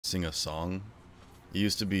sing a song. It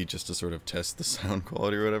used to be just to sort of test the sound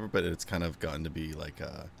quality or whatever, but it's kind of gotten to be like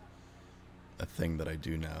a thing that I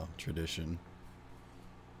do now, tradition.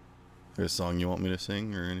 Is there a song you want me to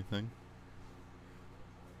sing or anything?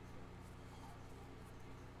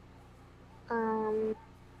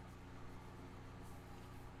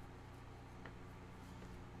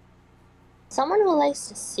 Someone who likes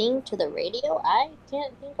to sing to the radio? I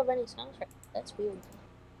can't think of any songs right now. That's weird.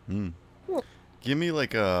 Give me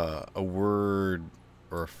like a word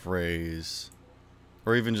or a phrase,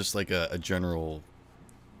 or even just like a general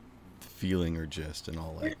feeling or gist, and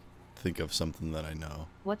I'll like think of something that I know.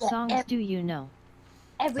 What songs do you know?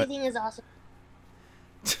 Everything is awesome.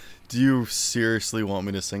 Do you seriously want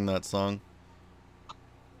me to sing that song?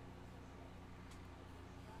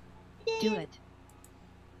 Do it.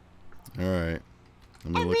 Alright.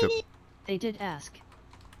 Let me look up. They did ask.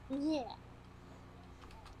 Yeah.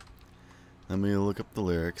 Let me look up the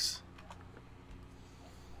lyrics.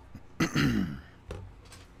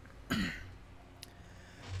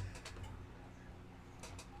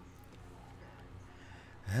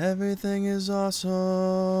 Everything is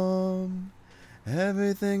awesome.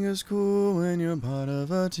 Everything is cool when you're part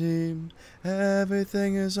of a team.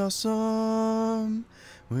 Everything is awesome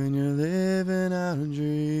when you're living out in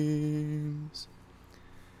dreams.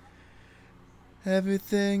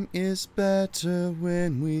 Everything is better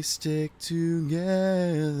when we stick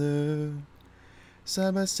together.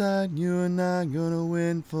 Side by side, you and I gonna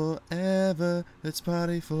win forever. Let's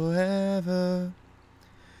party forever.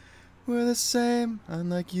 We're the same,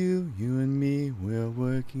 unlike you and me. We're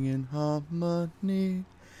working in harmony.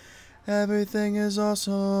 Everything is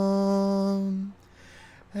awesome.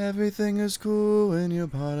 Everything is cool when you're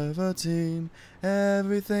part of a team.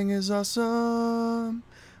 Everything is awesome.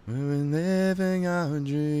 We're living our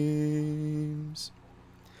dreams.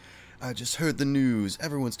 I just heard the news.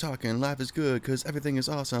 Everyone's talking. Life is good because everything is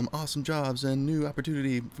awesome. Awesome jobs and new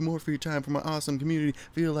opportunity. More free time for my awesome community.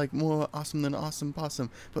 Feel like more awesome than awesome possum.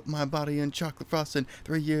 Put my body in chocolate frosting.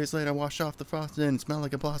 3 years later, wash off the frosting. Smell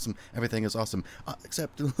like a blossom. Everything is awesome.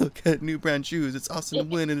 Except to look at new brand shoes. It's awesome to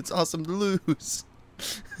win and it's awesome to lose.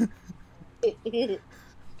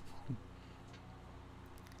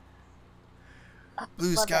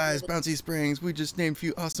 Blue skies, bouncy springs, we just named a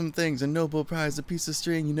few awesome things. A Nobel Prize, a piece of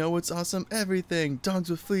string, you know what's awesome? Everything.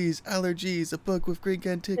 Dogs with fleas, allergies, a book with Greek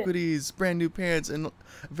antiquities, brand new pants, and a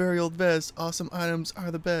very old vest. Awesome items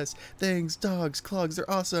are the best. Things, dogs, clogs, they're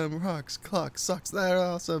awesome. Rocks, clocks, socks, that are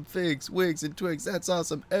awesome. Figs, wigs, and twigs, that's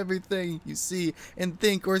awesome. Everything you see and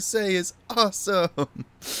think or say is awesome.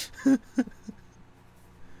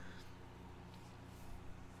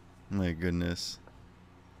 My goodness.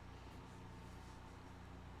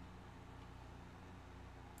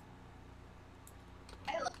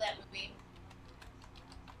 I love that movie.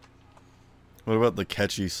 What about the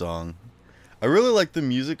catchy song? I really like the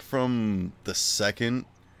music from the second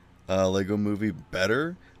Lego movie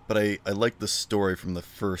better, but I like the story from the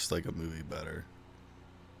first Lego movie better.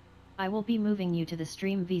 I will be moving you to the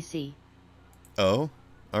stream VC. Oh?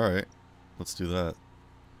 Alright. Let's do that.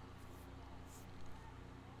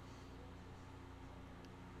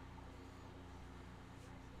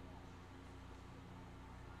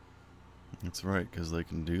 That's right, because they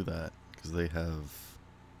can do that. Because they have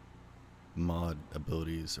mod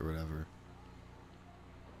abilities or whatever.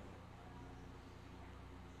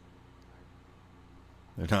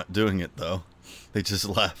 They're not doing it, though. They just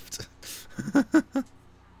left.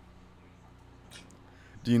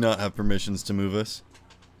 Do you not have permissions to move us?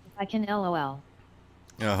 I can LOL.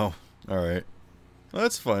 Oh, alright. Well,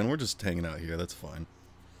 that's fine. We're just hanging out here. That's fine.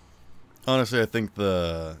 Honestly, I think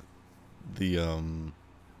the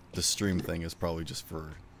stream thing is probably just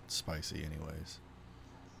for spicy anyways.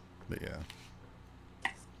 But yeah.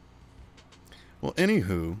 Well,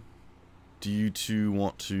 anywho, do you two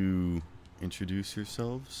want to introduce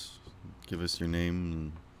yourselves? Give us your name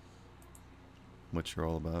and what you're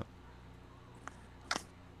all about.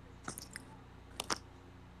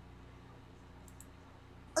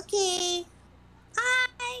 Okay.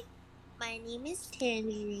 Hi. My name is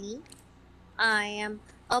Tangerine. I am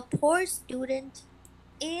a poor student.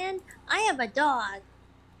 And I have a dog.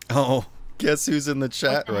 Oh, guess who's in the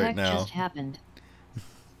chat What the right heck now? just happened?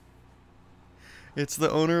 It's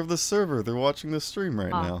the owner of the server. They're watching the stream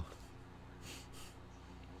right now.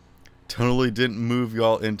 Totally didn't move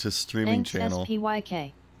y'all into streaming Thanks, channel.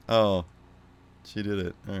 SPYK. Oh, she did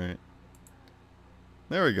it. All right.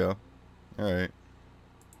 There we go. All right.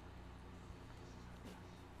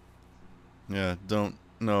 Yeah, don't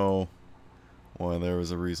know why there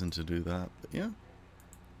was a reason to do that, but yeah.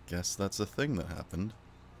 Guess that's a thing that happened.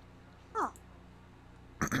 Oh.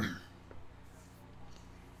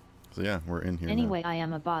 So yeah, we're in here Anyway, I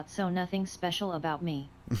am a bot, so nothing special about me.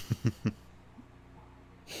 now.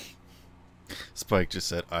 Spike just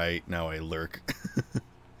said, now I lurk.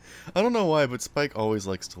 I don't know why, but Spike always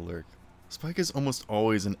likes to lurk. Spike is almost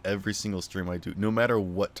always in every single stream I do, no matter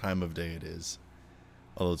what time of day it is.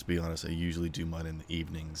 Although, to be honest, I usually do mine in the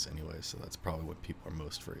evenings anyway, so that's probably when people are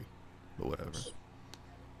most free. But whatever.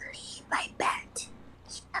 He's my pet.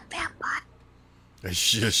 He's a vampire.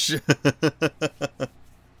 Shush.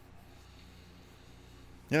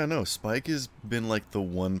 Yeah, no, Spike has been like the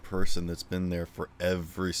one person that's been there for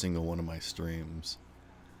every single one of my streams.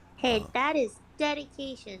 Hey, that is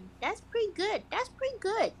dedication. That's pretty good. That's pretty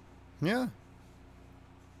good. Yeah.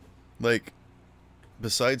 Like,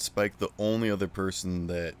 besides Spike, the only other person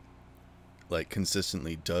that, like,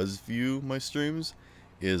 consistently does view my streams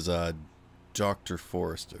is, Dr.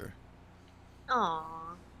 Forrester. Aww.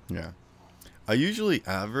 Yeah. I usually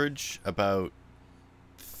average about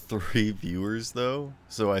 3 viewers, though,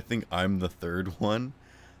 so I think I'm the third one.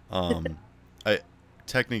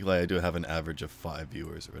 Technically, I do have an average of 5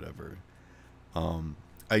 viewers or whatever.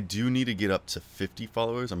 I do need to get up to 50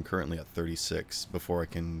 followers. I'm currently at 36 before I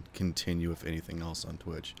can continue with anything else on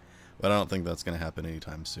Twitch. But I don't think that's going to happen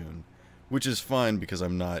anytime soon. Which is fine because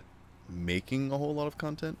I'm not making a whole lot of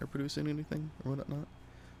content or producing anything or whatnot.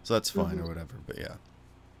 So that's fine or whatever, but yeah.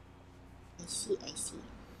 I see, I see.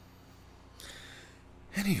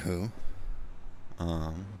 Anywho,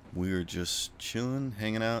 we were just chilling,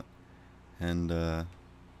 hanging out, and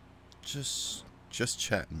just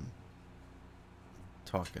chatting,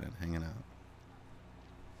 talking and hanging out.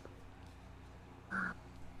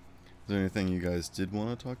 Is there anything you guys did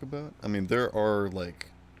want to talk about? I mean, there are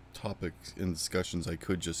like topics and discussions I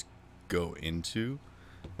could just go into,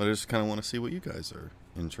 but I just kind of want to see what you guys are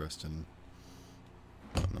interested in.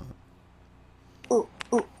 Whatnot. Ooh,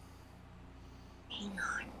 ooh. Hang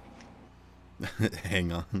on.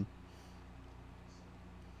 Hang on.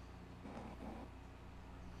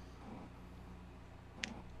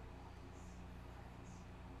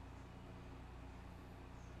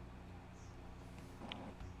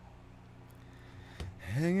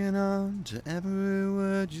 Hanging on to every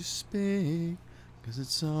word you speak, 'cause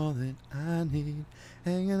it's all that I need.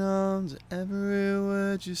 Hanging on to every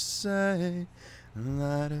word you say, and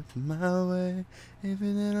light up my way,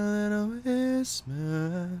 even in a little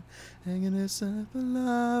whisper. Hanging this up for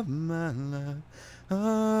love, my love.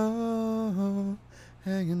 Oh,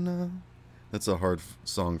 hanging on. That's a hard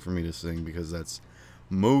song for me to sing because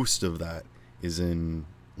most of that is in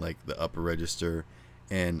like the upper register.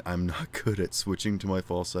 And I'm not good at switching to my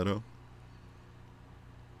falsetto.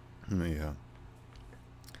 Yeah.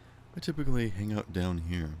 I typically hang out down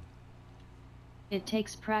here. It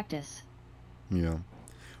takes practice. Yeah.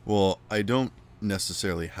 Well, I don't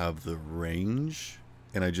necessarily have the range,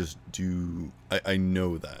 and I just do... I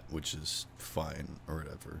know that, which is fine, or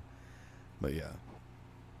whatever. But yeah.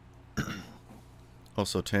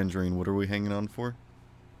 Also, Tangerine, what are we hanging on for?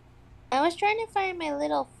 I was trying to find my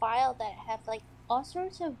little file that had like all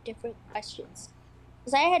sorts of different questions.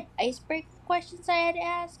 Because I had icebreaker questions I had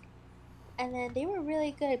asked, and then they were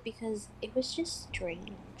really good because it was just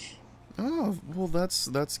strange. Oh, well, that's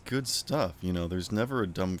good stuff. You know, there's never a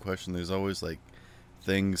dumb question. There's always, like,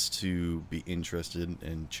 things to be interested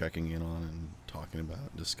in checking in on and talking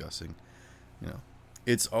about, discussing. You know,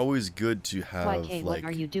 it's always good to have, YK, like... what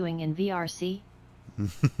are you doing in VRC?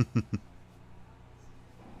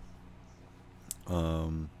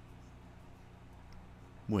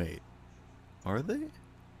 Wait. Are they?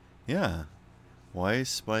 Yeah. Why is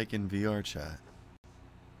Spike in VR chat?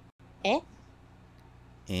 Eh?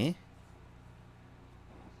 Eh?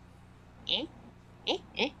 Eh? Eh?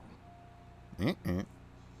 Eh? Eh?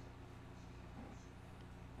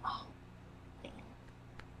 Oh.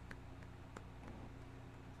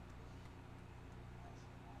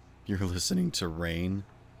 You're listening to Rain?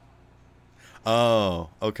 Oh,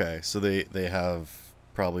 okay. So they have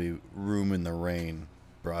probably Room in the Rain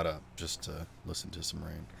brought up just to listen to some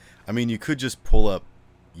Rain. I mean, you could just pull up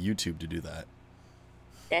YouTube to do that.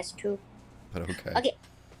 That's true. But okay. Okay,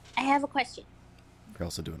 I have a question. You're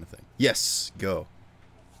also doing a thing. Yes, go.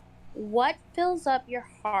 What fills up your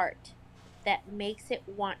heart that makes it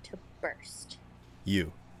want to burst?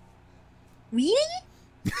 You. Really?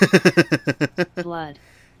 Blood.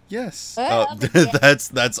 Yes. Yeah.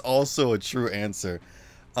 That's also a true answer.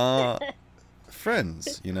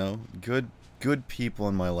 Friends, you know, good people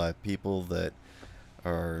in my life, people that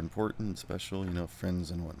are important, special, you know, friends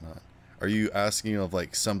and whatnot. Are you asking of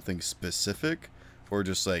like something specific, or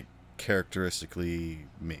just like characteristically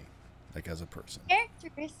me, like as a person?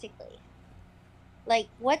 Characteristically. Like,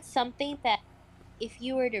 what's something that if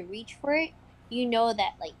you were to reach for it, you know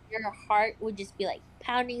that like your heart would just be like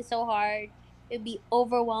pounding so hard. It'd be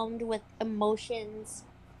overwhelmed with emotions.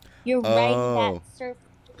 You're riding that Oh, surf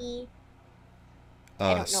thingy.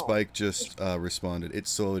 I don't know. Spike just responded. It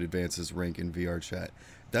slowly advances rank in VR chat.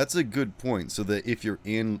 That's a good point. So that if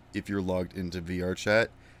you're logged into VR chat,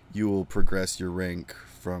 you will progress your rank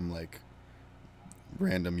from like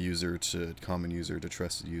random user to common user to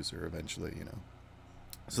trusted user eventually. You know.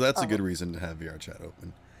 So that's a good reason to have VR chat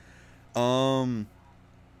open.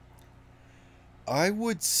 I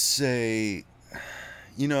would say,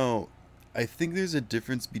 you know, I think there's a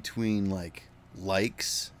difference between like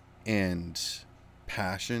likes and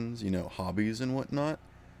passions, you know, hobbies and whatnot.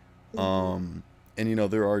 And you know,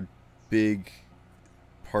 there are big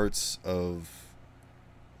parts of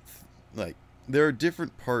like there are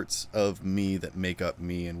different parts of me that make up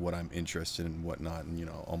me and what I'm interested in and whatnot, and you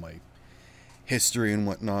know, all my history and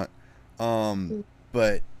whatnot.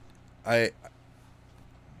 But I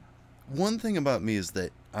one thing about me is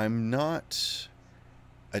that I'm not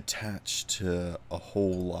attached to a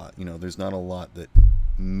whole lot. You know, there's not a lot that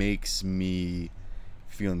makes me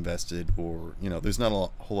feel invested, or you know, there's not a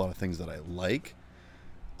whole lot of things that I like.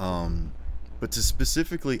 But to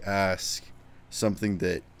specifically ask something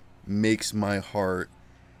that makes my heart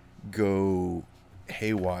go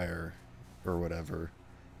haywire or whatever,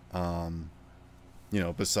 you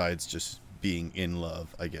know, besides just being in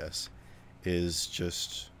love, I guess, is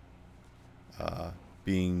just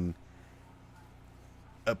being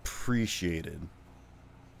appreciated.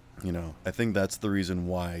 You know, I think that's the reason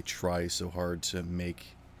why I try so hard to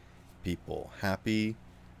make people happy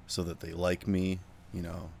so that they like me. You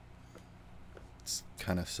know, it's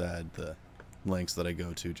kind of sad the lengths that I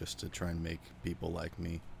go to just to try and make people like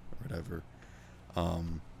me or whatever.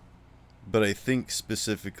 But I think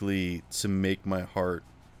specifically to make my heart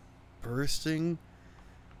bursting,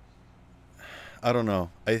 I don't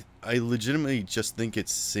know. I legitimately just think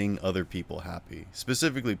it's seeing other people happy.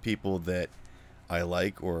 Specifically people that I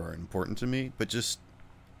like or are important to me, but just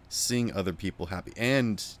seeing other people happy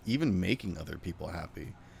and even making other people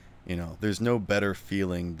happy. You know, there's no better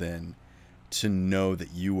feeling than to know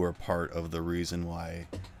that you were part of the reason why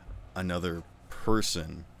another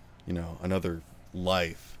person, you know, another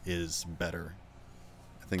life is better.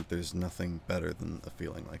 I think there's nothing better than a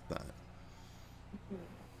feeling like that.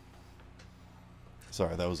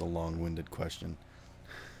 Sorry, that was a long-winded question.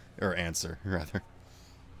 Or answer, rather.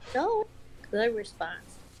 No, good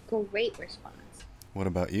response. Great response. What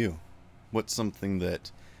about you? What's something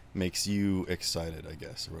that makes you excited, I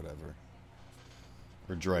guess, or whatever?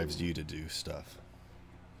 Or drives you to do stuff?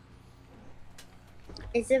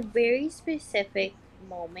 It's a very specific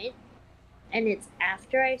moment, and it's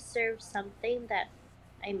after I serve something that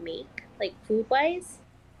I make, like food-wise,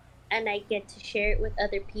 and I get to share it with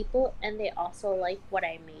other people, and they also like what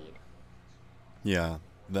I made. Yeah,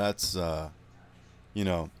 that's, you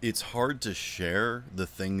know, it's hard to share the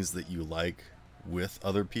things that you like with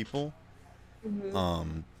other people.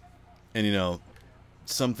 And, you know,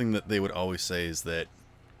 something that they would always say is that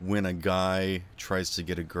when a guy tries to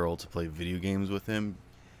get a girl to play video games with him,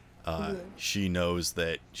 she knows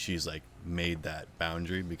that she's, like, made that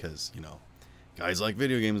boundary because, you know, guys like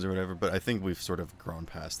video games or whatever. But I think we've sort of grown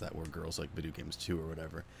past that where girls like video games too or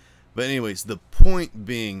whatever. But anyways, the point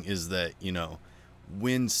being is that, you know,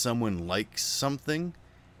 when someone likes something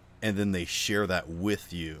and then they share that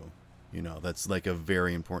with you, you know, that's like a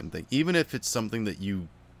very important thing. Even if it's something that you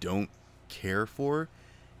don't care for,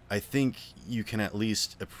 I think you can at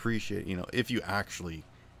least appreciate, you know, if you actually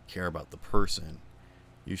care about the person,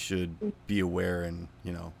 you should be aware and,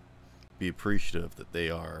 you know, be appreciative that they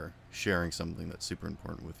are sharing something that's super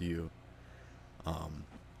important with you.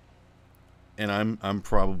 And I'm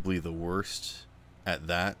probably the worst at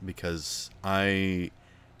that because I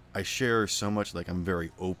share so much. Like, I'm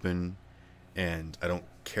very open and I don't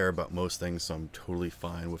care about most things, so I'm totally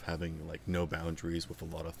fine with having like no boundaries with a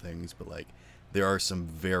lot of things. But like, there are some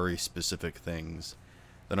very specific things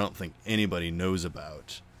that I don't think anybody knows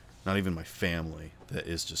about, not even my family, that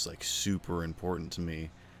is just like super important to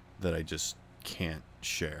me that I just can't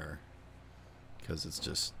share because it's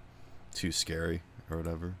just too scary or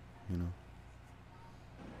whatever, you know.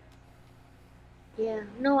 Yeah,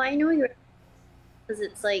 no, I know you're, because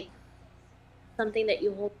it's like something that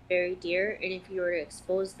you hold very dear, and if you were to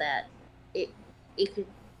expose that, it it could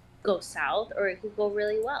go south or it could go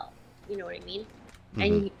really well. You know what I mean?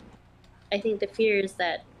 And I think the fear is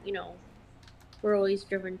that, you know, we're always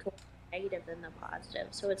driven towards the negative than the positive,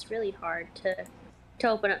 so it's really hard to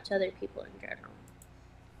open up to other people in general.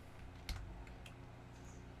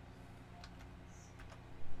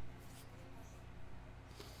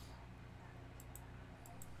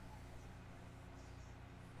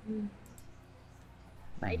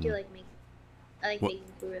 But I do like making. I like What?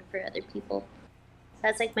 making food for other people.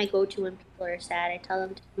 That's like my go-to when people are sad. I tell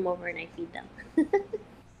them to come over and I feed them.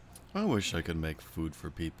 I wish I could make food for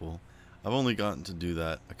people. I've only gotten to do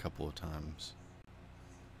that a couple of times.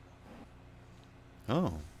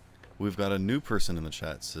 Oh, we've got a new person in the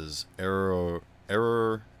chat. It says error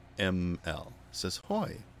ML. It says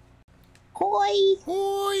hoi. Hoi!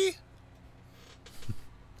 Hoi!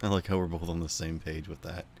 I like how we're both on the same page with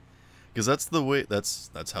that. Because that's the way, that's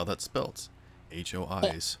how that's spelled.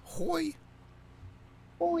 HOIs. Hoi!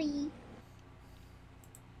 Hoi!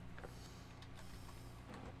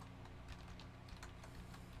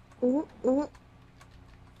 And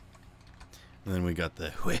then we got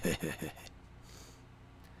the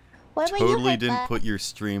What about totally you, didn't Papa? put your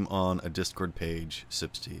stream on a Discord page,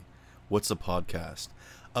 Sipsty. What's a podcast?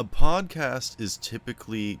 A podcast is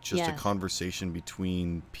typically just a Yes. conversation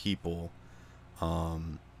between people,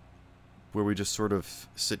 where we just sort of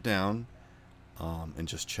sit down, and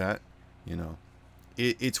just chat. You know,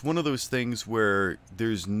 it's one of those things where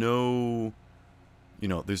there's no,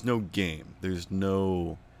 there's no game, there's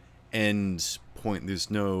no end point, there's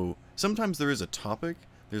no. Sometimes there is a topic,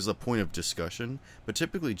 there's a point of discussion, but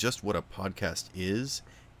typically just what a podcast is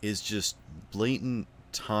just blatant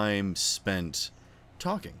time spent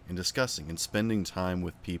talking and discussing and spending time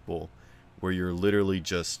with people where you're literally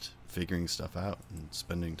just figuring stuff out and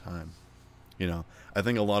spending time. I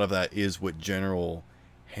think a lot of that is what general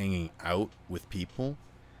hanging out with people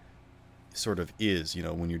sort of is,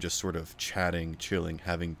 when you're just sort of chatting, chilling,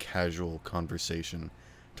 having casual conversation,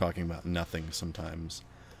 talking about nothing sometimes.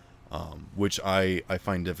 Which I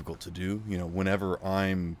find difficult to do. Whenever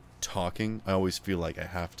I'm talking, I always feel like I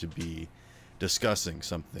have to be discussing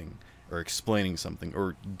something or explaining something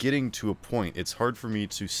or getting to a point. It's hard for me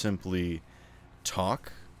to simply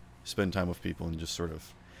talk, spend time with people, and just sort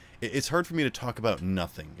of... It's hard for me to talk about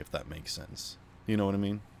nothing, if that makes sense. You know what I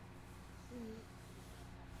mean?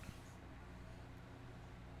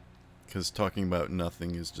 Because talking about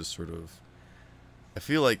nothing is just sort of... I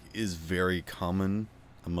feel like is very common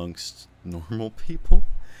amongst normal people,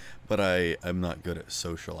 but I'm not good at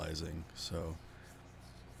socializing. So,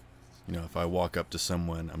 if I walk up to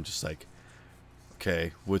someone, I'm just like,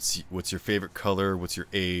 okay, what's your favorite color? What's your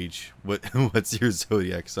age? What's your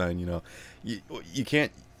zodiac sign? You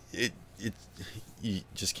can't, you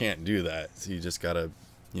just can't do that. So you just gotta,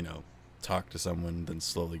 talk to someone, then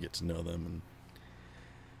slowly get to know them and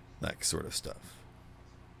that sort of stuff.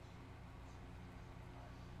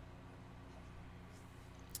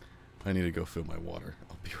 I need to go fill my water.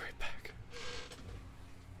 I'll be right back.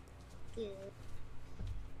 Yeah.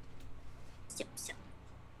 Sip, sip.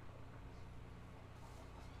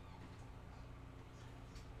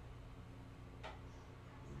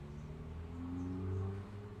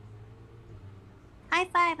 High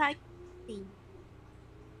five, how you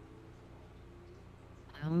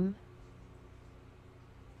doing?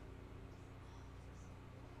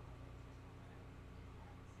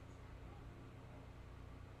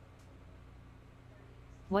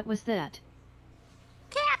 What was that?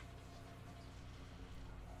 Cat!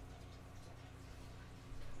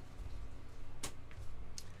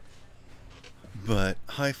 But,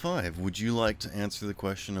 high five, would you like to answer the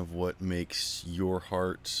question of what makes your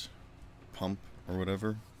heart pump or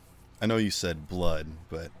whatever? I know you said blood,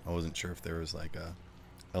 but I wasn't sure if there was like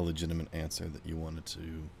a legitimate answer that you wanted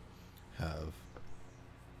to have.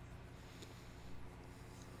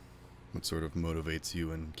 What sort of motivates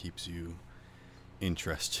you and keeps you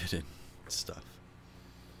interested in stuff.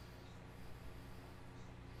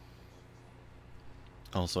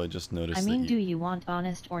 Also, I just noticed that do you want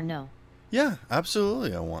honest or no? Yeah,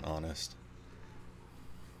 absolutely I want honest.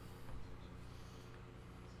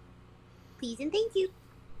 Please and thank you.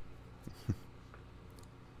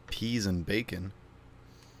 Peas and bacon.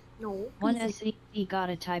 No. One please and- SE,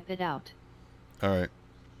 gotta type it out. Alright.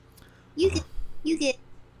 You get.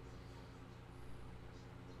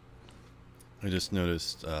 I just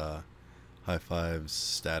noticed High Five's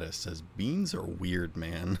status says beans are weird,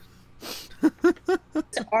 man.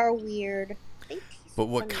 Are weird. But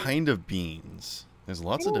what kind of beans? There's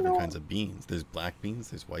lots I of don't different know. kinds of beans. There's black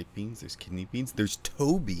beans, there's white beans, there's kidney beans, there's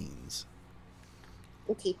toe beans.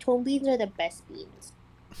 Okay, tone beans are the best beans.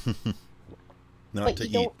 Not but to you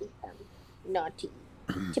eat. don't eat them. Not to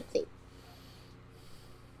eat. To play.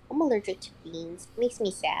 I'm allergic to beans. Makes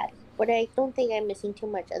me sad. But I don't think I'm missing too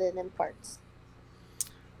much other than parts.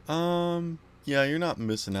 Yeah, you're not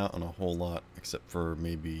missing out on a whole lot except for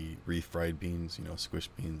maybe refried beans, squished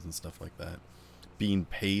beans and stuff like that. Bean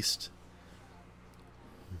paste.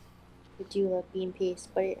 I do love bean paste,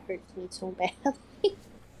 but it hurts me so badly.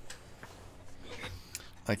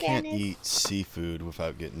 I can't Spanish. eat seafood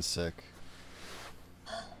without getting sick.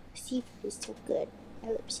 Seafood is so good. I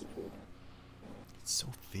love seafood. It's so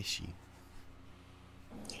fishy.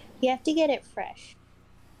 You have to get it fresh.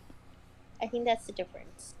 I think that's the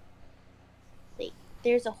difference. Like,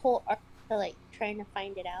 there's a whole art to like trying to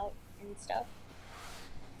find it out and stuff.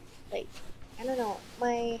 Like, I don't know.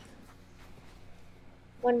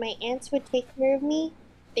 When my aunts would take care of me,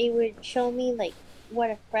 they would show me like what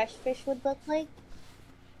a fresh fish would look like,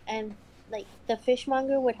 and like the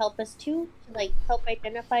fishmonger would help us too to like help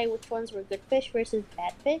identify which ones were good fish versus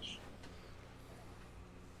bad fish.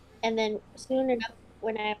 And then soon enough,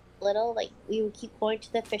 when I was little, like we would keep going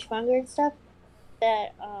to the fishmonger and stuff.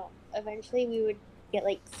 That eventually we would get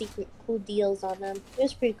like secret cool deals on them. It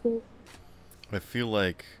was pretty cool. I feel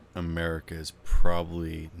like America is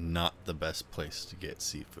probably not the best place to get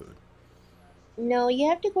seafood. No, you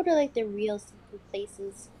have to go to like the real seafood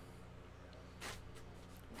places.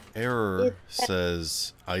 Error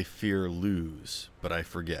says, I fear lose, but I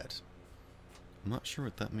forget. I'm not sure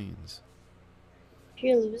what that means. If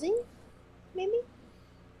you're losing, maybe?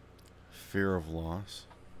 Fear of loss.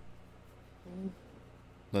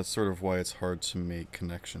 That's sort of why it's hard to make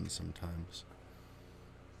connections sometimes.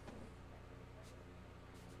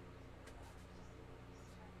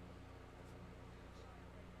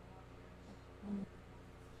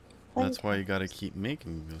 That's why you gotta keep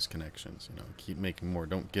making those connections, you know, keep making more.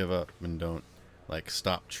 Don't give up and don't, like,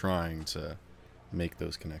 stop trying to make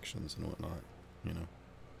those connections and whatnot, you know.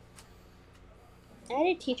 I had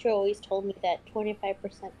a teacher who always told me that 25%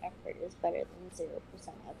 effort is better than 0%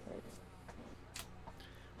 effort.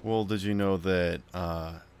 Well, did you know that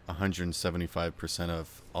 175%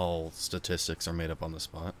 of all statistics are made up on the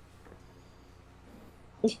spot?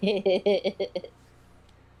 Yes,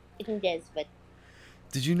 but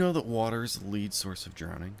Did you know that water is the lead source of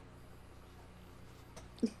drowning?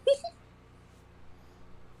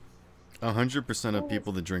 100% of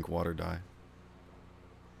people that drink water die.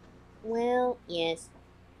 well, yes.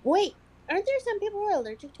 Wait, aren't there some people who are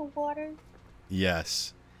allergic to water?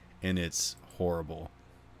 Yes, and it's horrible.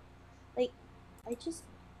 Like,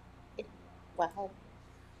 wow.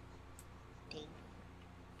 Dang.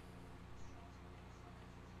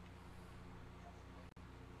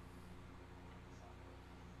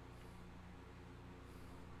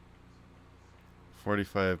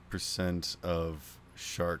 %45 of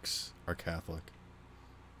sharks are Catholic.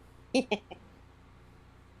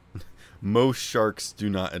 Most sharks do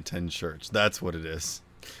not attend church. That's what it is.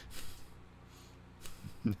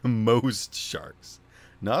 Most sharks.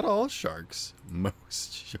 Not all sharks.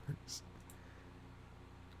 Most sharks.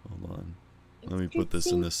 Hold on. Let me put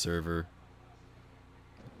this in the server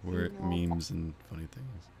where it memes and funny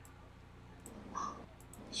things.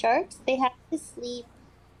 Sharks, they have to sleep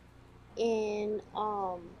in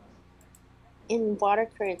water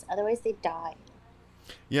currents, otherwise they die.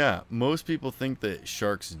 Yeah, most people think that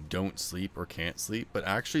sharks don't sleep or can't sleep, but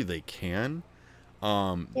actually they can.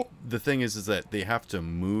 Yeah. The thing is that they have to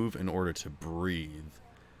move in order to breathe.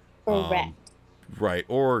 Correct. Right,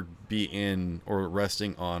 or be in or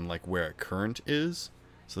resting on like where a current is,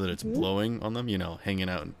 so that it's blowing on them. You know, hanging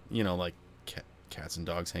out. You know, like cats and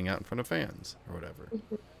dogs hang out in front of fans or whatever.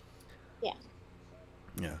 Yeah.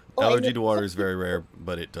 Yeah, Well, allergy to water is very rare,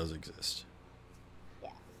 but it does exist. Yeah.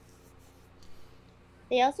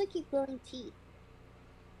 They also keep growing teeth.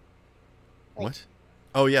 Like, What?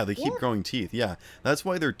 Oh yeah, they keep Yeah. growing teeth. Yeah, that's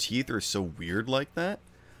why their teeth are so weird like that,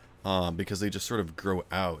 because they just sort of grow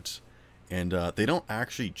out, and they don't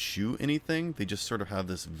actually chew anything. They just sort of have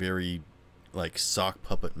this very, like, sock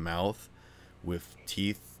puppet mouth with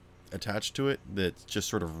teeth attached to it that just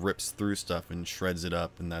sort of rips through stuff and shreds it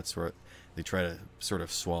up, and that's where they try to sort of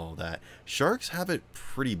swallow that. Sharks have it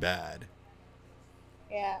pretty bad.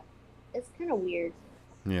 Yeah. It's kind of weird.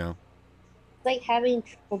 Yeah. It's like having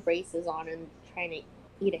triple braces on and trying to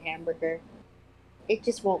eat a hamburger. It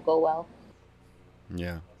just won't go well.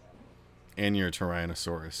 Yeah. And you're a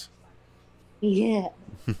Tyrannosaurus. Yeah.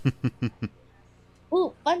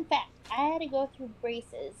 Ooh, fun fact. I had to go through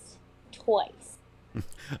braces twice. I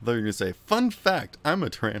thought you were going to say, fun fact, I'm a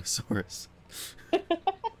Tyrannosaurus.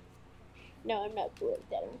 No, I'm not cool like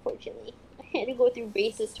that, unfortunately. I had to go through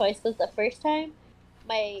braces twice because the first time,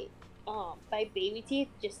 my baby teeth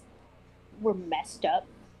just were messed up.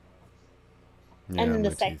 Yeah, And then the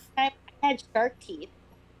my second teeth. time, I had shark teeth,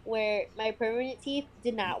 where my permanent teeth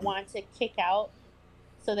did not want to kick out,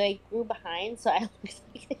 so they grew behind, so I looked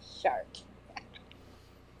like a shark.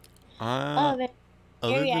 Oh, man.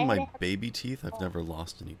 Other Scary. I than had my to have- baby teeth, I've Oh. never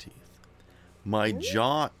lost any teeth. My Really?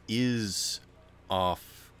 jaw is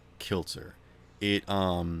off kilter. It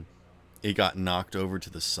it got knocked over to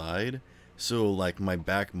the side. So like my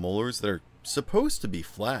back molars that are supposed to be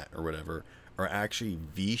flat or whatever are actually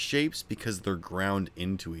V shapes because they're ground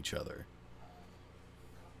into each other.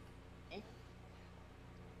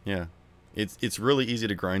 Yeah. It's really easy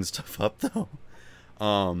to grind stuff up though.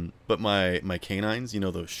 But my canines,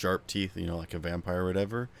 those sharp teeth, like a vampire or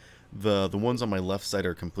whatever, the ones on my left side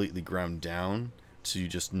are completely ground down to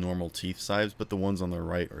just normal teeth size, but the ones on the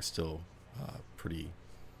right are still pretty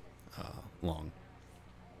long.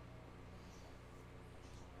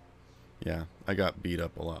 Yeah, I got beat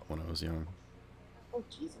up a lot when I was young. Oh,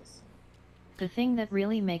 Jesus. The thing that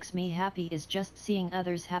really makes me happy is just seeing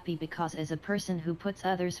others happy, because as a person who puts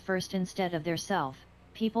others first instead of their self,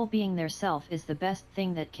 people being their self is the best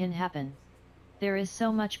thing that can happen. There is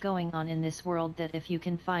so much going on in this world that if you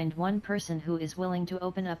can find one person who is willing to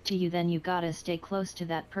open up to you, then you gotta stay close to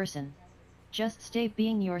that person. Just stay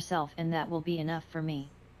being yourself and that will be enough for me.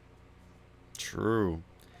 True.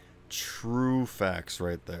 True facts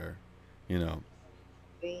right there.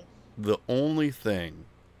 Agree. The only thing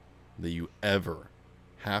that you ever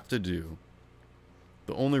have to do,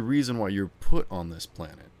 the only reason why you're put on this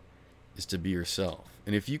planet is to be yourself.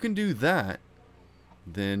 And if you can do that,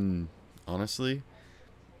 then honestly,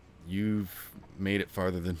 you've made it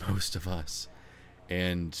farther than most of us.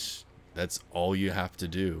 And that's all you have to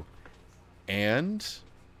do. And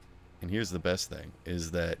here's the best thing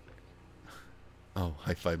is that, oh,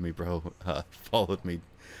 high five me, bro. Followed me.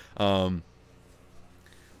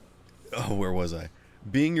 Where was I?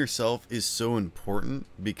 Being yourself is so important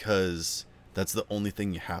because that's the only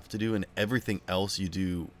thing you have to do, and everything else you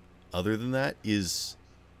do other than that is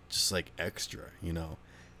just like extra,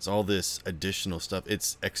 It's all this additional stuff.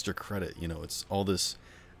 It's extra credit, It's all this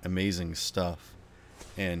amazing stuff.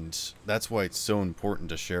 And that's why it's so important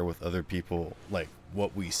to share with other people, like,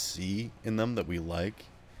 what we see in them that we like,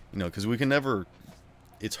 because we can never,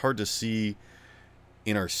 it's hard to see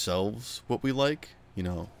in ourselves what we like.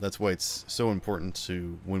 That's why it's so important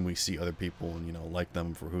to, when we see other people and, like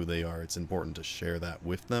them for who they are, it's important to share that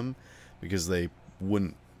with them because they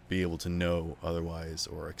wouldn't be able to know otherwise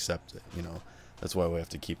or accept it, That's why we have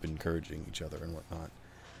to keep encouraging each other and whatnot.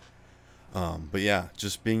 But yeah,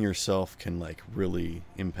 just being yourself can like really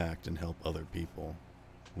impact and help other people,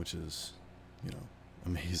 which is,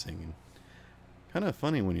 amazing and kind of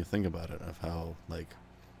funny when you think about it, of how like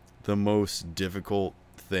the most difficult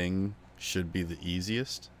thing should be the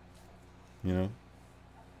easiest,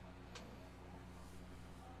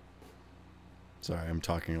 Sorry, I'm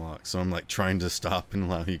talking a lot, so I'm like trying to stop and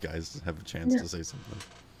allow you guys to have a chance to say something.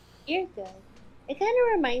 You're good. It kind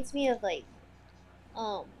of reminds me of like,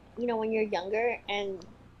 when you're younger and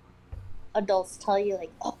adults tell you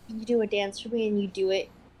like, oh, you do a dance for me, and you do it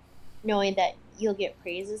knowing that you'll get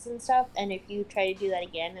praises and stuff, and if you try to do that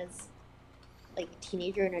again as like a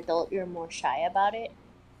teenager and adult, you're more shy about it.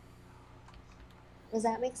 Does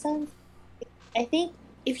that make sense? I think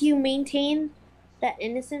if you maintain that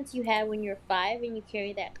innocence you had when you're 5 and you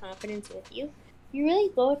carry that confidence with you, you really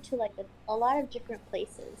go to like a lot of different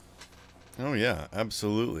places. Oh yeah,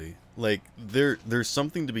 absolutely. Like there's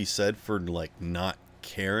something to be said for like not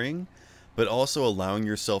caring, but also allowing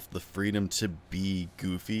yourself the freedom to be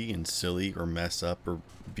goofy and silly or mess up or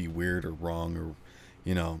be weird or wrong or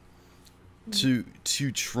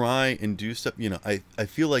to try and do stuff. I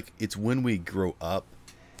feel like it's when we grow up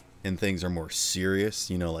and things are more serious,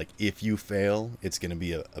 like if you fail, it's going to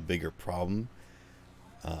be a bigger problem.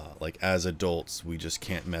 Like as adults, we just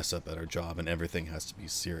can't mess up at our job and everything has to be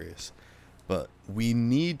serious. But we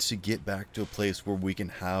need to get back to a place where we can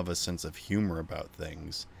have a sense of humor about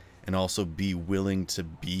things and also be willing to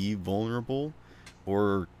be vulnerable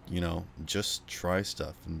or, just try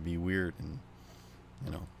stuff and be weird and,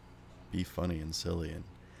 be funny and silly. And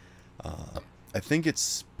I think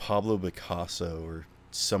it's Pablo Picasso or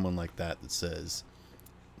someone like that says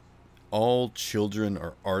all children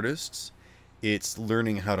are artists. It's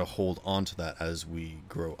learning how to hold on to that as we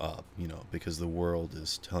grow up, because the world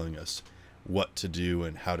is telling us what to do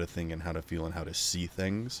and how to think and how to feel and how to see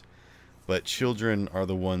things. But children are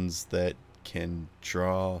the ones that can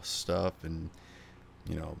draw stuff and,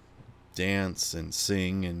 dance and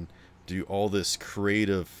sing and do all this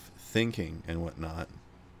creative thinking and whatnot.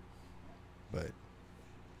 But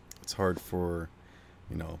it's hard for,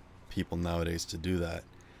 people nowadays to do that.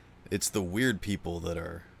 It's the weird people that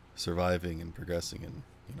are surviving and progressing and,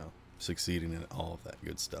 succeeding in all of that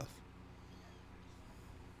good stuff.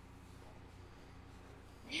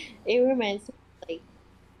 It reminds me, like,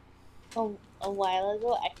 a while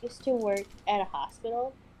ago, I used to work at a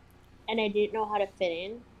hospital, and I didn't know how to fit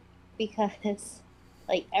in because,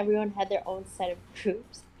 like, everyone had their own set of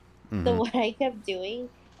groups. So what I kept doing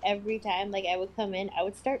every time, like I would come in, I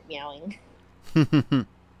would start meowing and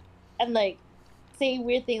like say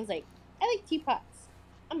weird things like, "I like teapots.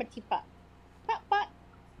 I'm a teapot. Pot pot."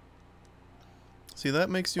 See, that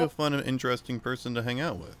makes you a fun and interesting person to hang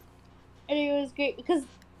out with. And it was great because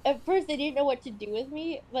at first they didn't know what to do with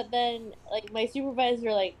me, but then like my supervisors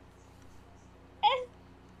were like,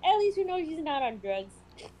 at least we know she's not on drugs.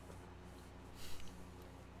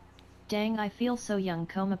 Dang, I feel so young,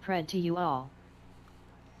 coma pred to you all.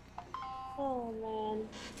 Oh man.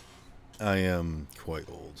 I am quite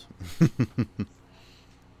old.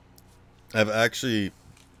 I've actually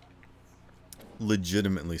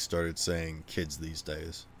legitimately started saying kids these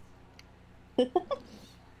days.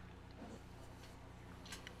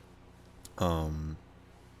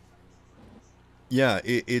 Yeah,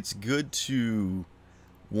 it's good to,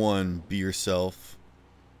 one, be yourself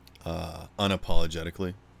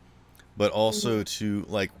unapologetically, but also to,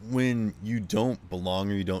 like, when you don't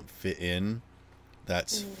belong or you don't fit in,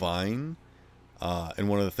 that's fine. And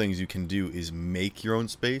one of the things you can do is make your own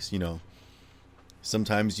space. You know,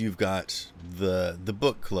 sometimes you've got the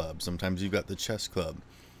book club, sometimes you've got the chess club,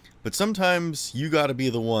 but sometimes you got to be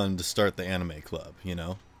the one to start the anime club, you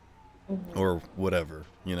know, or whatever,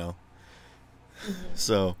 you know.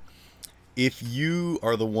 So if you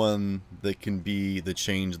are the one that can be the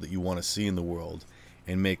change that you want to see in the world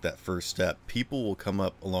and make that first step, people will come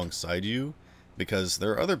up alongside you because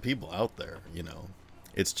there are other people out there, you know.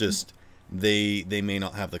 It's just they may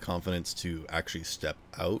not have the confidence to actually step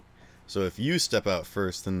out. So if you step out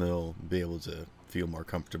first, then they'll be able to feel more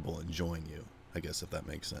comfortable and join you, I guess, if that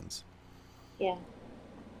makes sense. Yeah.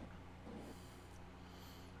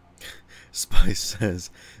 Spice says,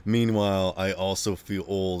 meanwhile, I also feel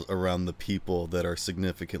old around the people that are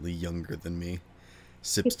significantly younger than me.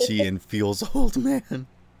 Sips tea and feels old, man.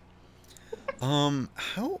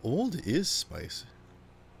 How old is Spice?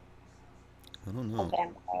 I don't know. A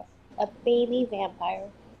vampire. A baby vampire.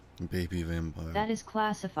 Baby vampire. That is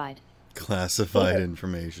classified. Classified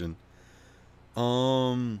information.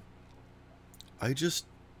 I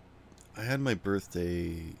had my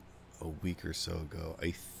birthday a week or so ago.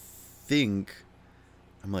 I think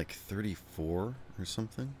I'm like 34 or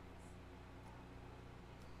something.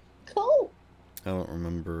 Cool. I don't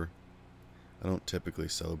remember. I don't typically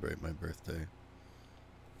celebrate my birthday.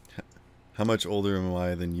 How much older am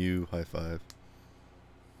I than you? High five.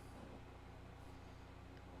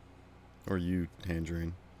 Or you,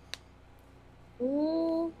 Tangerine?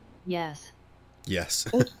 Yes. Yes.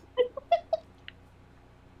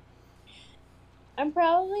 I'm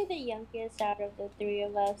probably the youngest out of the three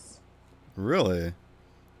of us. Really?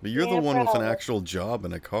 But you're Yeah, the one with an probably. actual job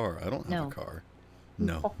and a car. I don't have No. a car.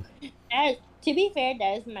 No. To be fair,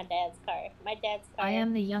 that is my dad's car. My dad's car. I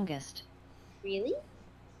am the youngest. Really?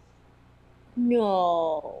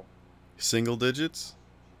 No. Single digits?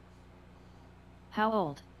 How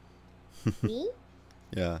old? Me?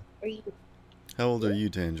 Yeah. Or you? How old are you,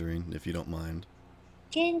 Tangerine, if you don't mind?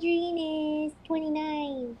 Tangerine is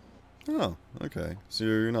 29. Oh, okay. So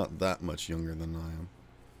you're not that much younger than I am.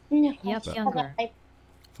 No. Yep, But- younger.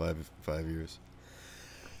 5 years.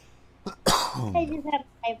 I just have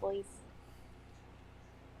my voice.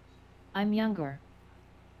 I'm younger.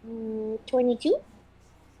 22?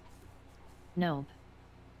 No.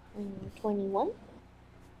 21?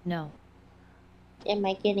 No. Am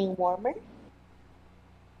I getting warmer?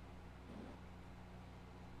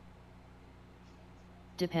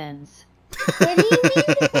 Depends. What do you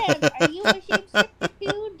mean depends? Are you a shapeshifter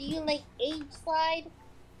too? Do you like age slide?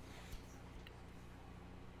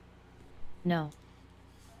 No.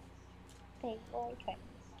 Okay, well, I try.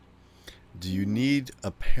 Do you need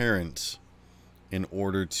a parent in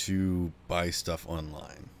order to buy stuff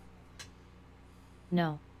online?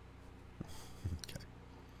 No. Okay.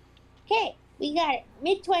 Okay, we got it.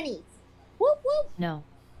 Mid-20s. Whoop whoop. No.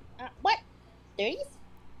 What? 30s?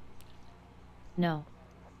 No.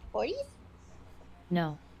 40s?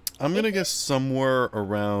 No. I'm going to guess somewhere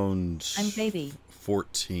around I'm baby.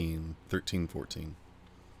 13, 14.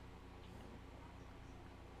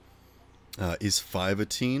 Is 5 a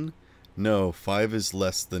teen? No, 5 is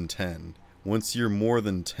less than 10. Once you're more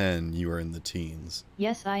than 10, you are in the teens.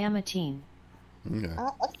 Yes, I am a teen. Okay.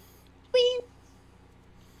 Okay. Beep.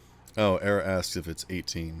 Oh, Era asks if it's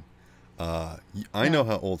 18. I know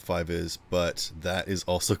how old 5 is, but that is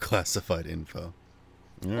also classified info.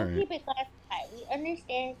 We'll Alright. keep it classified. We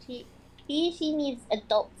understand she needs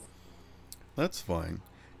adults. That's fine.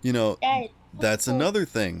 You know, That is that's cool. another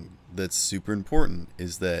thing that's super important,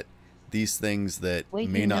 is that these things that Wait,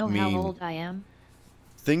 may you know not how mean... old I am?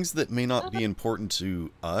 Things that may not be important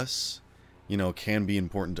to us, can be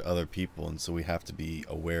important to other people, and so we have to be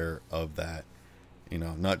aware of that.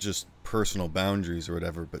 Not just personal boundaries or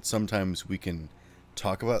whatever, but sometimes we can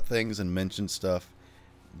talk about things and mention stuff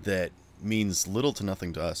that means little to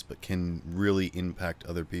nothing to us, but can really impact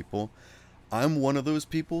other people. I'm one of those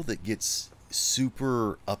people that gets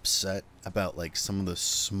super upset about like some of the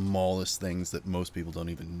smallest things that most people don't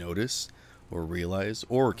even notice or realize,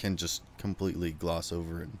 or can just completely gloss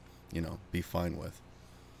over and, be fine with.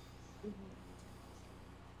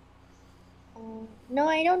 No,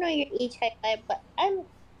 I don't know your age, high five, but I'm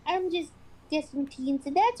just some teens,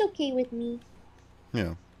 and that's okay with me.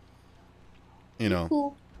 Yeah. Be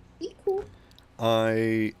cool. Be cool.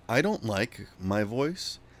 I don't like my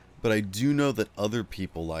voice, but I do know that other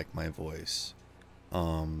people like my voice.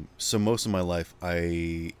 So most of my life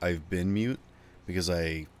I've been mute because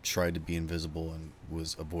I tried to be invisible and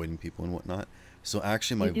was avoiding people and whatnot. So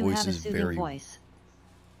actually my voice is very voice.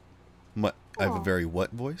 I have a very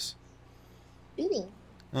what voice? Soothing.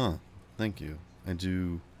 Oh, thank you. I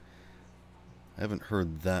haven't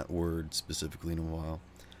heard that word specifically in a while.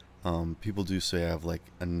 People do say I have like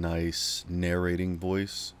a nice narrating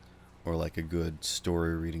voice or like a good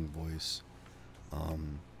story reading voice.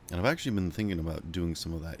 And I've actually been thinking about doing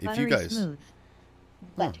some of that. If you guys smooth.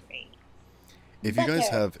 If you guys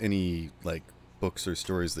have any like books or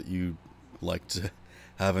stories that you like to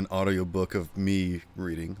have an audiobook of me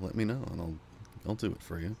reading, let me know and I'll do it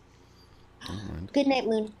for you. Don't mind. Good night,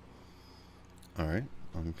 Moon. All right.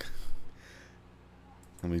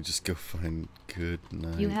 Let me just go find good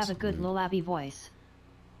night. You have a good lullaby voice.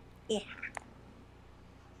 Yeah.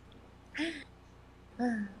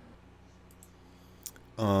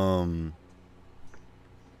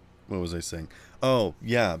 What was I saying? Oh,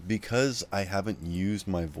 yeah, because I haven't used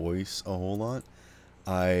my voice a whole lot,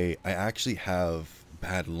 I actually have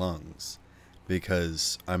bad lungs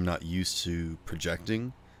because I'm not used to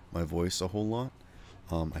projecting my voice a whole lot.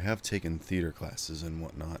 I have taken theater classes and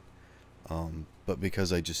whatnot, but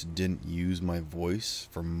because I just didn't use my voice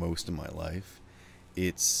for most of my life,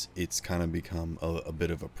 it's kind of become a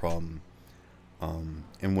bit of a problem.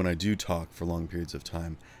 And when I do talk for long periods of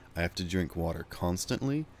time, I have to drink water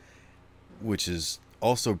constantly, which is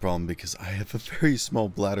also a problem because I have a very small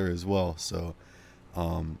bladder as well. So,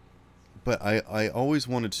 but I always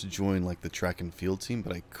wanted to join like the track and field team,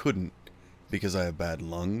 but I couldn't because I have bad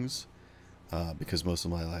lungs. Because most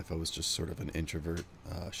of my life I was just sort of an introvert,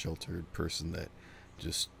 sheltered person that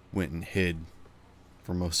just went and hid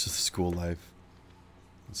for most of the school life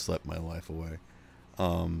and slept my life away.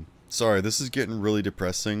 Sorry, this is getting really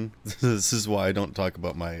depressing. This is why I don't talk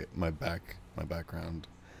about my background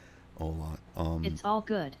a whole lot. It's all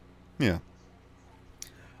good. Yeah.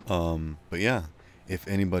 But yeah, if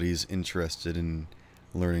anybody's interested in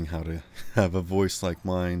learning how to have a voice like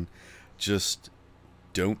mine, just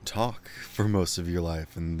don't talk for most of your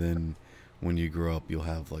life, and then when you grow up you'll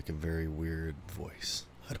have like a very weird voice.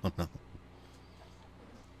 I don't know.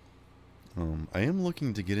 I am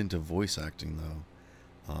looking to get into voice acting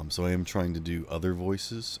though, so I am trying to do other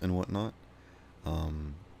voices and whatnot,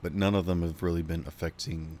 but none of them have really been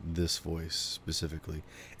affecting this voice specifically.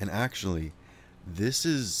 And actually, this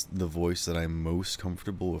is the voice that I'm most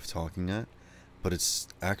comfortable with talking at, but it's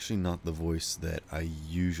actually not the voice that I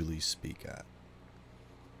usually speak at.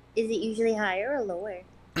 Is it usually higher or lower?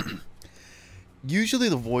 Usually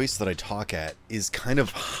the voice that I talk at is kind of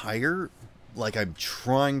higher, like I'm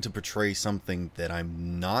trying to portray something that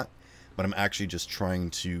I'm not, but I'm actually just trying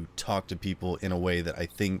to talk to people in a way that I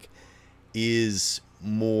think is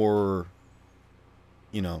more,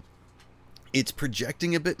 it's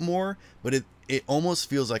projecting a bit more, but it almost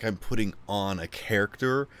feels like I'm putting on a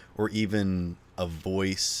character or even a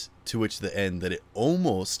voice to which the end that it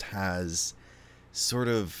almost has sort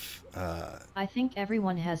of I think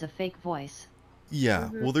everyone has a fake voice. Yeah,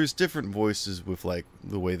 well, there's different voices with like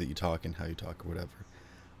the way that you talk and how you talk or whatever.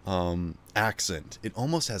 Accent. It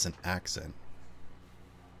almost has an accent.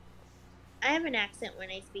 I have an accent when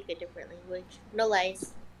I speak a different language. No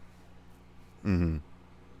lies. Mm-hmm.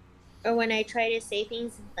 Or when I try to say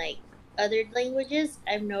things in like other languages,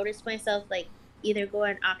 I've noticed myself like either go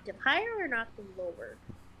an octave higher or an octave lower,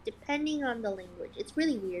 depending on the language. It's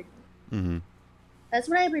really weird. Mm-hmm. That's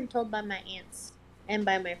what I've been told by my aunts and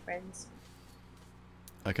by my friends.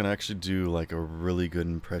 I can actually do like a really good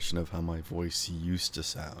impression of how my voice used to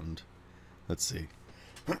sound. Let's see.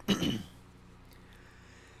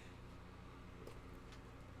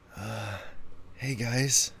 Hey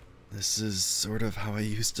guys, this is sort of how I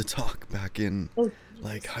used to talk back in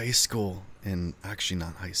like high school, and actually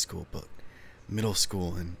not high school, but middle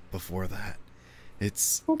school and before that.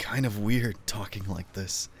 It's kind of weird talking like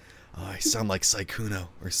this. Oh, I sound like Saikuno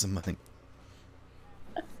or something.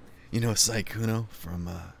 You know Saikuno from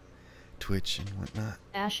Twitch and whatnot?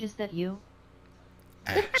 Ash, is that you?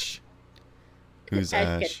 Ash. Who's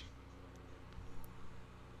Ash?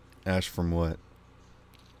 Ash from what?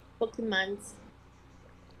 Pokemon's.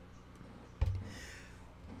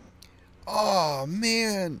 Oh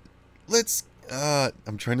man, let's.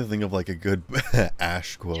 I'm trying to think of like a good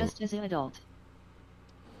Ash quote. Just as an adult.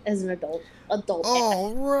 As an adult. Adult.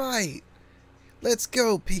 All right, let's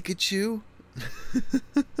go, Pikachu.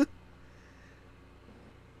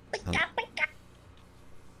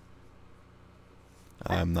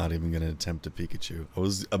 I'm not even gonna attempt a Pikachu. I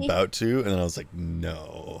was about to, and then I was like,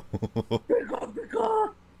 no.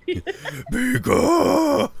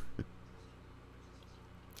 Pika!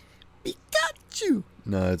 Pikachu!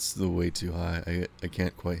 No, it's the way too high. I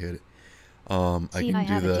can't quite hit it. I See, can I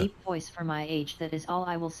do have the. a deep voice for my age. That is all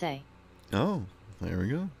I will say. Oh, there we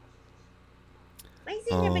go. My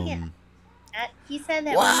significant. He said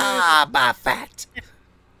that. Wow, my fat.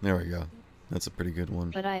 There we go. That's a pretty good one.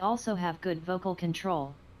 But I also have good vocal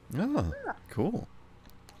control. Oh, cool.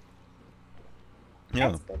 Yeah.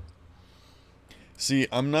 That's good. See,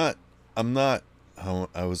 I'm not.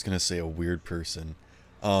 I was gonna say a weird person.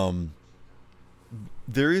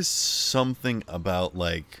 There is something about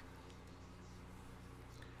like.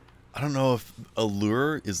 I don't know if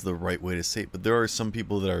allure is the right way to say it, but there are some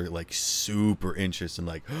people that are like super interested in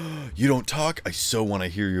like, oh, you don't talk? I so want to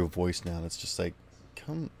hear your voice now. And it's just like,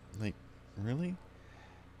 come, like, really?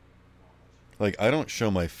 Like, I don't show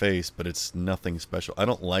my face, but it's nothing special. I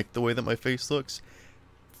don't like the way that my face looks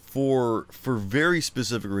for very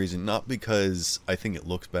specific reason, not because I think it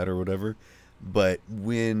looks bad or whatever, but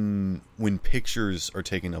when pictures are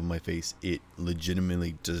taken of my face, it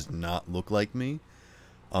legitimately does not look like me.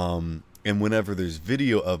 And whenever there's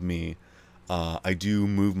video of me, I do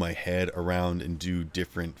move my head around and do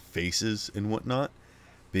different faces and whatnot,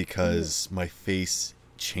 because my face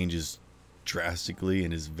changes drastically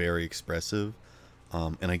and is very expressive.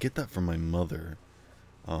 And I get that from my mother,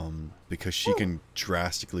 because she can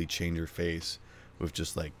drastically change her face with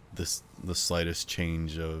just like the slightest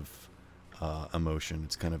change of emotion.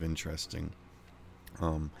 It's kind of interesting.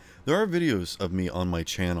 There are videos of me on my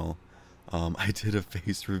channel. I did a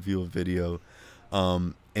face reveal video,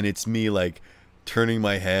 and it's me like turning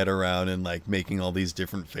my head around and like making all these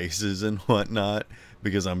different faces and whatnot,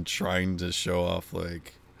 because I'm trying to show off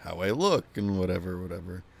like how I look and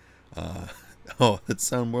whatever. Oh, that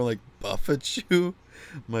sound more like Buffachu.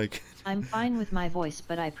 Like, I'm fine with my voice,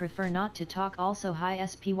 but I prefer not to talk. Also, hi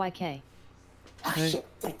SPYK. Oh shit!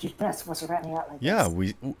 Like you're not supposed to rat me out like yeah,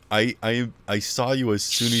 this. I saw you as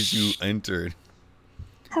soon as you entered.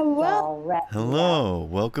 Hello. Y'all rat me out. Hello,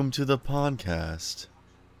 welcome to the podcast.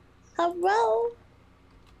 Hello.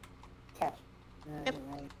 Catch. Right.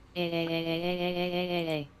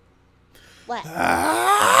 Hey. What?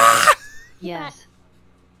 Yes.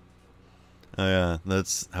 Oh yeah,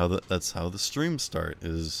 that's how the streams start.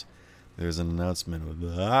 Is there's an announcement with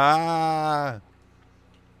ah.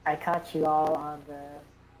 I caught you all on the.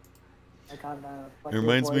 Like on the. What It your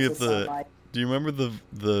reminds me of voices sound the. like. Do you remember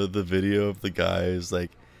the video of the guys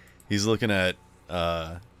like he's looking at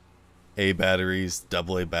A batteries,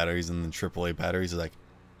 AA batteries, and then AAA batteries? He's like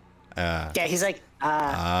Yeah, he's like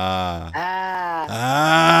ah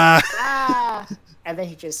ah, ah and then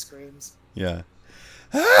he just screams. yeah.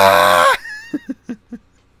 Ah!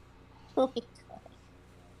 Oh my god.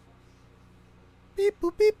 Beep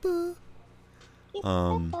boop beep boop.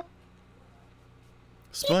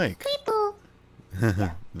 Spike.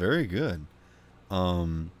 Very good.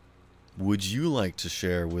 Would you like to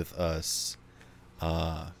share with us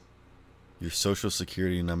your social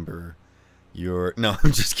security number? Your no,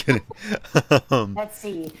 I'm just kidding. Let's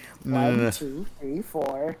see. No. 1, 2, 3,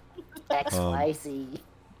 4. XYZ.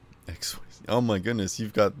 XYZ. Oh my goodness,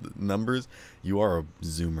 you've got the numbers. You are a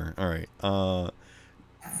zoomer. All right.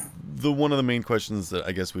 One of the main questions that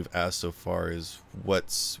I guess we've asked so far is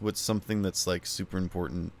what's something that's like super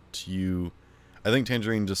important to you. I think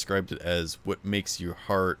Tangerine described it as what makes your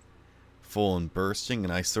heart full and bursting,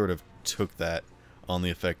 and I sort of took that on the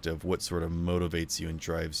effect of what sort of motivates you and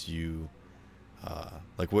drives you.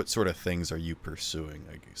 Like what sort of things are you pursuing,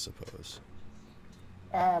 I suppose.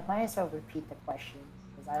 Might as well repeat the question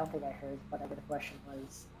because I don't think I heard whatever the question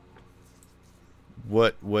was.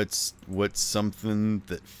 What's something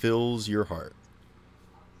that fills your heart?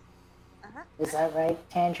 Is that right,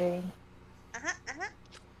 Tangerine?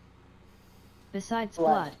 Besides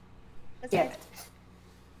Blood. blood. Yeah.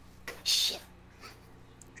 Shit.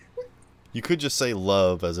 You could just say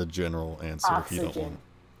love as a general answer if you don't want.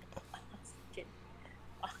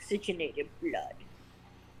 Oxygen. oxygenated blood.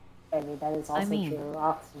 I mean, that is also true.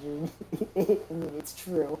 Oxygen. I mean, it's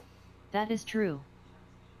true. That is true.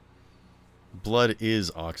 Blood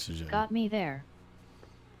is oxygen. Got me there.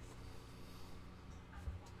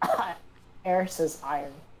 Air says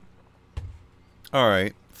iron.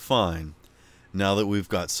 Alright, fine. Now that we've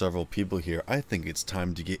got several people here, I think it's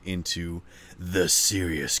time to get into the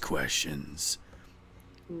serious questions.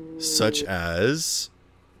 Such as,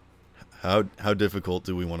 how difficult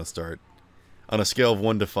do we want to start? On a scale of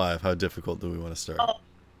 1 to 5, how difficult do we want to start?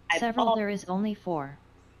 Several, there is only 4.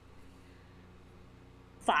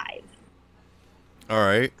 5.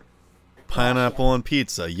 Alright. Pineapple on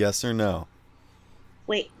pizza, yes or no?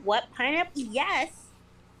 Wait, what? Pineapple? Yes.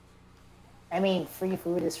 I mean, free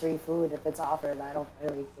food is free food. If it's offered, I don't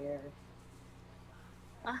really care.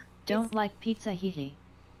 Don't like pizza, hee.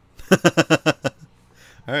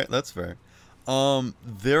 Alright, that's fair.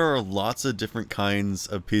 There are lots of different kinds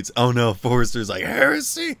of pizza. Oh no, Forrester's like,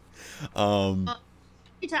 heresy! What are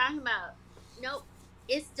you talking about? Nope.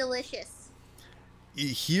 It's delicious.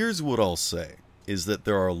 Here's what I'll say, is that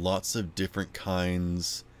there are lots of different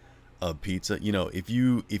kinds of pizza. You know, if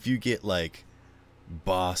you get like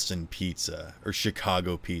Boston pizza or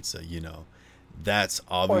Chicago pizza, you know, that's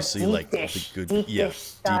obviously like the good deep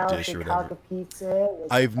dish or whatever. Pizza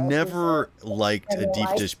I've never liked a deep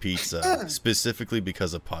dish pizza specifically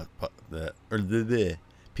because of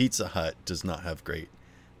Pizza Hut does not have great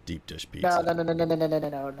deep dish pizza.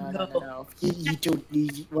 No. You don't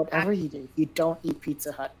eat whatever you do. You don't eat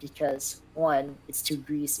Pizza Hut because 1, it's too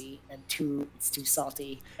greasy, and 2, it's too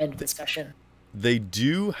salty. End of discussion. They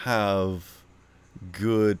do have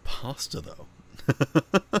good pasta though.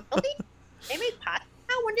 Okay. They make pasta?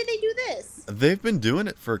 When did they do this? They've been doing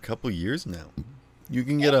it for a couple years now. You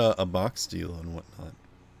can get a box deal and whatnot.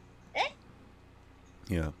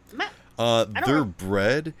 Yeah. Their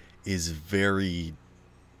bread is very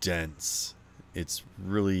dense. It's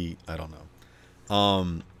really, I don't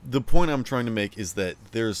know. The point I'm trying to make is that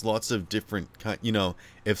there's lots of different you know,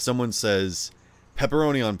 if someone says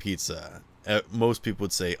pepperoni on pizza, most people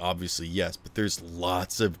would say obviously yes, but there's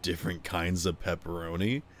lots of different kinds of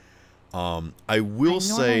pepperoni. I will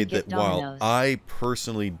say that while I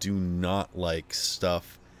personally do not like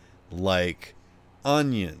stuff like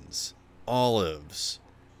onions, olives,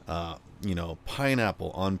 you know,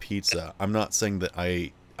 pineapple on pizza, I'm not saying that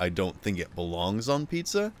I don't think it belongs on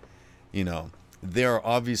pizza. You know, there are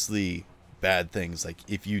obviously bad things. Like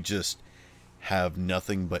if you just have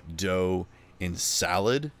nothing but dough in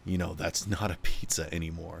salad, you know, that's not a pizza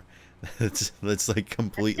anymore. That's like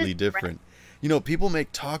completely different. You know, people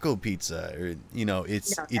make taco pizza, or, you know,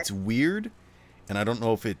 it's weird, and I don't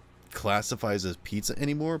know if it classifies as pizza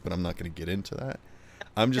anymore, but I'm not going to get into that.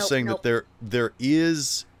 I'm just saying that there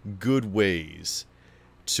is good ways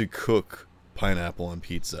to cook pineapple on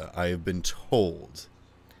pizza. I have been told.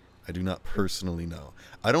 I do not personally know.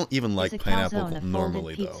 I don't even like pineapple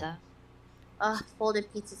normally, though.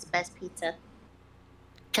 Folded pizza's the best pizza.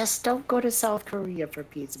 Just don't go to South Korea for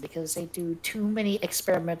pizza because they do too many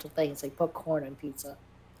experimental things. Like put corn on pizza.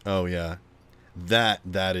 Oh yeah, that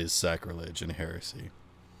is sacrilege and heresy.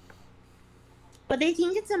 But they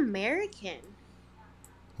think it's American.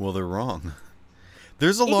 Well, they're wrong.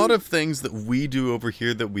 There's a lot of things that we do over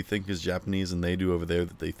here that we think is Japanese, and they do over there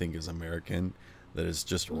that they think is American. That is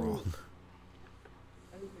just wrong.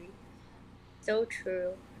 So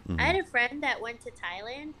true. I had a friend that went to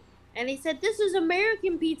Thailand. And they said, this is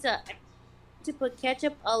American pizza. To put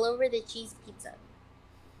ketchup all over the cheese pizza.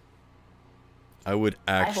 I would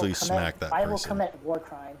actually smack that person. I will commit war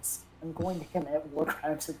crimes. I'm going to commit war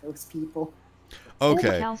crimes with those people.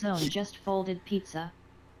 Okay. Calzone, just folded pizza.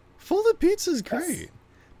 Folded pizza is great. Yes.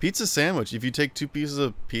 Pizza sandwich. If you take 2 pieces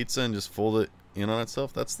of pizza and just fold it in on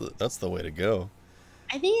itself, that's the way to go.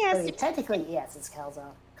 I think it has to... Technically, yes, it's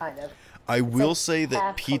calzone. Kind of. I will say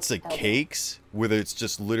that pizza cakes, where it's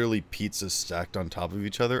just literally pizza stacked on top of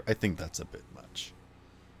each other, I think that's a bit much.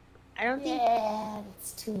 I don't think... Yeah,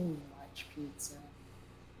 it's too much pizza.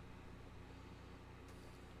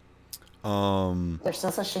 There's no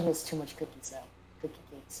such thing as too much cookies, though. Cookie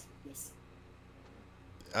cakes, yes.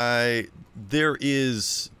 There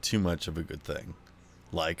is too much of a good thing.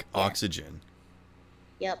 Like oxygen.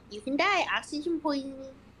 Yep, you can die. Oxygen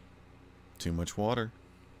poisoning. Too much water.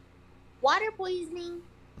 Water poisoning.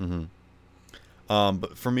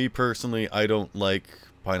 But for me personally, I don't like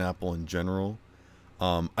pineapple in general.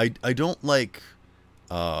 I don't like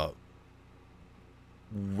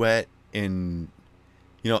wet and,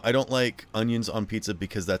 you know, I don't like onions on pizza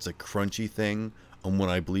because that's a crunchy thing on what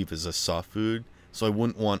I believe is a soft food. So I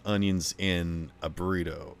wouldn't want onions in a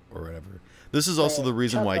burrito or whatever. This is also the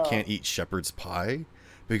reason why I can't eat shepherd's pie,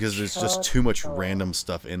 because there's just too much random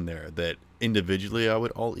stuff in there that individually I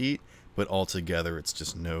would all eat, but all together it's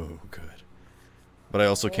just no good. But I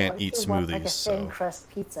also can't eat smoothies. Like a thin crust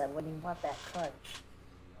pizza when you want that crunch.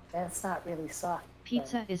 That's not really soft.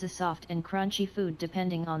 Pizza is a soft and crunchy food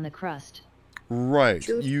depending on the crust. Right.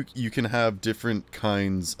 You can have different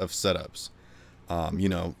kinds of setups. You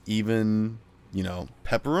know, even, you know,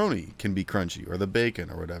 pepperoni can be crunchy, or the bacon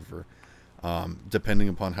or whatever. Depending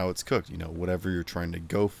upon how it's cooked, you know, whatever you're trying to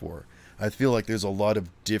go for. I feel like there's a lot of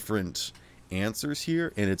different answers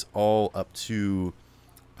here, and it's all up to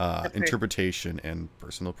interpretation and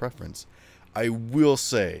personal preference. I will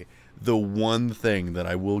say, the one thing that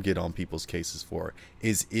I will get on people's cases for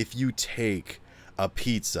is if you take a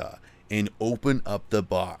pizza and open up the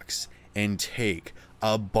box and take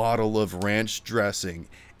a bottle of ranch dressing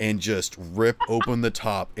and just rip open the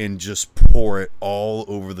top and just pour it all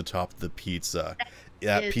over the top of the pizza.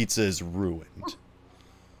 That pizza is ruined.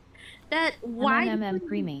 Why?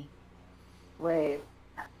 Creamy. Wait.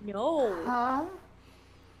 No. Huh?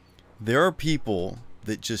 There are people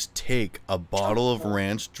that just take a bottle of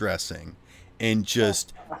ranch dressing and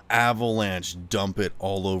just avalanche dump it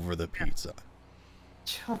all over the pizza.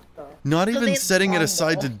 Not even setting it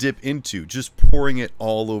aside to dip into, just pouring it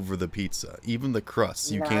all over the pizza. Even the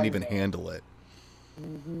crust, you can't even handle it.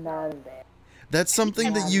 That's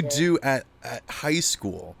something that you do at high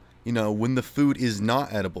school, you know, when the food is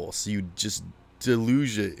not edible. So you just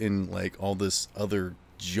deluge it in like all this other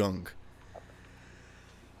junk.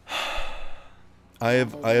 I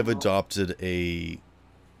have adopted a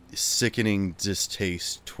sickening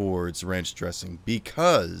distaste towards ranch dressing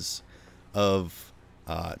because of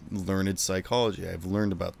learned psychology. I've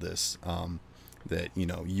learned about this, that, you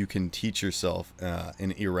know, you can teach yourself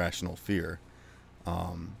an irrational fear.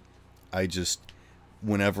 I just,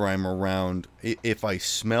 whenever I'm around, if I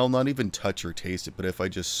smell, not even touch or taste it, but if I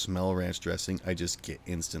just smell ranch dressing, I just get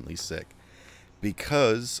instantly sick.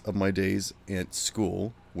 Because of my days at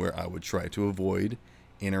school, where I would try to avoid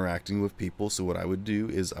interacting with people. So what I would do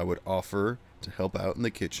is I would offer to help out in the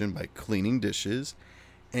kitchen by cleaning dishes.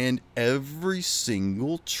 And every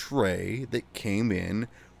single tray that came in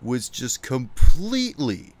was just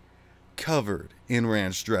completely covered in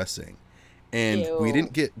ranch dressing. And we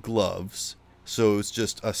didn't get gloves. So it was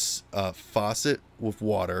just a faucet with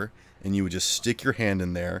water. And you would just stick your hand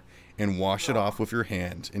in there and wash it off with your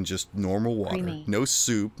hand in just normal water. Creamy. No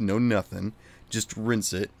soup, no nothing. Just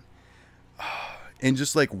rinse it. And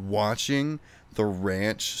just like watching the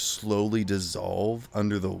ranch slowly dissolve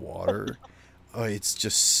under the water, it's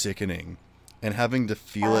just sickening. And having to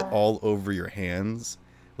feel it all over your hands,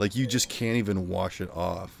 like you just can't even wash it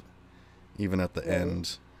off, even at the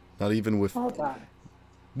end. Not even with... Hold on.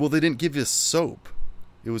 Well, they didn't give you soap.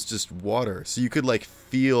 It was just water. So you could like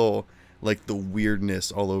feel like the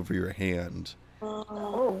weirdness all over your hand.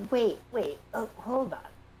 Oh, wait. Oh, hold on.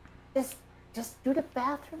 Just do the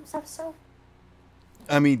bathrooms have soap?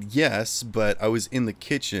 I mean, yes, but I was in the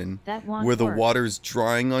kitchen where the water's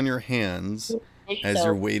drying on your hands as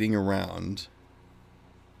you're waiting around.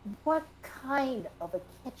 What kind of a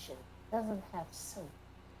kitchen doesn't have soap?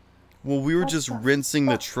 Well, we were just rinsing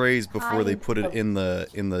the trays before they put it in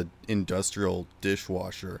the industrial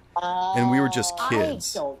dishwasher, and we were just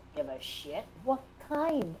kids. I don't give a shit. What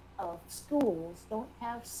kind of schools don't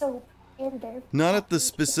have soap in their... Not at the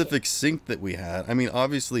specific sink that we had. I mean,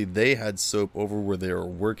 obviously they had soap over where they were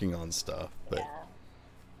working on stuff, but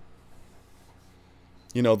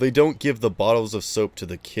you know, they don't give the bottles of soap to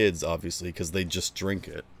the kids, obviously, because they just drink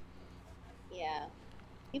it. Yeah,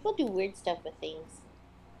 people do weird stuff with things.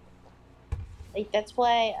 Like, that's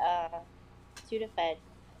why Sudafed,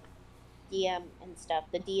 DM and stuff,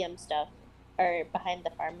 the DM stuff, are behind the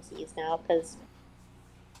pharmacies now, because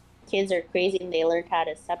kids are crazy and they learned how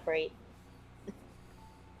to separate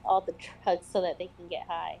all the drugs so that they can get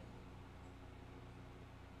high.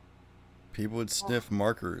 People would sniff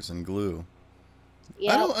markers and glue.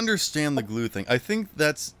 Yep. I don't understand the glue thing. I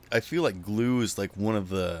feel like glue is like one of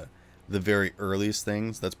the very earliest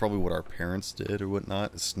things. That's probably what our parents did or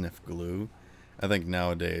whatnot, is sniff glue. I think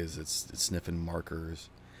nowadays it's sniffing markers.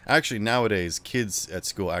 Actually, nowadays kids at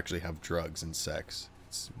school actually have drugs and sex.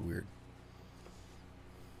 It's weird.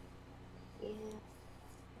 Yeah,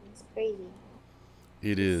 it's crazy.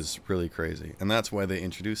 It is really crazy, and that's why they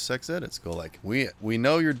introduced sex ed at school. Like, we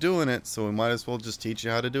know you're doing it, so we might as well just teach you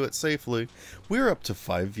how to do it safely. We're up to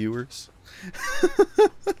 5 viewers.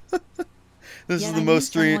 This is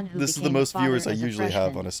the most viewers I usually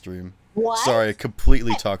have on a stream. What? Sorry, I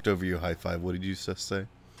completely talked over you. High five. What did you just say?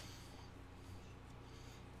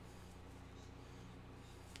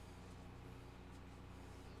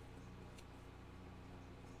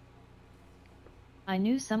 I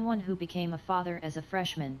knew someone who became a father as a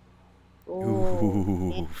freshman.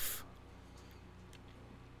 Ooh. Oof.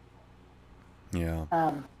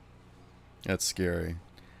 Yeah, that's scary.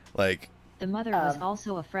 Like, The mother was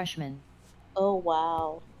also a freshman. Oh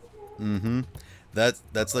wow. mm-hmm. That's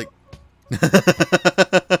like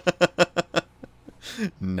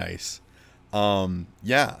nice.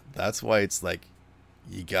 Yeah, that's why it's like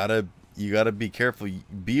you gotta be careful.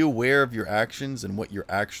 Be aware of your actions and what you're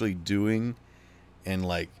actually doing, and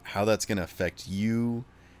like how that's gonna affect you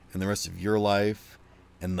and the rest of your life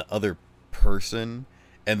and the other person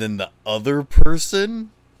and then the other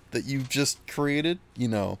person that you've just created.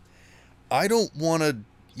 I don't want to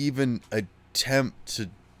even attempt to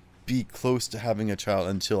be close to having a child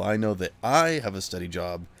until I know that I have a steady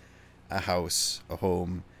job, a house, a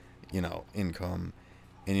home, income.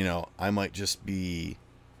 And, I might just be,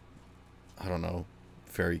 I don't know,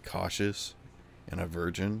 very cautious and a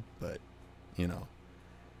virgin, but,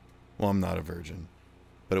 well, I'm not a virgin,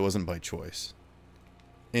 but it wasn't by choice.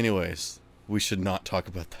 Anyways, we should not talk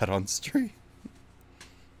about that on stream.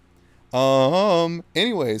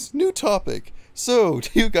 Anyways, new topic. So, do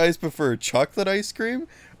you guys prefer chocolate ice cream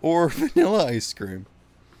or vanilla ice cream?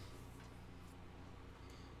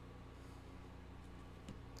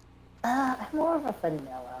 I'm more of a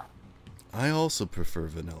vanilla. I also prefer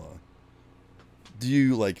vanilla. Do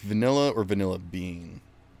you like vanilla or vanilla bean?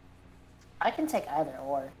 I can take either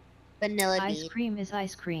or. Vanilla Ice bean. cream is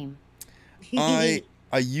ice cream. I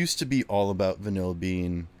used to be all about vanilla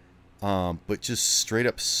bean, but just straight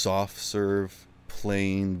up soft serve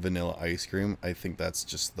plain vanilla ice cream, I think that's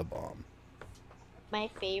just the bomb. My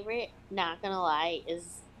favorite, not gonna lie,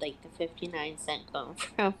 is like the 59-cent cone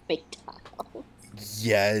from McDonald's.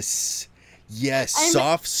 Yes. Yes, I'm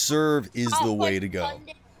soft serve is hot the way fudge to go.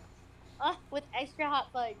 sundae, with extra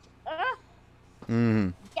hot fudge.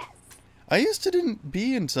 Yes. I used to didn't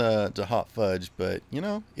be into hot fudge, but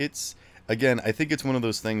it's again, I think it's one of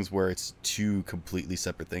those things where it's two completely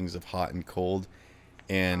separate things of hot and cold.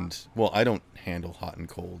 And well, I don't handle hot and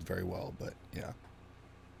cold very well, but yeah.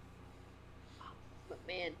 But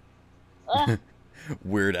man.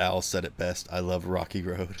 Weird Al said it best. I love Rocky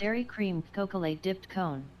Road. Dairy cream Coca-Cola dipped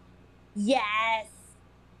cone. Yes.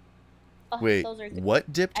 Wait, Those are good.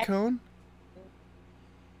 what dipped cone?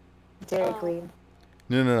 Dairy Queen.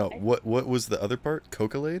 No. What was the other part?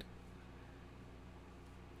 Coca-Cola?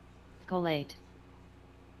 Colate.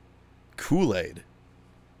 Kool-Aid.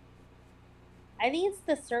 I think it's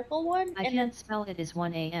the circle one. I can't spell it as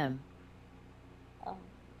 1 a.m.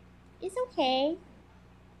 It's okay.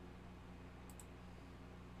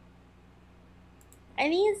 I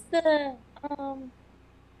think it's the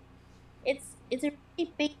it's a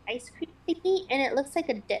really big ice cream thingy, and it looks like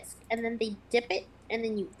a disc, and then they dip it, and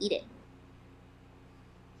then you eat it.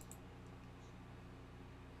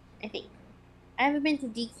 I think. I haven't been to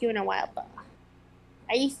DQ in a while, but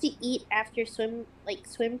I used to eat after swim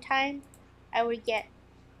time. I would get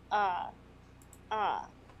an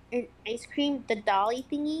ice cream, the dolly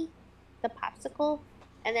thingy, the popsicle,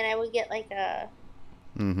 and then I would get like a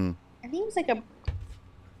I think it was like a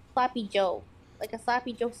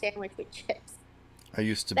sloppy Joe sandwich with chips. I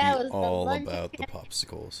used to That be was the all lunch about the snack.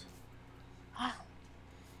 popsicles.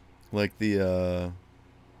 Like the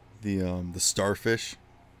starfish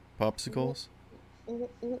popsicles.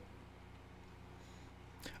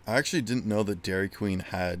 I actually didn't know that Dairy Queen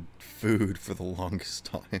had food for the longest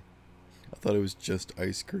time. I thought it was just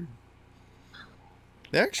ice cream.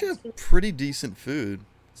 They actually have pretty decent food.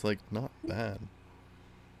 It's like not bad.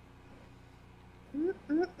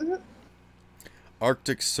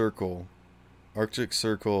 Arctic Circle. Arctic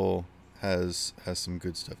Circle has some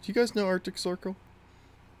good stuff. Do you guys know Arctic Circle?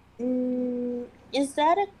 Is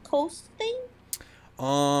that a coast thing?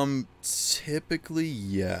 Typically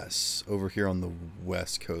yes. Over here on the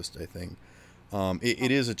West Coast, I think.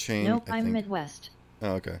 It is a chain. Nope, I I'm think. Midwest.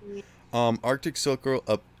 Oh, okay. Arctic Circle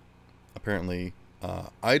apparently.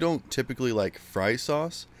 I don't typically like fry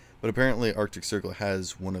sauce, but apparently Arctic Circle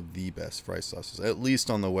has one of the best fry sauces, at least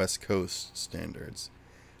on the West Coast standards.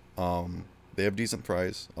 They have decent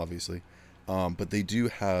fries, obviously, but they do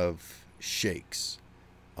have shakes,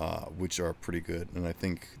 which are pretty good, and I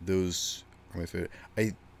think those are my favorite.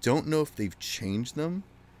 I don't know if they've changed them.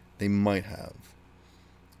 They might have.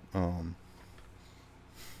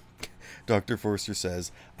 Dr. Forster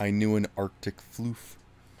says, I knew an Arctic floof.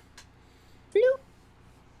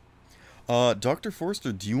 Dr.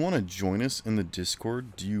 Forster, do you want to join us in the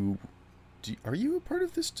Discord? Are you a part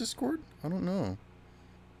of this Discord? I don't know.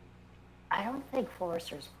 I don't think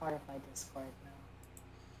Forrester's part of my Discord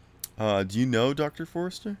now. Do you know Dr.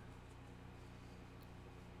 Forster?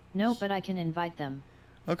 No, but I can invite them.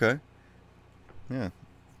 Okay. Yeah.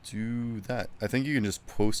 Do that. I think you can just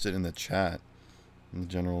post it in the chat, in the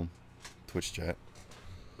general Twitch chat.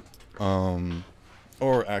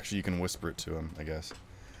 Or actually you can whisper it to him, I guess.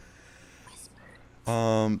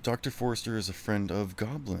 Dr. Forrester is a friend of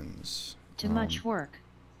goblins. Too much work.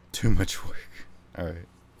 Too much work. Alright.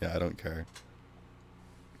 Yeah, I don't care.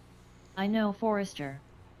 I know Forrester.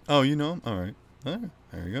 Oh, you know him? Alright.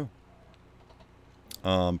 There you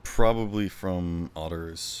go. Probably from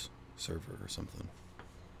Otter's server or something.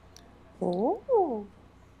 Oh.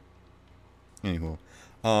 Anywho.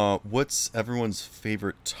 What's everyone's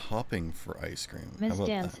favorite topping for ice cream? Miss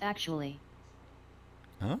Dance, actually.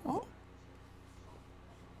 Oh.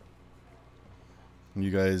 You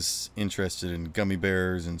guys interested in gummy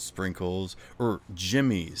bears and sprinkles? Or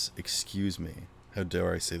jimmies, excuse me. How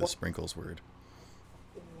dare I say the sprinkles word?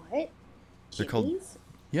 What? They're called... Chilies?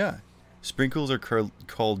 Yeah. Sprinkles are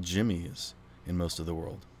called jimmies in most of the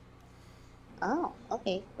world. Oh,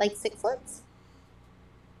 okay. Like sixlets?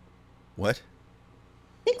 What?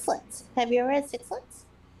 Sixlets. Have you ever had sixlets?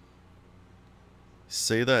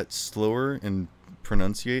 Say that slower and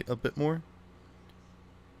pronunciate a bit more.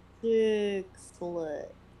 Sixlet.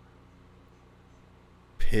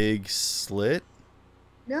 Pig slit?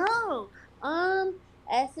 No.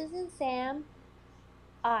 S is in Sam.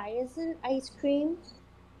 I is in ice cream.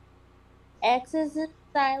 X is in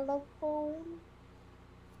xylophone.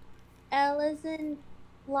 L is in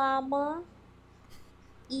llama.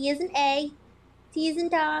 E is in egg. T is in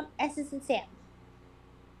Tom. S is in Sam.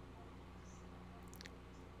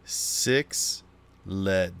 6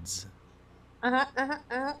 leads.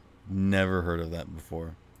 Never heard of that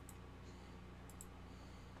before.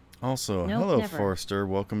 Also, Nope, hello never. Forrester.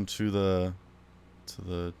 Welcome to the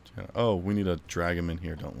oh, we need to drag him in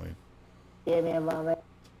here, don't we? Give me a moment.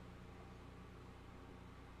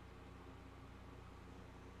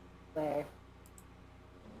 Where?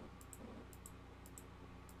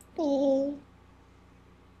 Hey.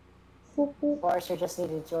 Forrester just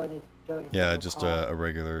needed to join it. Yeah, just a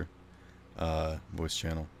regular voice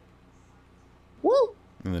channel. Woo!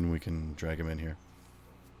 And then we can drag him in here.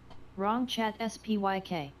 Wrong chat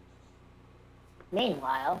SPYK.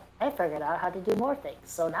 Meanwhile, I figured out how to do more things,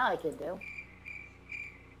 so now I can do.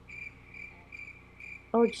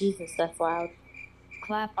 Oh, Jesus, that's loud.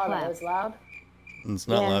 Clap, Oh, that clap. was loud? It's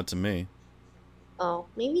not Yeah. loud to me. Oh,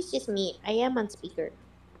 maybe it's just me. I am on speaker.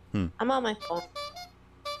 I'm on my phone.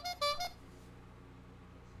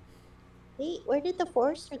 Wait, where did the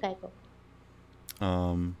Forrester guy go?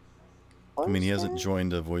 I mean, he hasn't Forrester?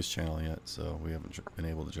 joined a voice channel yet, so we haven't been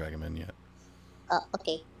able to drag him in yet. Oh,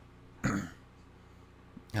 okay.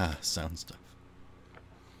 Sound stuff.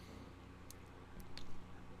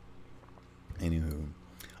 Anywho,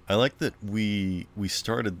 I like that we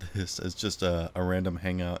started this as just a random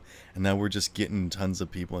hangout, and now we're just getting tons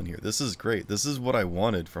of people in here. This is great. This is what I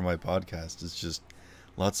wanted for my podcast. It's just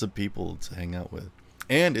lots of people to hang out with.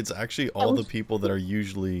 And it's actually all the people that are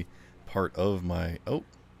usually part of my... Oh,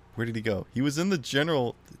 where did he go? He was in the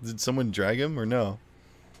general... Did someone drag him or no?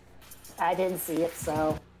 I didn't see it,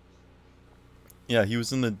 so... Yeah, he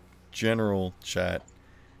was in the general chat,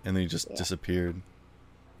 and then he just disappeared.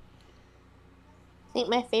 I think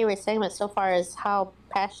my favorite segment so far is how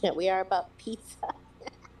passionate we are about pizza.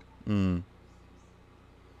 Oh,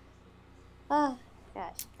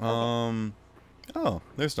 gosh. Okay. Oh,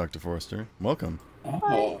 there's Dr. Forrester. Welcome.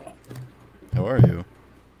 Oh, How are you?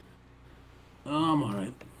 I'm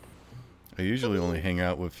alright. I usually only hang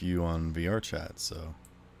out with you on VR chat, so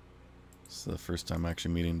it's the first time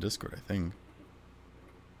actually meeting Discord, I think.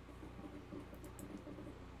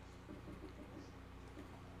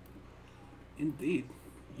 Indeed.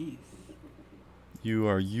 Jeez. You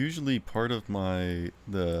are usually part of my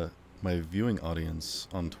viewing audience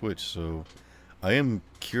on Twitch, so I am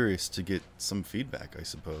curious to get some feedback, I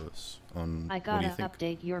suppose, on I what do gotta you think.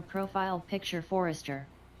 update your profile picture, Forrester.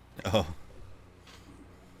 Oh,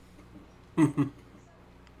 Whoop,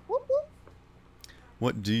 whoop.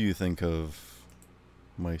 what do you think of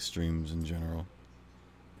my streams in general?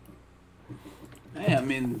 Hey, I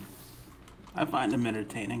mean, I find them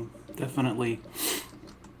entertaining. Definitely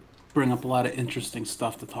bring up a lot of interesting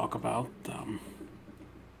stuff to talk about.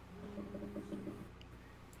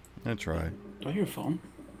 I try. Do I hear a phone?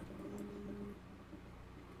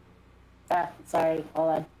 Sorry,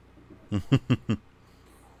 hold on.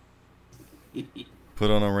 Put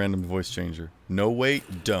on a random voice changer. No,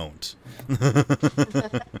 wait, don't.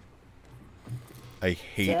 I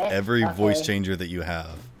hate every voice changer that you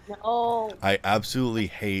have. No. I absolutely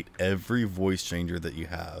hate every voice changer that you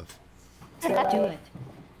have. Do it.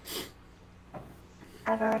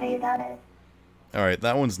 I've already done it. Alright,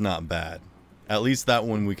 that one's not bad. At least that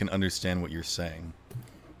one we can understand what you're saying.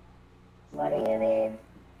 What do you mean?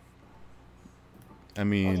 I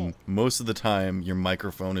mean, Okay. most of the time your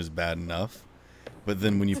microphone is bad enough, but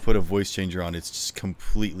then when you put a voice changer on, it's just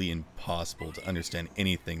completely impossible to understand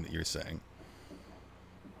anything that you're saying.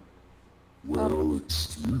 Well,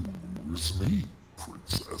 excuse me,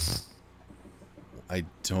 princess. I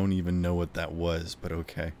don't even know what that was, but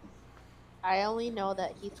okay. I only know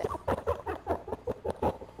that he said.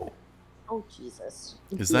 Oh Jesus!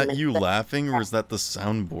 Is that you laughing, or is that the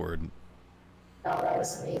soundboard? No, that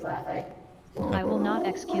was me laughing. I will not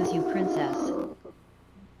excuse you, princess.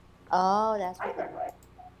 Oh, that's what.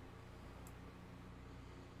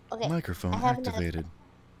 Okay. Microphone I have another- activated.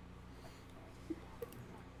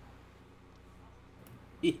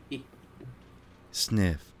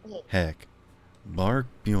 Sniff. Okay. Heck. Bark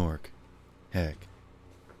Bjork. Heck.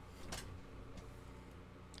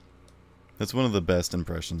 That's one of the best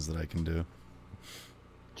impressions that I can do.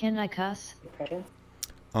 Can I cuss?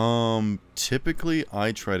 Typically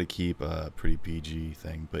I try to keep a pretty PG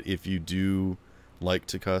thing, but if you do like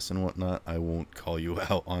to cuss and whatnot, I won't call you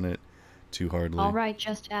out on it too hardly. Alright,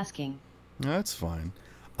 just asking. That's fine.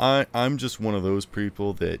 I'm just one of those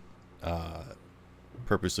people that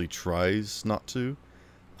purposely tries not to,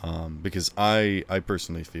 because I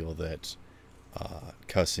personally feel that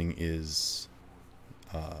cussing is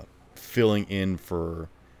filling in for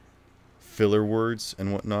filler words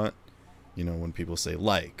and whatnot. You know, when people say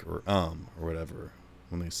like or whatever,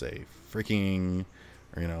 when they say freaking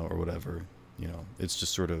or or whatever, it's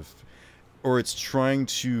just sort of, or it's trying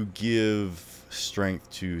to give strength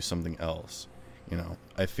to something else.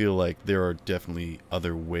 I feel like there are definitely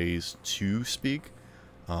other ways to speak,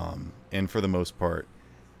 and for the most part,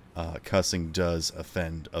 cussing does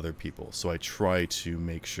offend other people. So I try to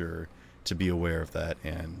make sure to be aware of that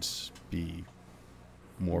and be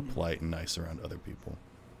more polite and nice around other people.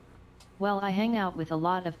 Well, I hang out with a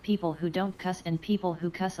lot of people who don't cuss and people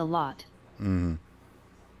who cuss a lot. Mm-hmm.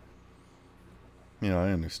 Yeah,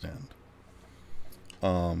 I understand.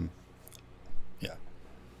 Yeah.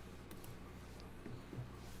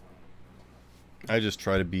 I just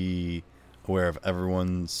try to be aware of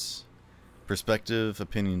everyone's perspective,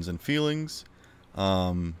 opinions, and feelings,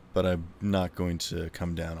 but I'm not going to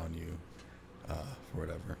come down on you for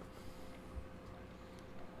whatever.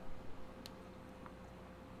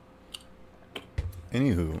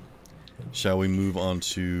 Anywho, shall we move on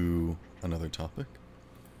to another topic?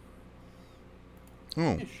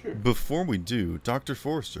 Oh, Yeah, sure. before we do, Dr.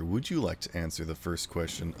 Forrester, would you like to answer the first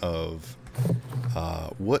question of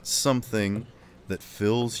what's something that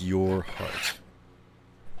fills your heart?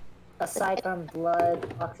 Aside from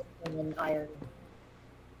blood, oxygen, and iron.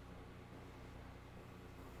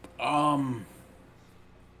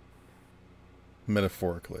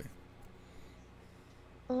 Metaphorically.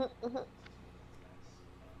 Mm-hmm.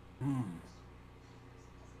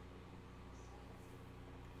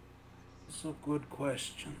 That's a good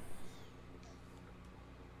question.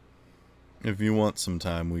 If you want some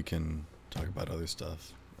time, we can talk about other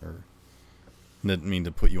stuff. Or, didn't mean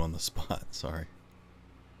to put you on the spot, sorry.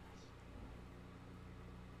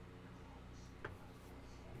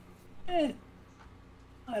 I'd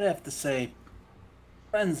have to say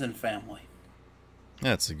friends and family.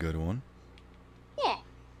 That's a good one. Yeah.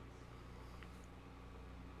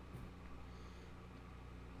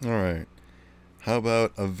 Alright. How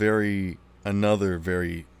about another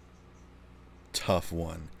very tough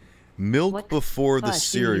one? Milk What before the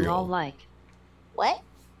fudge do you all cereal. like? What?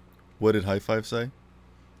 What did High Five say?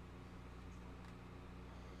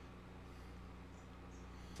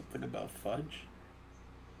 Something about fudge.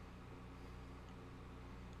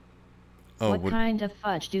 Oh, What kind of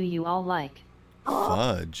fudge do you all like?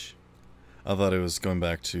 fudge? I thought it was going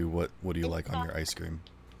back to what do you like on your ice cream?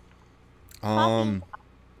 Are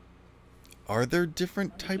there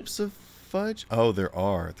different types of fudge? Oh, there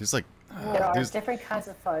are. There's like There are there's different kinds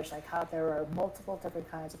of fudge, like how there are multiple different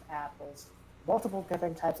kinds of apples, multiple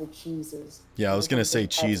different types of cheeses. yeah, I was gonna say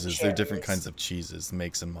different types of cheeses. There are different cherries. kinds of cheeses,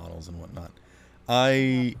 makes and models and whatnot.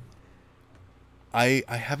 I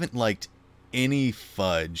haven't liked any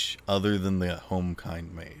fudge other than the home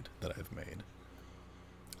kind made that I've made.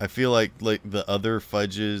 I feel like the other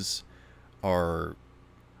fudges are,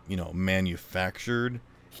 manufactured,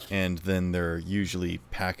 and then they're usually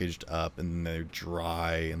packaged up and they're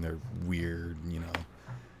dry and they're weird,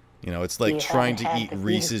 it's like You trying haven't to had eat the- you-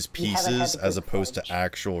 Reese's you haven't had Pieces the as good opposed fudge. to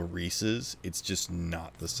actual Reese's. It's just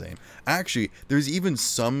not the same. Actually, there's even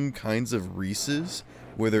some kinds of Reese's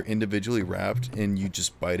where they're individually wrapped and you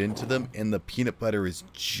just bite into them and the peanut butter is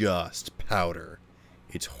just powder.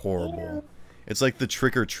 It's horrible. Ew. It's like the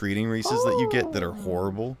trick-or-treating Reese's that you get that are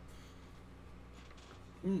horrible.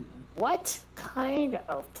 What kind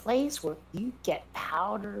of place where you get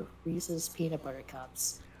powder Reese's peanut butter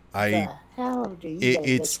cups? The hell do you get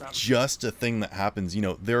this It's from? just a thing that happens. You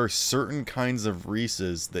know, there are certain kinds of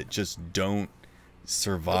Reese's that just don't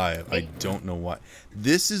survive. I don't know why.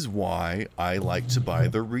 This is why I like to buy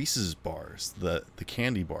the Reese's bars, the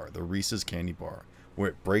candy bar, the Reese's candy bar, where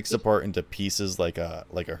it breaks apart into pieces like a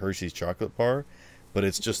Hershey's chocolate bar, but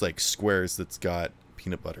it's just like squares that's got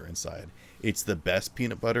peanut butter inside. It's the best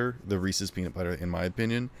peanut butter, the Reese's peanut butter, in my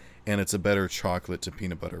opinion, and it's a better chocolate to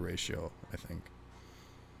peanut butter ratio, I think.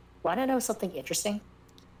 Want to know something interesting?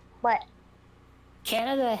 What?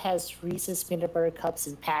 Canada has Reese's peanut butter cups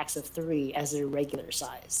in packs of 3 as their regular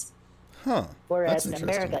size. Huh. Whereas That's in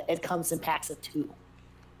interesting. America, it comes in packs of 2.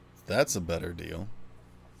 That's a better deal.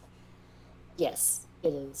 Yes,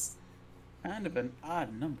 it is. Kind of an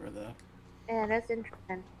odd number, though. Yeah, that's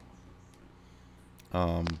interesting.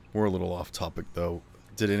 We're a little off topic though.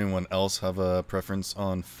 Did anyone else have a preference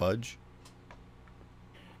on fudge?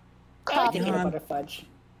 I like the Coffee. peanut butter fudge.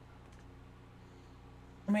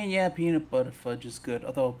 I mean, yeah, peanut butter fudge is good.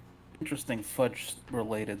 Although, interesting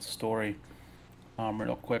fudge-related story.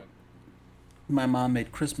 Real quick. My mom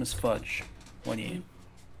made Christmas fudge one year,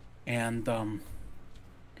 and I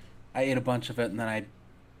ate a bunch of it, and then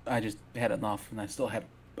I just had enough, and I still had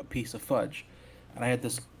a piece of fudge, and I had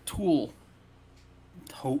this tote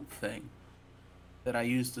thing that I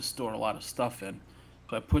used to store a lot of stuff in.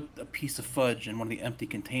 So I put a piece of fudge in one of the empty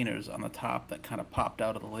containers on the top that kind of popped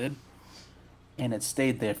out of the lid, and it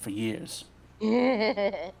stayed there for years.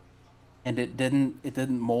 And it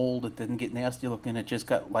didn't mold, it didn't get nasty looking, it just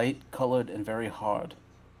got light colored and very hard.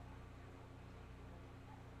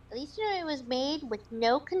 At least you know it was made with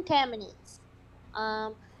no contaminants.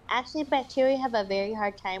 Actually, bacteria have a very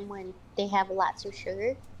hard time when they have lots of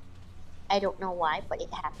sugar. I don't know why, but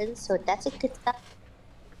it happens. So that's a good sign.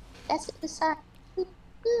 That's a good sign.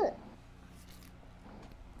 Good.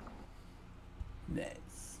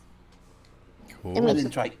 Nice. Cool. I I mean-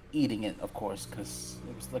 didn't try eating it, of course, because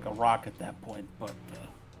it was like a rock at that point, but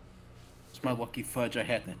it's my lucky fudge. I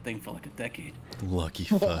had that thing for like a decade. Lucky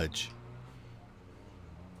fudge.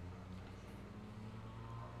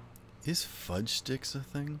 Is fudge sticks a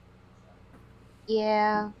thing?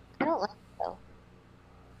 Yeah, I don't like it though.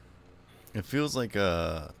 It feels like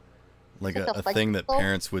a It's like a a thing that fudgicle.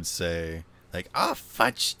 parents would say, like, "Oh,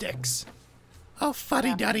 fudge sticks. Oh,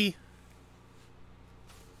 fuddy duddy."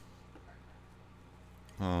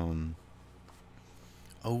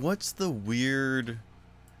 Oh, what's the weird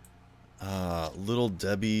Little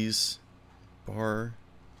Debbie's bar?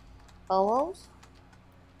 Bolos?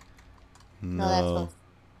 No, that's what-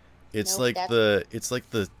 it's Nope, like that's- it's like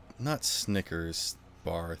the not Snickers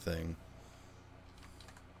bar thing.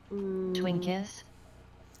 Twinkies?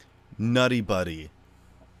 Nutty Buddy.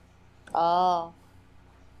 Oh.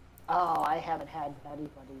 Oh, I haven't had Nutty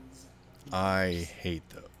Buddies. I hate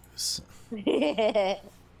those.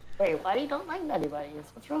 Wait, why do you don't like Nutty Buddies?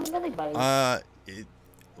 What's wrong with Nutty Buddies?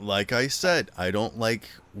 Like I said, I don't like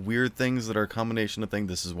weird things that are a combination of things.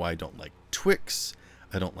 This is why I don't like Twix.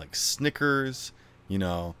 I don't like Snickers. You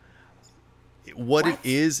know, what it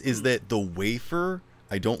is that the wafer,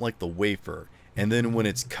 I don't like the wafer. And then when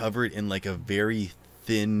it's covered in like a very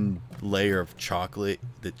thin layer of chocolate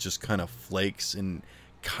that just kind of flakes and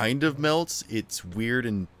kind of melts, it's weird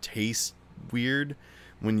and tastes weird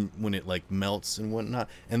when it like melts and whatnot.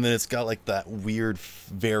 And then it's got like that weird,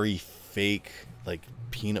 very fake like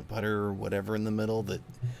peanut butter or whatever in the middle that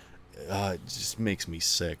it just makes me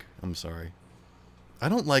sick. I'm sorry. I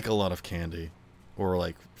don't like a lot of candy or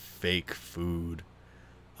like fake food.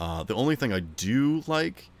 The only thing I do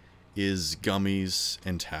like is gummies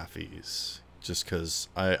and taffies, just because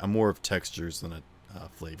I'm more of textures than a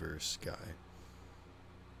flavors guy.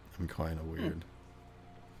 I'm kind of weird.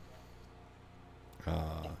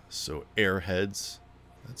 So Airheads,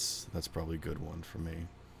 that's probably a good one for me.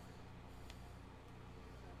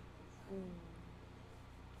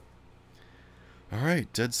 All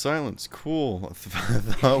right, dead silence. Cool. I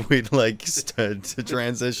thought we'd like to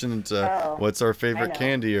transition into what's our favorite know.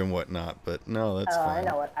 candy and whatnot, but no, that's fine.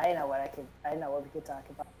 I know what we could talk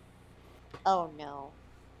about. Oh no.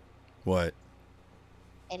 What?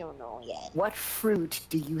 I don't know yet. What fruit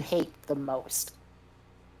do you hate the most?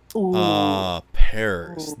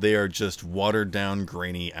 Pears. They are just watered down,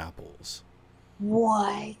 grainy apples.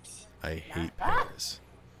 What? I hate pears.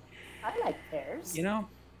 I like pears. You know,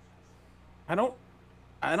 I don't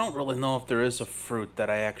really know if there is a fruit that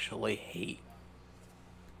I actually hate.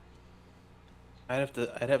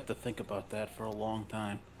 I'd have to think about that for a long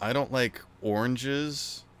time. I don't like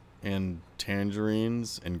oranges and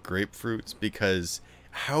tangerines and grapefruits because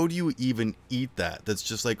how do you even eat that? That's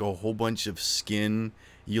just like a whole bunch of skin.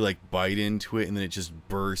 You like bite into it and then it just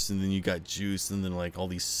bursts and then you got juice and then like all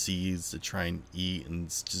these seeds to try and eat and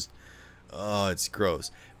it's just, oh, it's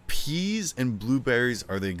gross. Peas and blueberries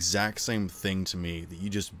are the exact same thing to me, that you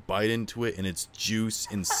just bite into it and it's juice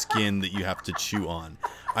and skin that you have to chew on.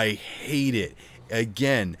 I hate it.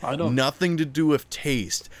 Again, nothing to do with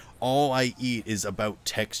taste. All I eat is about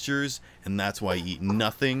textures, and that's why I eat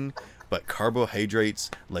nothing but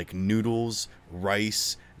carbohydrates like noodles,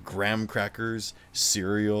 rice, graham crackers,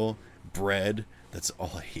 cereal, bread. That's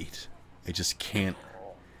all I eat. I just can't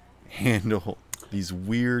handle these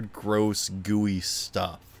weird, gross, gooey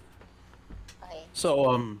stuff. Okay.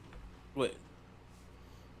 So, wait.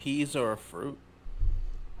 Peas are a fruit?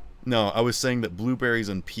 No, I was saying that blueberries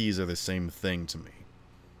and peas are the same thing to me.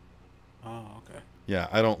 Oh, okay. Yeah,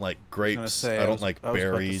 I don't like grapes. I don't like berries.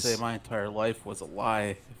 I was about to say my entire life was a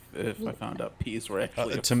lie if I found out peas were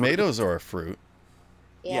actually a tomatoes fruit. are a fruit.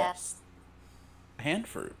 Yeah. Yes. Hand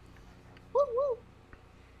fruit. Woo woo.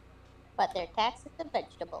 But they're taxed as a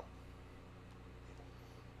vegetable.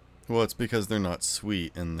 Well, it's because they're not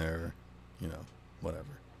sweet and they're, whatever.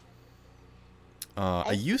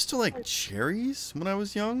 I used to like cherries when I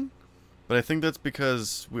was young, but I think that's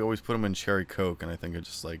because we always put them in cherry Coke, and I think I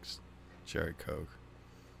just liked cherry Coke.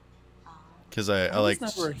 Because I was like.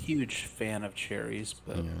 never a huge fan of cherries,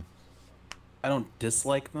 but Yeah. I don't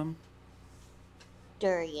dislike them.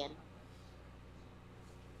 Durian.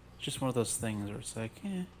 It's just one of those things where it's like,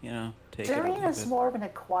 take it. Durian is more of an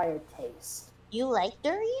acquired taste. You like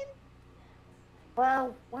durian?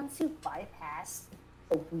 Well, once you bypass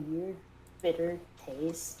the weird, bitter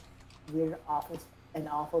taste, weird,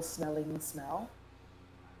 awful smelling smell,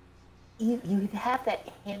 you have that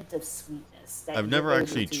hint of sweetness. That I've you're never able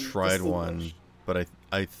actually to tried one, distinguish. but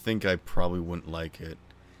I think I probably wouldn't like it.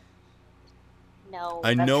 No.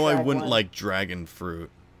 I know I tried wouldn't one. like dragon fruit.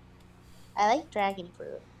 I like dragon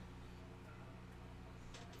fruit.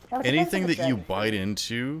 No, it depends Anything on the that you dragon bite fruit.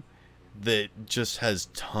 into that just has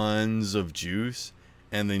tons of juice,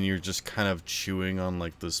 and then you're just kind of chewing on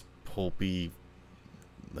like this pulpy,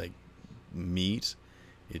 like meat.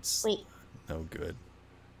 It's Wait, no good.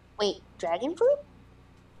 dragon fruit?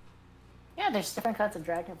 Yeah, there's different kinds of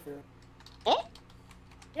dragon fruit. Eh?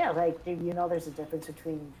 Yeah, like, do you know there's a difference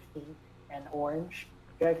between pink and orange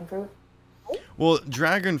dragon fruit? Well,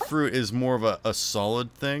 dragon fruit is more of a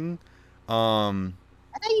solid thing. I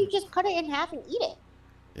thought you just cut it in half and eat it.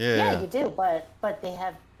 Yeah. you do, but they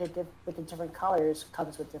have with the different colors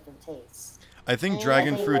comes with different tastes. I think Yeah,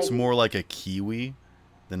 dragon they fruit's like- more like a kiwi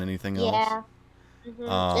than anything else. Yeah.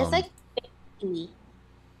 It's like kiwi.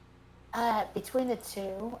 Between the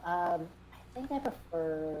two, I think I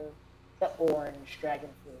prefer the orange dragon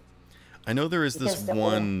fruit. I know there is this Because the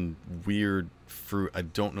one weird fruit, I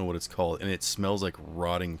don't know what it's called, and it smells like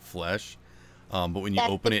rotting flesh. But when you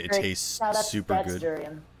That's open the it, it durian. tastes No, super that's good.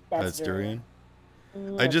 durian. That's durian.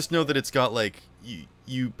 Mm. I just know that it's got like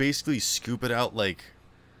you basically scoop it out like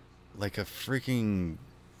a freaking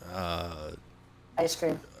Ice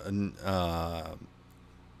cream.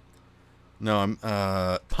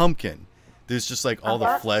 pumpkin. There's just like all the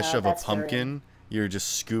Uh-huh. flesh of a That's durian. pumpkin. You're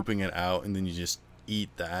just scooping it out and then you just eat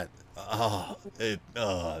that.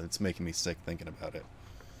 It's making me sick thinking about it.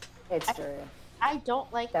 It's durian. I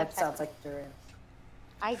don't like That the sounds like durian.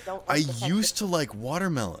 I don't I like the used to like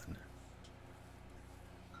watermelon.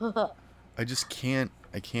 to. I just can't.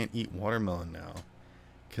 I can't eat watermelon now,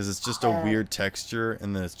 because it's just a Uh, weird texture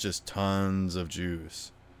and then it's just tons of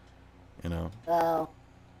juice. Well,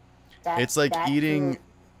 It's like that eating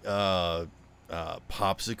fruit-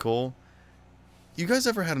 popsicle. You guys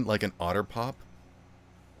ever had like an otter pop?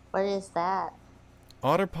 What is that?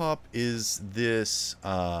 Otter pop is this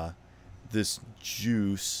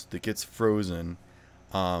juice that gets frozen,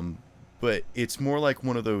 but it's more like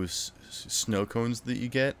one of those snow cones that you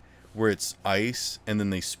get where it's ice and then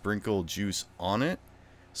they sprinkle juice on it.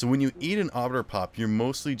 So when you eat an otter pop, you're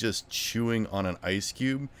mostly just chewing on an ice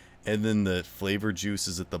cube, and then the flavor juice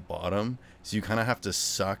is at the bottom. So you kind of have to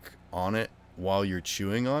suck on it while you're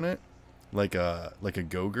chewing on it, like a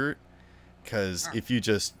Go-Gurt. Because if you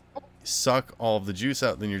just suck all of the juice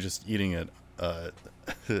out, then you're just eating an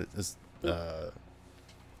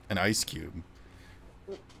ice cube.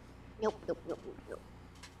 Nope.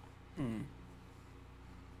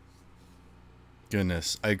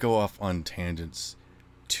 Goodness, I go off on tangents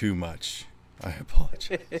too much. I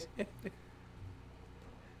apologize.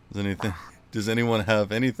 Does anyone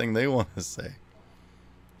have anything they want to say?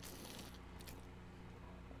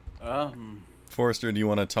 Forrester, do you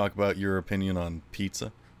want to talk about your opinion on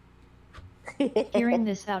pizza? Hearing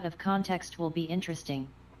this out of context will be interesting.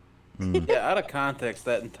 Yeah, out of context,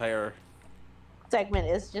 that entire segment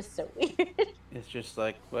is just so weird. it's just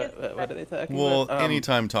like, what are they talking Well, about?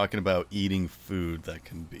 anytime talking about eating food, that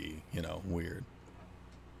can be, weird.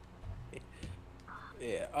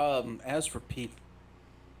 Yeah. As for pizza,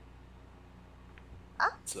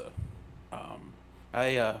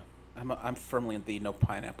 I'm firmly in the no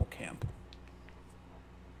pineapple camp.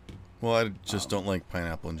 Well, I just don't like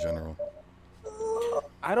pineapple in general.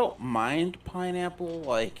 I don't mind pineapple,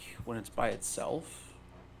 like, when it's by itself,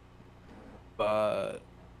 but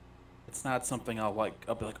it's not something I'll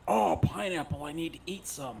be like, oh, pineapple, I need to eat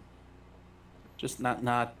some. Just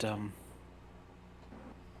not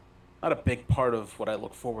a big part of what I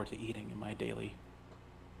look forward to eating in my daily.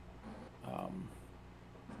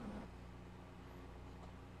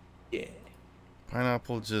 Yeah.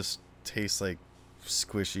 Pineapple just tastes like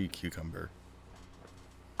squishy cucumber.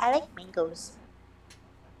 I like mangoes.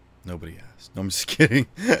 Nobody asked. No, I'm just kidding.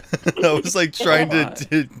 I was like trying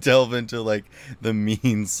to delve into like the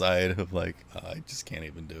mean side of like, I just can't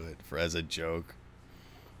even do it as a joke.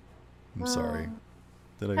 I'm sorry.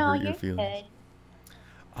 Did I hurt your feelings?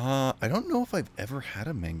 Good. I don't know if I've ever had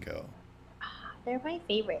a mango. They're my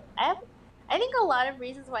favorite. I think a lot of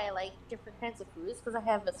reasons why I like different kinds of foods because I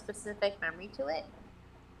have a specific memory to it.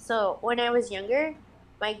 So when I was younger,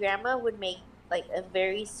 my grandma would make like a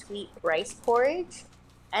very sweet rice porridge,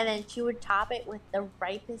 and then she would top it with the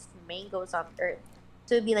ripest mangoes on earth.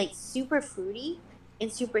 So it'd be like super fruity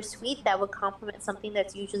and super sweet that would complement something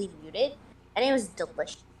that's usually muted, and it was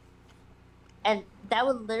delicious. And that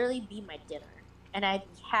would literally be my dinner, and I'd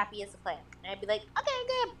be happy as a clam. And I'd be like, okay,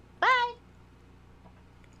 good, bye.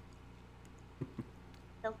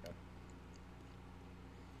 So good.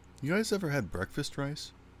 You guys ever had breakfast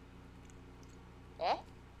rice? Eh?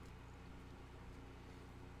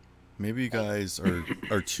 Maybe you guys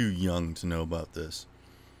are too young to know about this.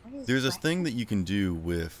 What is There's this breakfast? thing that you can do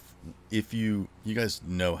with, if you guys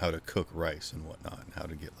know how to cook rice and whatnot, and how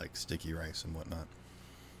to get like sticky rice and whatnot.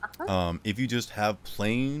 Uh-huh. If you just have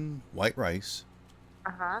plain white rice,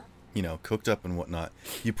 Uh-huh. cooked up and whatnot,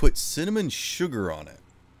 you put cinnamon sugar on it.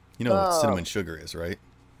 You know what cinnamon sugar is, right?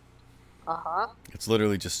 Uh-huh. It's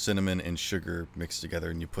literally just cinnamon and sugar mixed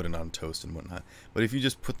together, and you put it on toast and whatnot. But if you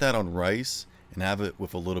just put that on rice and have it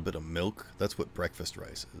with a little bit of milk, that's what breakfast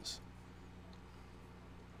rice is.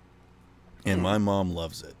 And my mom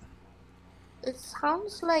loves it. It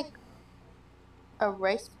sounds like a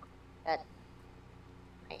rice that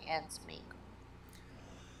my aunts make.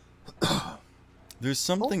 There's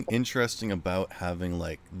something interesting about having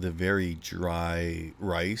like the very dry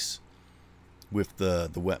rice with the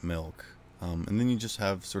wet milk. And then you just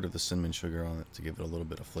have sort of the cinnamon sugar on it to give it a little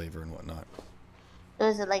bit of flavor and whatnot. So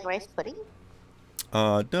is it like rice pudding?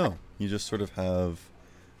 No. You just sort of have,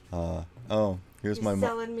 here's You're my mom.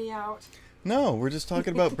 selling me out. No, we're just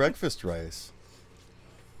talking about breakfast rice.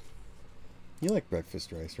 You like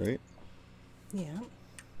breakfast rice, right? Yeah.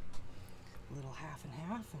 A little half and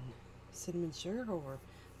half and cinnamon sugar or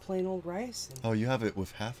plain old rice and Oh, you have it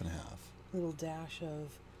with half and half. a little dash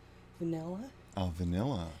of vanilla Oh,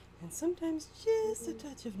 vanilla. and sometimes just a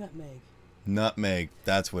touch of nutmeg. Nutmeg,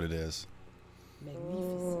 that's what it is.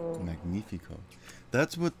 Magnificent. Magnifico.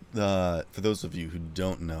 That's what, for those of you who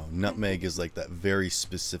don't know, nutmeg is like that very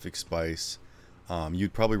specific spice.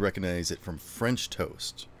 You'd probably recognize it from French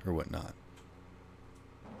toast or whatnot.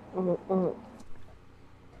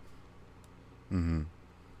 Mm-hmm.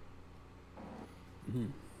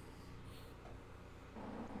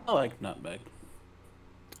 I like nutmeg.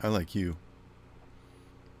 I like you.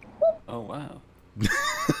 Oh, wow.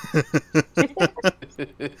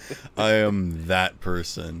 I am that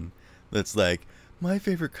person that's like, my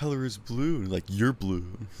favorite color is blue. Like, you're blue.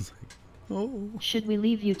 It's like, oh. Should we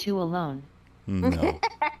leave you two alone? No.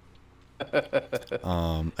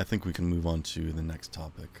 I think we can move on to the next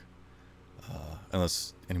topic.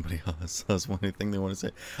 Unless anybody else has anything they want to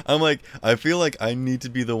say. I feel like I need to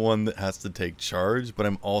be the one that has to take charge, but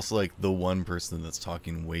I'm also like the one person that's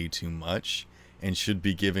talking way too much and should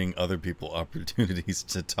be giving other people opportunities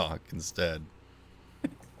to talk instead.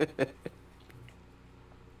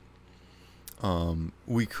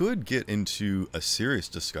 We could get into a serious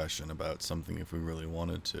discussion about something if we really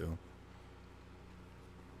wanted to.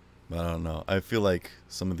 But I don't know. I feel like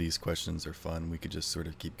some of these questions are fun. We could just sort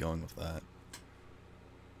of keep going with that.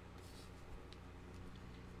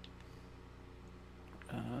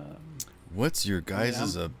 What's your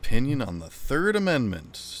guys' opinion on the Third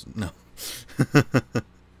Amendment? No.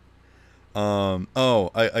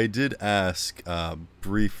 I did ask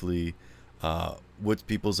briefly what's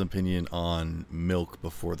people's opinion on milk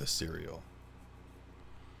before the cereal?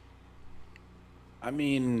 I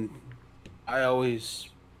mean, I always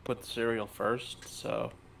put the cereal first,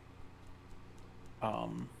 so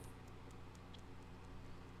um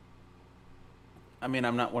I mean,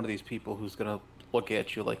 I'm not one of these people who's gonna look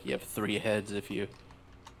at you like you have three heads if you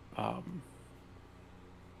um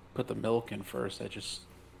put the milk in first. I just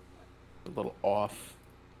a little off.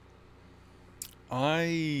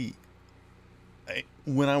 I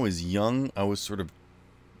when I was young, I was sort of,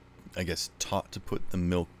 I guess, taught to put the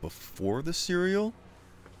milk before the cereal.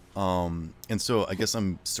 And so I guess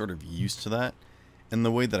I'm sort of used to that. And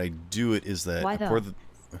the way that I do it is that Why I pour though?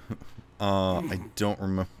 the I don't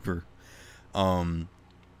remember.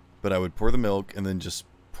 But I would pour the milk and then just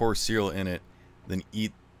pour cereal in it, then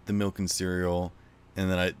eat the milk and cereal, and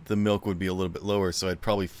then the milk would be a little bit lower, so I'd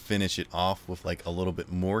probably finish it off with like a little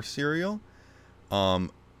bit more cereal.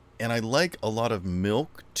 And I like a lot of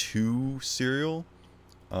milk to cereal,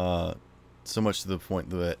 so much to the point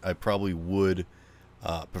that I probably would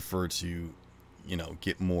prefer to,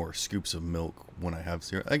 get more scoops of milk when I have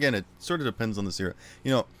cereal. Again, it sort of depends on the cereal.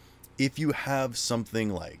 If you have something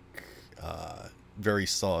like very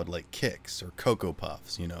solid, like Kix or Cocoa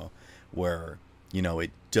Puffs, where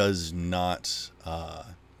it does not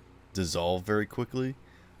dissolve very quickly.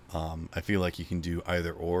 I feel like you can do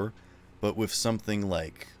either or, but with something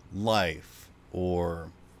like Life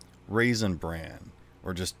or Raisin Bran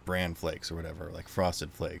or just Bran Flakes or whatever, like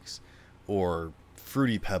Frosted Flakes or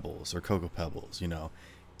Fruity Pebbles or Cocoa Pebbles,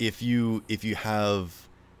 if you have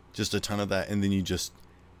just a ton of that and then you just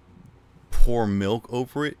pour milk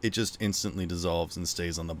over it, it just instantly dissolves and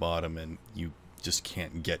stays on the bottom and you just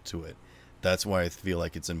can't get to it. That's why I feel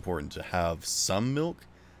like it's important to have some milk,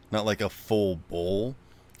 not like a full bowl.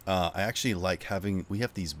 I actually like we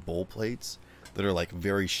have these bowl plates that are like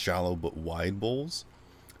very shallow but wide bowls.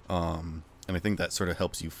 And I think that sort of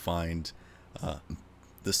helps you find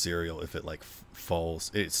the cereal if it like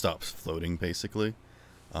falls. It stops floating basically.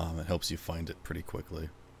 It helps you find it pretty quickly.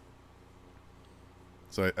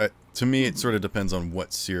 So to me, it sort of depends on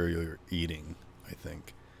what cereal you're eating, I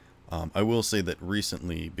think. I will say that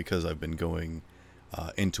recently, because I've been going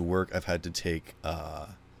into work, I've had to take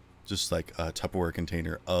just like a Tupperware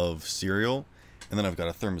container of cereal, and then I've got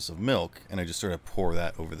a thermos of milk, and I just sort of pour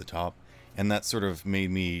that over the top. And that sort of made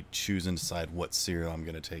me choose and decide what cereal I'm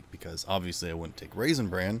going to take, because obviously I wouldn't take Raisin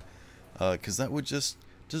Bran, because that would just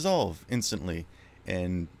dissolve instantly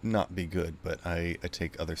and not be good. But I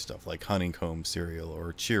take other stuff like honeycomb cereal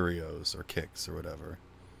or Cheerios or Kix or whatever,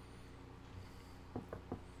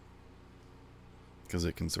 because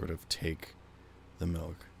it can sort of take the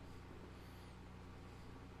milk.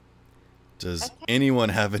 Does anyone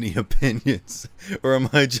have any opinions? Or am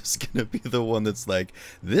I just going to be the one that's like,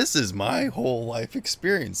 this is my whole life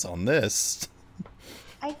experience on this?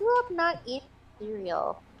 I grew up not eating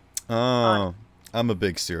cereal. Oh, I'm a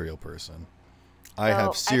big cereal person. I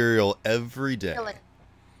have cereal every day.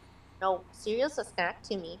 No, cereal's a snack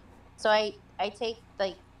to me. So I take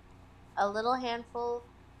like a little handful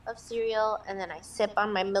of cereal and then I sip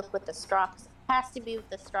on my milk with the straw. It has to be with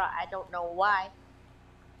the straw. I don't know why,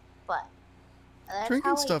 but that's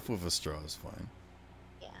drinking stuff with a straw is fine.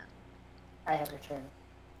 Yeah. I have returned.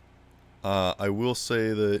 I will say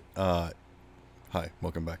that. Hi,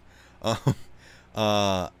 welcome back.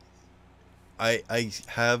 I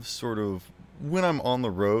have sort of, when I'm on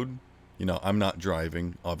the road, I'm not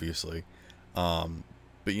driving, obviously.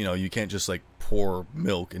 But you can't just like pour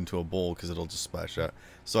milk into a bowl because it'll just splash out.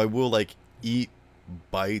 So I will like eat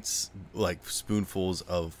bites, like spoonfuls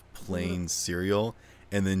of plain cereal,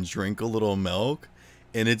 and then drink a little milk.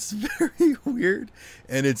 And it's very weird,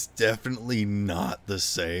 and it's definitely not the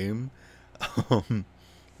same.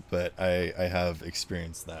 But I have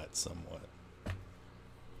experienced that somewhat.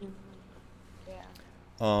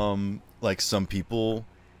 Yeah. Like some people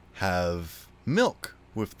have milk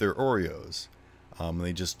with their Oreos.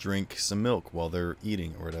 They just drink some milk while they're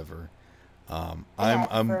eating or whatever. I'm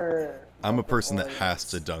a person that has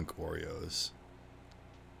to dunk Oreos.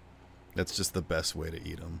 That's just the best way to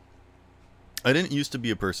eat them. I didn't used to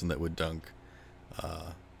be a person that would dunk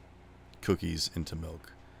cookies into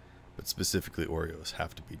milk, but specifically Oreos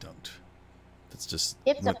have to be dunked. That's just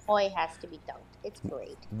Chips Ahoy has to be dunked. It's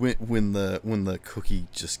great. When the cookie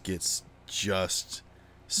just gets just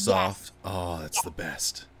soft. Yes. Oh, that's the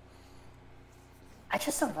best. I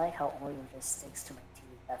just don't like how Oreo just sticks to my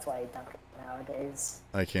teeth. That's why I dunk it nowadays.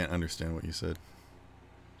 I can't understand what you said.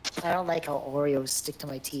 I don't like how Oreos stick to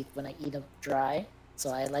my teeth when I eat them dry.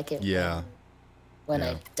 So I like it when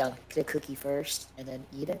Yeah. I dunk the cookie first and then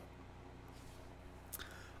eat it.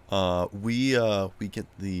 We get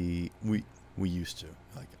we used to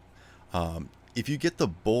like if you get the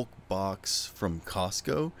bulk box from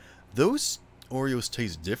Costco, those Oreos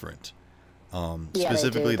taste different. Yeah,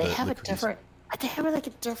 Specifically they do. They the have a cookies. different. They have like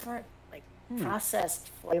a different like processed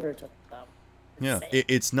flavor to them. Yeah, It's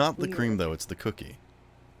it's not the cream weird. though; it's the cookie.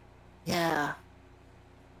 Yeah.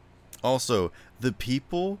 Also, the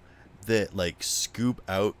people that like scoop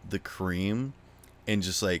out the cream and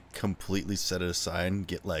just like completely set it aside and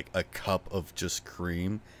get like a cup of just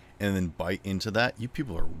cream and then bite into that, you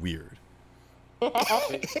people are weird.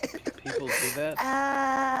 People do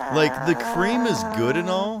that? Like the cream is good and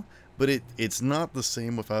all, but it's not the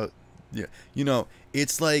same without. Yeah, you know,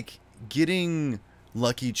 it's like getting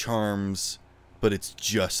Lucky Charms, but it's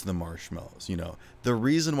just the marshmallows. You know, the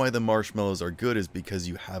reason why the marshmallows are good is because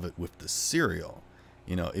you have it with the cereal.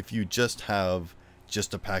 You know, if you just have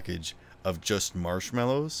just a package of just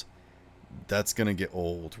marshmallows, that's gonna get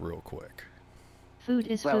old real quick. Food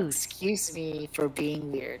is Well, food. excuse me for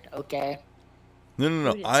being weird, okay?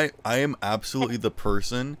 No. Food is- I am absolutely the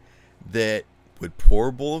person that would pour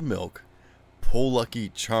a bowl of milk, pull Lucky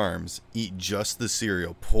Charms, eat just the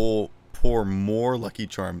cereal, pour more Lucky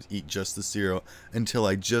Charms, eat just the cereal until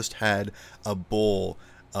I just had a bowl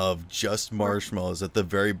of just marshmallows at the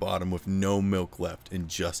very bottom with no milk left and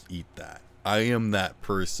just eat that. I am that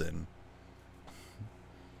person.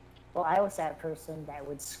 Well, I was that person that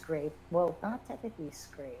would scrape. Well, not technically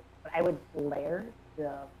scrape, but I would layer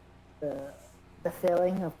the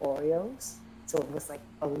filling of Oreos, so it was like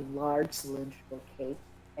a large cylindrical cake,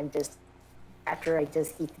 and just after I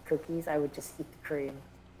just eat the cookies, I would just eat the cream.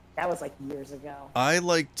 That was like years ago. I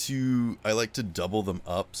like to double them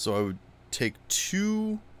up, so I would take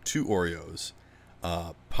two Oreos,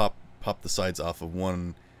 pop the sides off of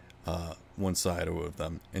one side of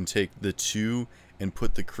them, and take the two and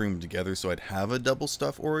put the cream together, so I'd have a double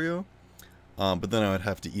stuffed Oreo. But then I would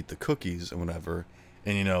have to eat the cookies and whatever,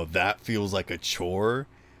 and you know that feels like a chore,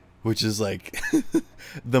 which is like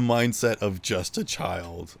the mindset of just a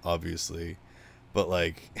child, obviously, but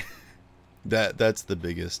like. That's the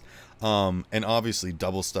biggest. And obviously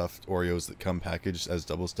double stuffed Oreos that come packaged as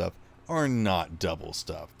double stuffed are not double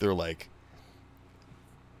stuffed. They're like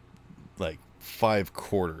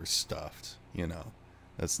 5/4 stuffed, you know.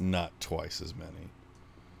 That's not twice as many.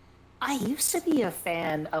 I used to be a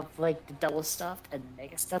fan of like the double stuffed and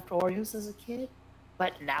mega stuffed Oreos as a kid,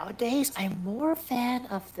 but nowadays I'm more a fan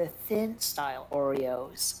of the thin style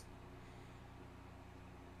Oreos.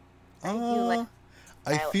 I do like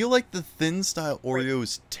I style. feel like the thin style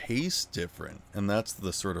Oreos taste different, and that's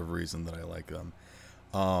the sort of reason that I like them.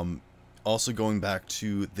 Also going back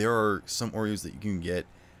to, there are some Oreos that you can get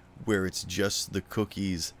where it's just the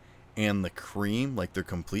cookies and the cream, like they're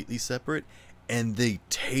completely separate, and they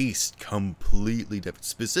taste completely different.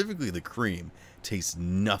 Specifically, the cream tastes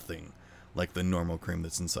nothing like the normal cream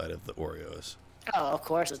that's inside of the Oreos. Oh, of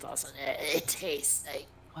course it doesn't. It tastes like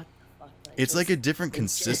what the fuck? It's like a different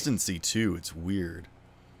it's just- consistency too. It's weird.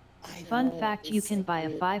 I Fun know, fact, you it's can so buy a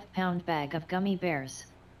weird. 5-pound bag of gummy bears.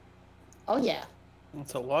 Oh yeah.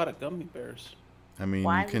 That's a lot of gummy bears. I mean,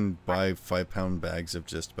 Why you can buy 5-pound bags of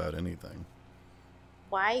just about anything.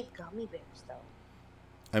 Why gummy bears though?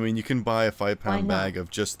 I mean, you can buy a 5-pound not? bag of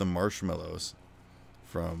just the marshmallows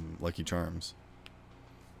from Lucky Charms.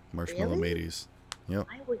 Marshmallow Really? mateys. Yep.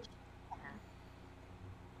 Why would you do that?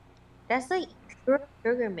 That's like pure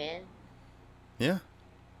sugar, man. Yeah.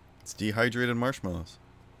 It's dehydrated marshmallows.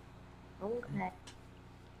 Okay.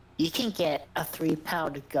 You can get a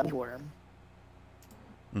 3-pound gummy worm.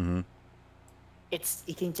 Mm-hmm. It's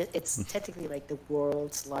technically like the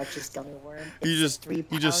world's largest gummy worm. You It's just 3 you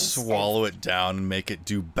pounds just and swallow it down and make it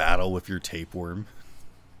do battle with your tapeworm.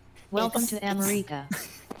 Welcome It's- to America.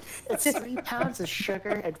 It's 3 pounds of sugar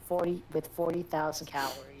and 40,000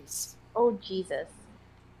 calories. Oh Jesus.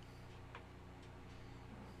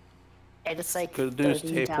 And it's like Good news,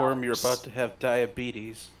 $30. tapeworm, you're about to have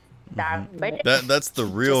diabetes. That's the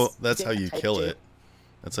real. Just That's how you kill dehydrate. it.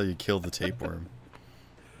 That's how you kill the tapeworm.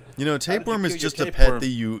 You know, tapeworm is kill your just a pet tapeworm? that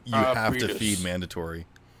you have to Breeders. feed mandatory.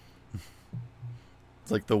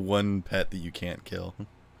 It's like the one pet that you can't kill.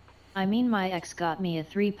 I mean, my ex got me a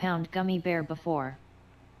 3-pound gummy bear before.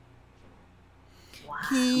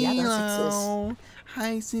 Yeah, those exist.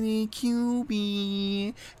 Hi, City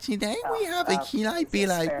QB. Today we have a kid. I be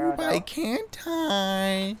like, why can't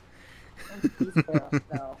I?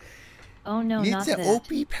 No. Oh no, not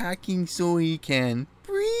that. packing so he can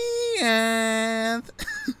breathe. Can't.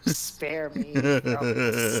 Spare me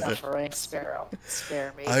from suffering, Sparrow.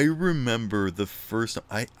 Spare me. I remember the first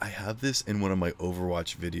I have this in one of my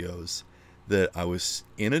Overwatch videos that I was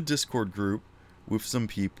in a Discord group with some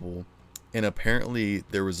people, and apparently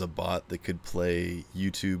there was a bot that could play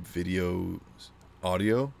YouTube videos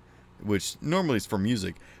audio, which normally is for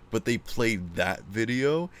music, but they played that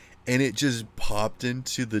video and it just popped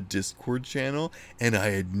into the Discord channel, and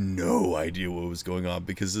I had no idea what was going on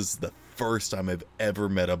because this is the first time I've ever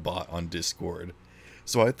met a bot on Discord.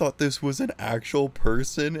 So I thought this was an actual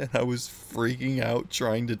person, and I was freaking out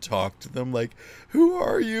trying to talk to them like, who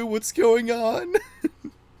are you? What's going on?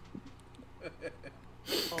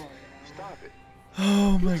 Stop it.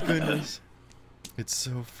 Oh my goodness. It's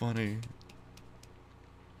so funny.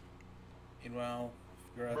 Meanwhile,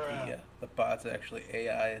 figure out the bot's actually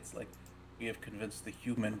AI. It's like, we have convinced the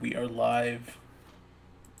human we are live.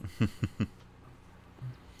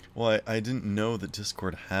 Well, I didn't know that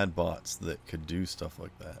Discord had bots that could do stuff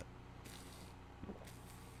like that.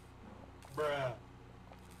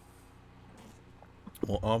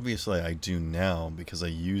 Well, obviously I do now because I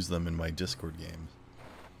use them in my Discord games.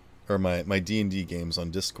 Or my D&D games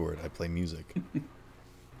on Discord. I play music.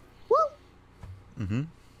 Woo! Mm-hmm.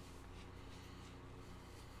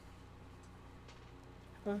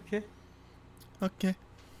 Okay. Okay.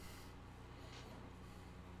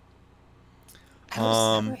 I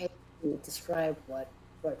was never able to describe what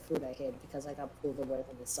food I hid because I got pulled away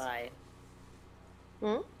from the side.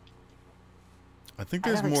 Hmm? I think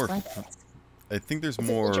I there's never more. explained that. I think there's It's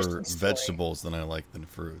an more interesting story. vegetables than I like than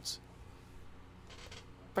fruits.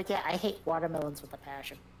 But yeah, I hate watermelons with a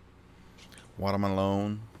passion.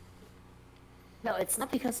 Watermelon. No, it's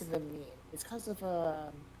not because of the meat. It's because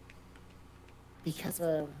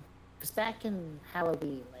it was back in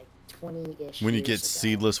Halloween, like 20-ish. When you years get ago.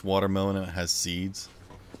 seedless watermelon and it has seeds.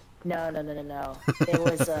 No.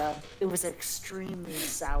 It was an extremely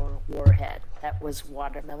sour warhead that was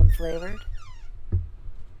watermelon flavored.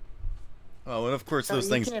 Oh, and of course So those you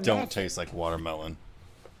things can don't imagine. taste like watermelon.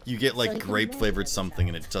 You get like you can grape flavored imagine something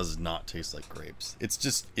how- and it does not taste like grapes. It's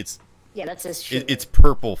just Yeah, that's just sugar. it's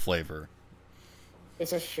purple flavor. It's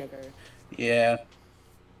just sugar. Yeah.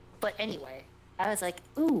 But anyway, I was like,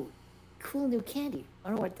 ooh, cool new candy. I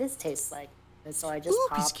wonder what this tastes like. And so I just Ooh,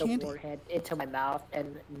 piece of popped the candy. warhead into my mouth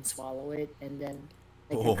and swallow it. And then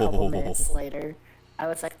like a couple minutes Oh. later, I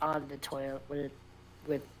was like on the toilet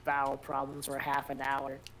with bowel problems for half an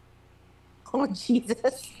hour. Oh,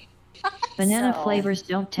 Jesus. Banana So- flavors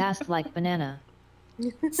don't taste like banana.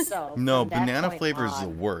 So No, from that banana point flavor is the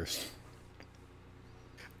on- worst.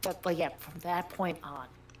 But yeah, from that point on,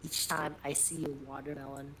 each time I see a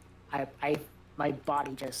watermelon, my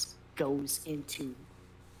body just goes into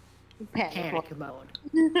panic mode.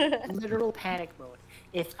 Literal panic mode.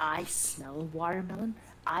 If I smell watermelon,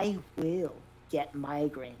 I will get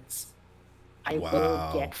migraines. I Wow.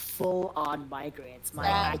 will get full on migraines.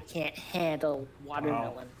 I can't handle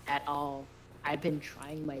watermelon at all. I've been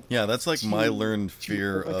trying my Yeah, that's like my to- learned to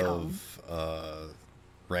fear overcome. of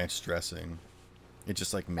ranch dressing. It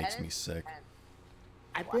just like makes me sick.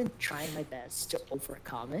 I've been trying my best to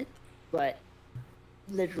overcome it, but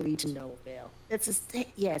literally to no avail. It's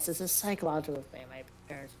a psychological thing my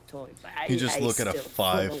parents told me. But You just look at a still,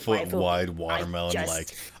 for the 5-foot life of me, wide I watermelon just-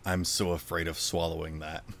 like, I'm so afraid of swallowing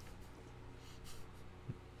that.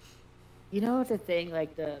 You know the thing,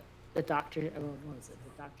 like the doctor, what was it?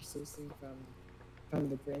 The Dr. Seuss thing from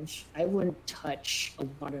the Grinch. I wouldn't touch a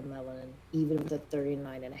watermelon even with a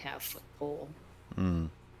 39.5-foot pole. Mm.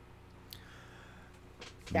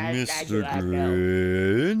 That I Mr. do not know.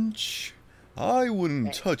 Grinch, I wouldn't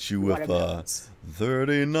Hey, touch you with a watermelons.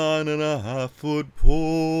 39.5-foot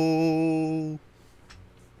pole.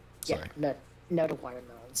 Yeah, Sorry. no to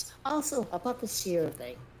watermelons. Also, about the cereal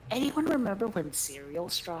thing. Anyone remember when cereal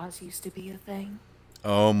straws used to be a thing?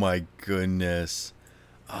 Oh my goodness.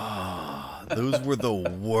 Ah, those were the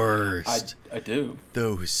worst. I do.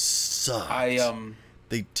 Those sucked.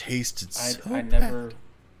 They tasted so I bad. never.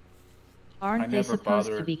 Aren't they never supposed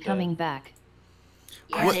to bothered be to- coming back?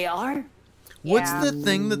 Yeah, What- they are. What's Yeah. the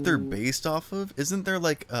thing that they're based off of? Isn't there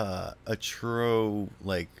like a churro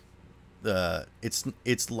like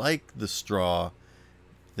it's like the straw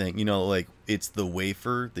thing, you know, like it's the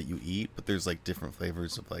wafer that you eat, but there's like different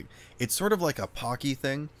flavors of like it's sort of like a Pocky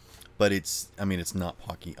thing, but it's not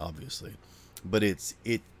Pocky obviously, but it's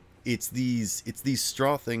these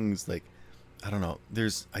straw things like I don't know.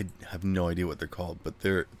 I have no idea what they're called, but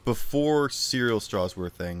they're before cereal straws were a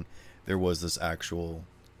thing. There was this actual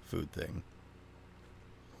food thing.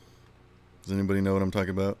 Does anybody know what I'm talking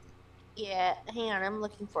about? Yeah, hang on, I'm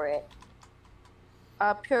looking for it.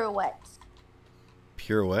 Pirouettes.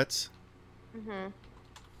 Pirouettes? Mm-hmm.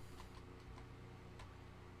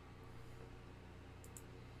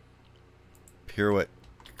 Pirouette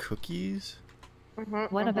cookies?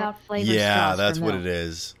 Mm-hmm. What about flavor Yeah, straws that's for what milk? it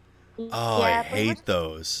is. Oh, I hate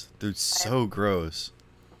those. They're so gross.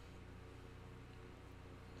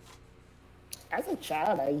 As a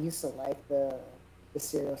child, I used to like the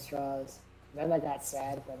cereal straws. Then I got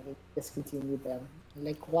sad when they discontinued them.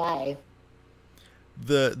 Like, why?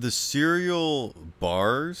 The cereal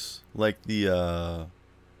bars, like the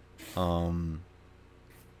you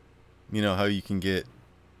know how you can get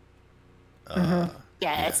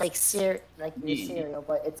Yeah, it's like your cereal,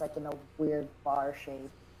 but it's like in a weird bar shape.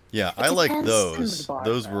 yeah, It I like depends on the those. bar,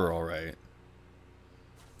 Those though. were all right.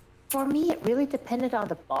 For me, it really depended on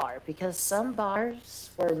the bar because some bars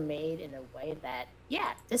were made in a way that,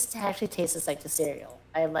 yeah, this actually tastes like the cereal.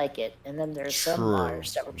 I like it. And then there's some True.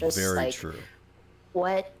 bars that were just Very like, true.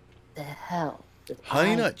 what the hell? Did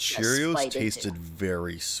Honey I Nut just Cheerios bite into?" tasted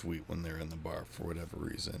very sweet when they were in the bar for whatever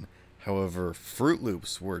reason. However, Fruit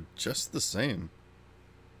Loops were just the same.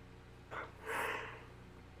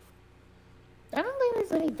 I don't think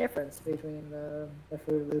there's any difference between the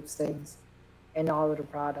Fruit Loops things and all of the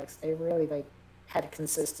products. They really like had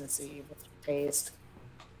consistency with taste.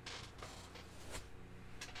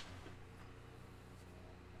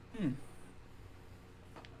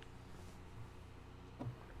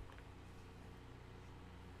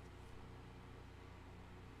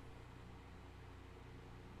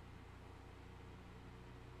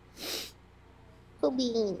 Cool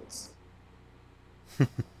beans.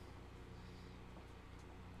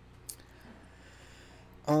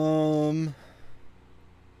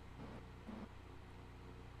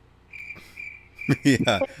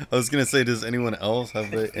 Yeah, I was gonna say, does anyone else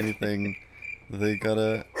have anything they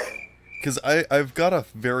gotta? Because I've got a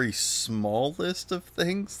very small list of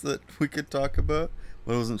things that we could talk about,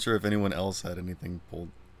 but I wasn't sure if anyone else had anything pulled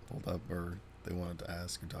up or they wanted to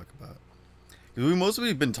ask or talk about. Because we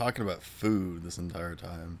mostly been talking about food this entire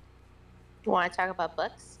time. You want to talk about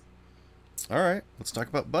books? All right, let's talk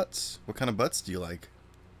about butts. What kind of butts do you like?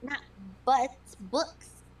 Not butts, books.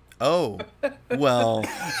 Oh, well,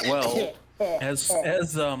 Well, as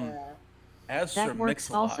Sir That works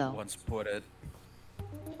Mix-a-Lot also. once put it,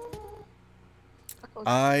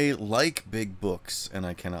 I like big books, and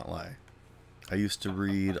I cannot lie. I used to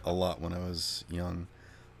read a lot when I was young.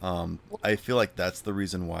 I feel like that's the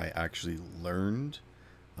reason why I actually learned.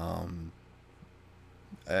 I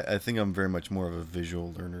think I'm very much more of a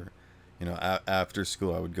visual learner. You know, after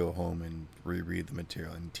school, I would go home and reread the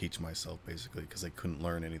material and teach myself, basically, because I couldn't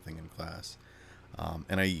learn anything in class.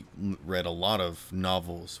 And I read a lot of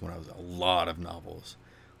novels when I was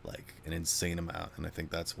like an insane amount. And I think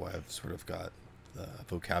that's why I've sort of got the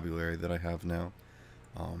vocabulary that I have now.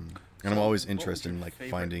 And I'm always interested in like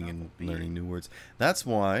finding and learning new words. That's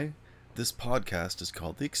why this podcast is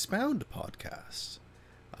called the Expound Podcast.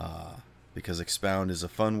 Because expound is a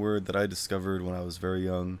fun word that I discovered when I was very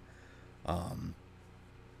young.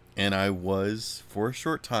 And I was, for a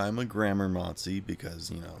short time, a grammar Nazi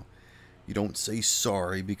because, you know, you don't say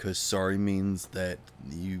sorry because sorry means that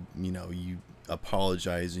you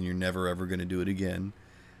apologize and you're never ever going to do it again.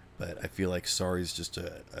 But I feel like sorry is just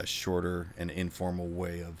a shorter and informal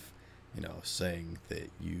way of, you know, saying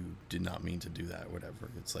that you did not mean to do that or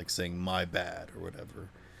whatever. It's like saying my bad or whatever.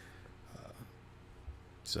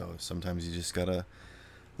 So sometimes you just gotta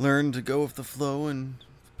learn to go with the flow and,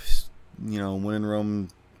 you know, when in Rome,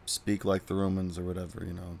 speak like the Romans or whatever.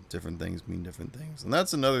 You know, different things mean different things. And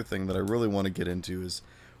that's another thing that I really want to get into is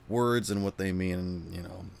words and what they mean, and, you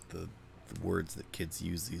know, the words that kids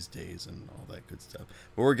use these days and all that good stuff.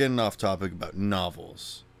 But we're getting off topic about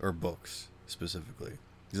novels or books specifically.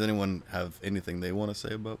 Does anyone have anything they want to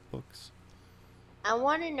say about books? I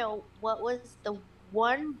want to know what was the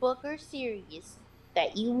one book or series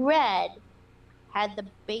that you read had the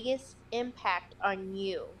biggest impact on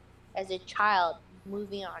you as a child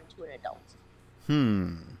moving on to an adult?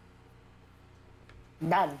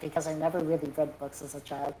 None, because I never really read books as a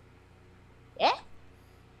child. Yeah?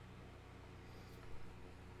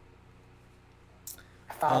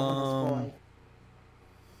 I thought I was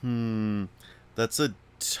boy. That's a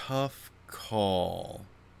tough call.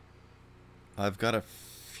 I've got a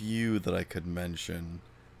few that I could mention.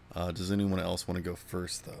 Does anyone else want to go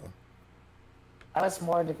first, though? I was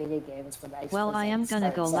more into video games when I Well, was I am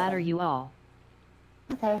gonna go ladder you all.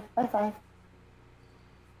 Okay, bye.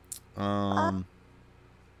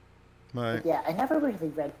 Right. Yeah, I never really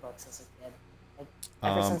read books as a kid. Like,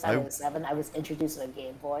 ever since I was 7, I was introduced to a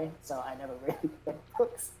Game Boy, so I never really read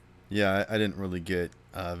books. Yeah, I didn't really get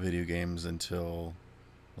video games until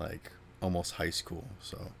like almost high school.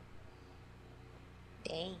 So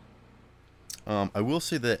Dang. I will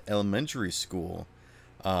say that elementary school,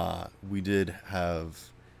 we did have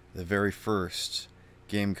the very first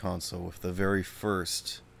game console with the very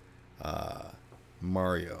first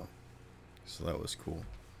Mario, so that was cool.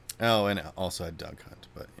 Oh, and also had Duck Hunt,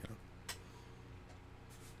 but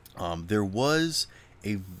there was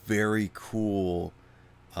a very cool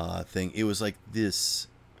thing. It was like this.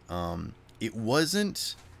 It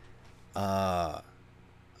wasn't like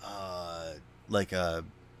a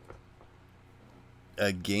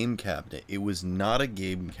game cabinet. It was not a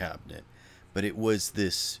game cabinet, but it was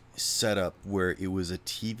this setup where it was a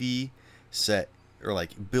TV set, or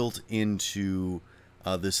like built into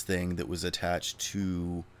this thing that was attached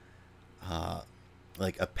to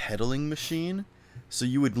like a pedaling machine. So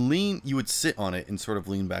you would sit on it and sort of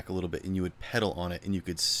lean back a little bit, and you would pedal on it, and you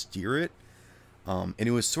could steer it. And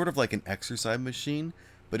it was sort of like an exercise machine,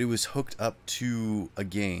 but it was hooked up to a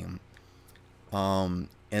game.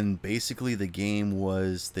 And basically the game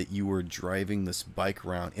was that you were driving this bike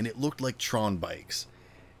around, and it looked like Tron bikes.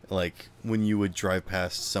 Like when you would drive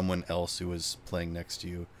past someone else who was playing next to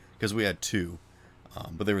you, because we had two,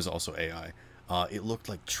 but there was also AI. It looked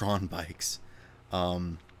like Tron bikes,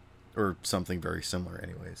 or something very similar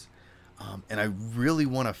anyways. And I really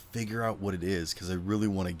want to figure out what it is, because I really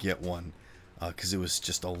want to get one, because it was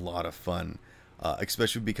just a lot of fun,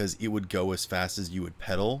 especially because it would go as fast as you would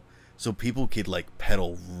pedal. So people could like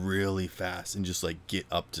pedal really fast and just like get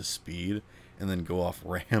up to speed and then go off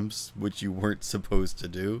ramps, which you weren't supposed to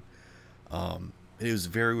do. It was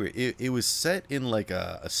very weird. It was set in like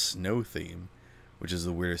a snow theme, which is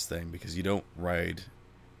the weirdest thing, because you don't ride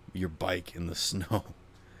your bike in the snow.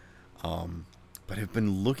 But I've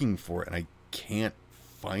been looking for it and I can't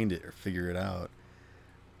find it or figure it out.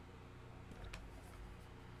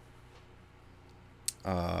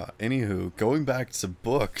 Anywho, going back to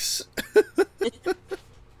books.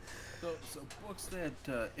 So books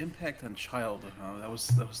that impact on childhood, huh? That was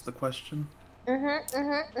the question? Okay,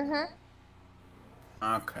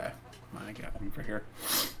 I got one for here.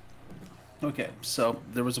 Okay, so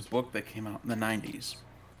there was a book that came out in the 90s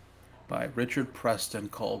by Richard Preston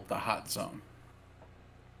called The Hot Zone.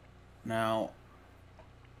 Now,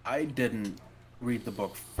 I didn't read the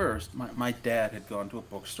book first. My dad had gone to a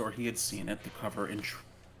bookstore. He had seen it. The cover intrigued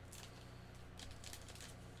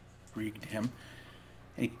him.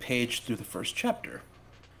 And he paged through the first chapter.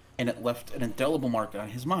 And it left an indelible mark on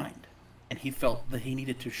his mind. And he felt that he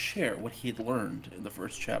needed to share what he had learned in the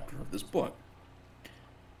first chapter of this book.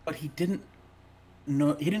 But he didn't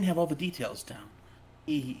have all the details down.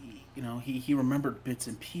 He remembered bits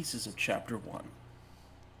and pieces of chapter 1.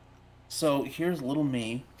 So here's little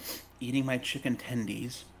me eating my chicken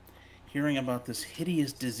tendies, hearing about this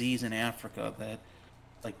hideous disease in Africa that,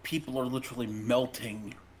 like, people are literally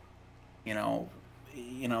melting, and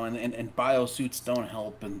biosuits don't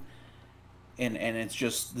help, and it's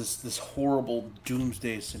just this horrible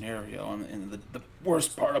doomsday scenario. And the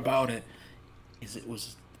worst part about it is it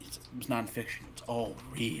was nonfiction. It's all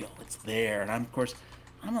real. It's there. And I'm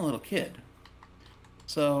a little kid.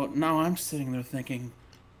 So now I'm sitting there thinking,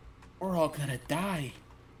 we're all gonna die.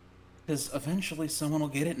 Because eventually someone will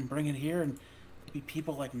get it and bring it here, and there'll be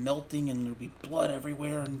people like melting, and there'll be blood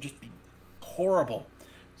everywhere, and just be horrible.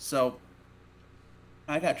 So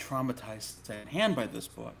I got traumatized secondhand by this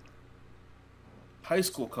book. High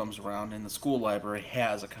school comes around, and the school library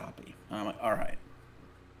has a copy. And I'm like, all right,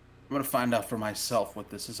 I'm going to find out for myself what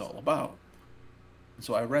this is all about. And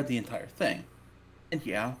so I read the entire thing. And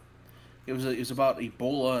yeah, it was about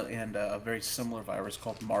Ebola and a very similar virus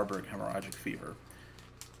called Marburg hemorrhagic fever.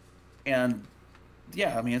 And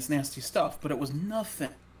yeah, I mean, it's nasty stuff, but it was nothing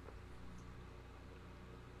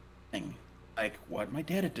like what my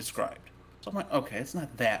dad had described. So I'm like, okay, it's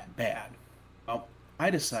not that bad. Well, I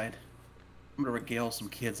decide I'm going to regale some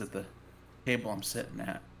kids at the table I'm sitting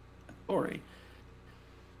at story.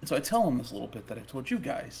 And so I tell them this little bit that I told you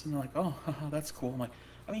guys, and they're like, "Oh, haha, that's cool." I'm like,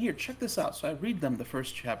 "I mean, here, check this out." So I read them the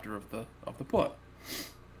first chapter of the book,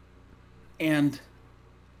 and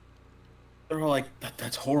they're all like,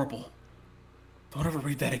 "That's horrible. Don't ever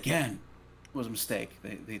read that again." It was a mistake.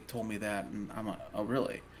 They told me that, and I'm like, "Oh,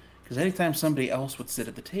 really?" Because anytime somebody else would sit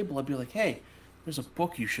at the table, I'd be like, "Hey, there's a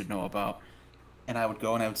book you should know about," and I would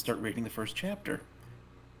go and I would start reading the first chapter.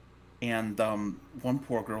 And one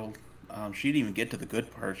poor girl, she didn't even get to the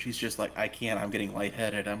good part. She's just like, "I can't. I'm getting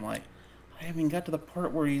lightheaded." I'm like, "I haven't even got to the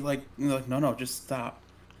part where you're like, no, just stop."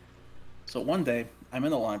 So one day, I'm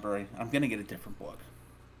in the library. I'm gonna get a different book,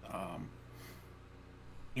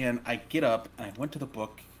 and I get up and I went to the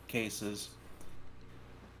bookcases,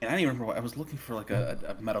 And I don't even remember what I was looking for, like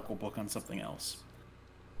a medical book on something else.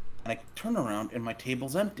 And I turn around and my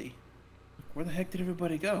table's empty. Where the heck did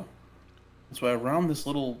everybody go? And so around this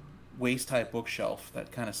little waist-high bookshelf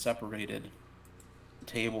that kind of separated the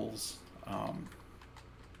tables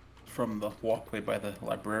from the walkway by the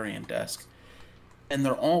librarian desk. And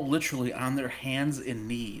they're all literally on their hands and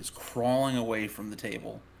knees crawling away from the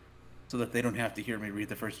table so that they don't have to hear me read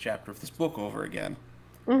the first chapter of this book over again.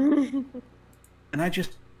 And I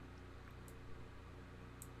just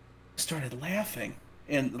started laughing.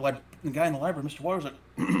 And the guy in the library, Mr. Waters, was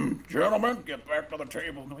like, "Gentlemen, get back to the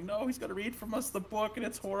table." And I'm like, "No, he's going to read from us the book, and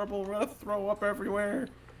it's horrible. We're going to throw up everywhere."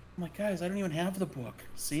 I'm like, "Guys, I don't even have the book.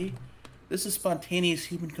 See? This is spontaneous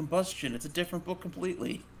human combustion. It's a different book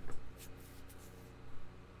completely."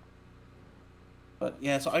 But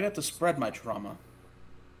yeah, so I got to spread my trauma.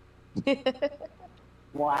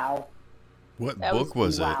 Wow. What That book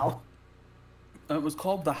was it? Wow. It was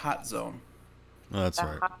called The Hot Zone. Oh, that's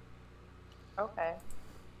right. Okay.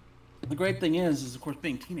 The great thing is of course,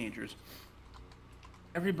 being teenagers,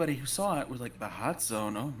 everybody who saw it was like, "The Hot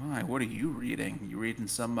Zone? Oh my, what are you reading? You reading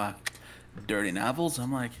some dirty novels?"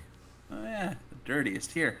 I'm like, "Oh yeah, the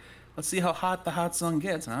dirtiest. Here, let's see how hot the Hot Zone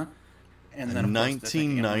gets, huh?" And A then, of course, they're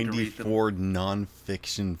thinking I'm going to read them. 1994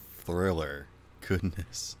 nonfiction thriller.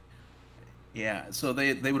 Goodness. Yeah, so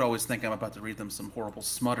they would always think I'm about to read them some horrible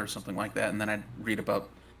smut or something like that, and then I'd read about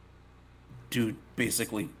dude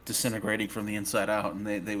basically disintegrating from the inside out, and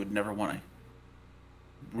they would never want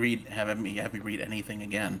to have me read anything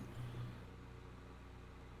again.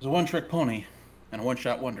 It was a one-trick pony and a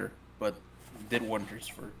one-shot wonder, but it did wonders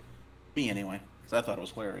for me anyway, because I thought it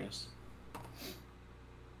was hilarious.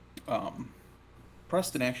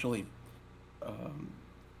 Preston actually,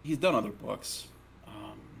 he's done other books.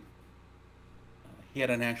 He had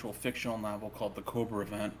an actual fictional novel called The Cobra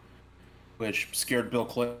Event, which scared Bill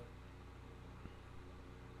Clinton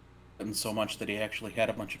so much that he actually had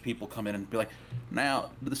a bunch of people come in and be like,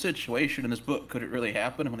 "Now, the situation in this book, could it really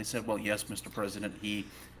happen?" And when he said, "Well, yes, Mr. President," he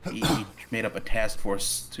made up a task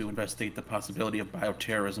force to investigate the possibility of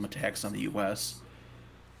bioterrorism attacks on the U.S.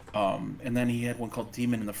 And then he had one called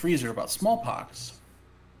Demon in the Freezer about smallpox.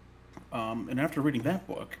 And after reading that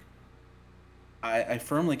book, I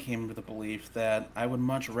firmly came to the belief that I would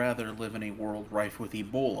much rather live in a world rife with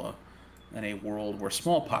Ebola than a world where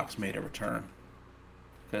smallpox made a return.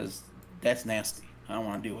 Because that's nasty. I don't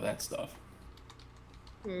want to deal with that stuff.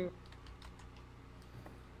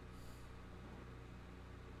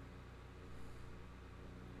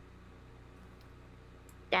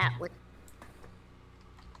 That would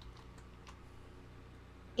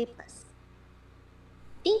A plus.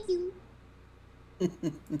 Thank you.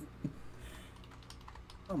 That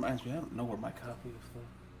reminds me, I don't know where my copy of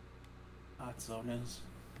the Hot Zone is.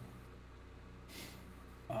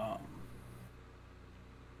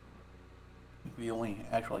 The only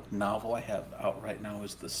actual novel I have out right now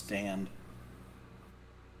is The Stand.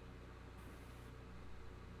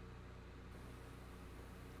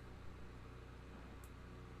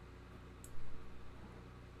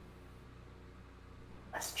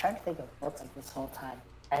 I was trying to think of books like this whole time.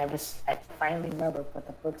 I finally remember what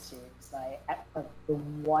the book series, the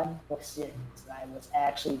one book series I was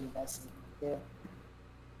actually invested into.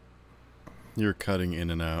 You're cutting in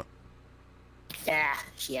and out. Ah,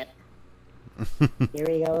 shit. Here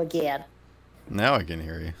we go again. Now I can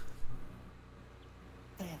hear you.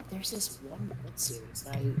 Yeah, there's this one book series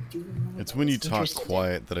I do remember. It's when you talk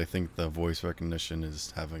quiet that I think the voice recognition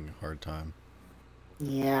is having a hard time.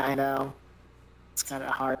 Yeah, I know. It's kind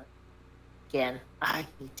of hard. Again, I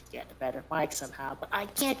need to get a better mic somehow, but I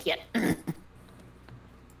can't yet.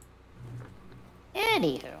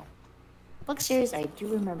 Anywho, book series I do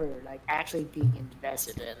remember actually being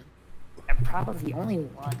invested in, and probably the only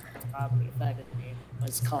one probably if I could name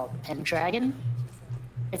was called Pendragon.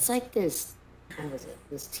 It's like this, what was it?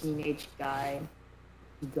 This teenage guy.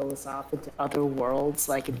 He goes off into other worlds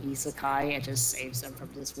like an isekai and just saves them from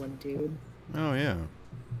this one dude. Oh yeah.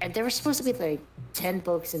 And there were supposed to be 10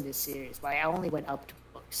 books in this series, but I only went up to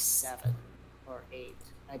book 7 or 8.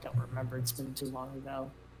 I don't remember. It's been too long ago.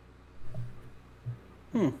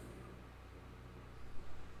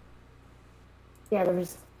 Yeah, there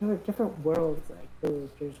were different worlds.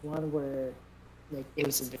 There's one where it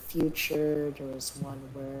was in the future. There was one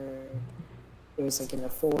where it was in a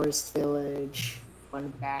forest village. One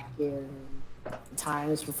back in the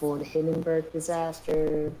times before the Hindenburg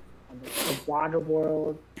disaster. And the water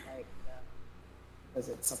world, was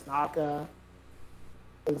it Subnautica?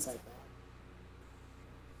 Things like that.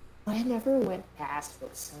 But I never went past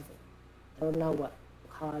book 7. I don't know what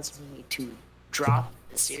caused me to drop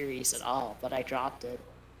the series at all, but I dropped it.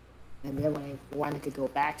 And then when I wanted to go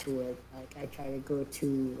back to it, like I tried to go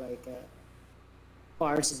to like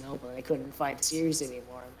Barnes and Noble, and I couldn't find the series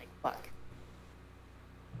anymore. I'm like, fuck.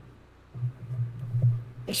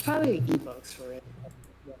 There's probably ebooks for it. I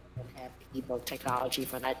don't have the ebook technology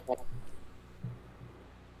for that. But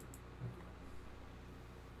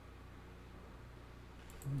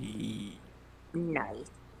Nice.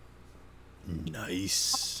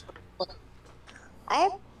 Nice. I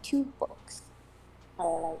have 2 books I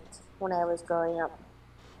liked when I was growing up.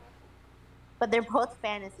 But they're both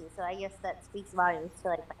fantasy, so I guess that speaks volumes to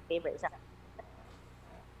like my favorite genre.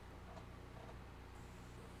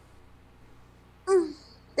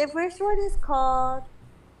 The first one is called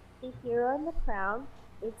The Hero and the Crown.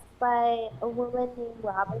 It's by a woman named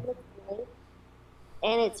Robin McKinley.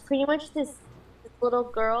 And it's pretty much this little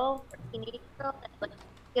girl, or teenage girl, that like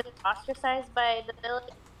gets ostracized by the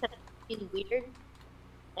village because she's weird.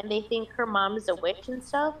 And they think her mom is a witch and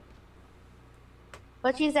stuff.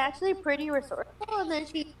 But she's actually pretty resourceful, and then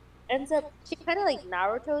she kind of like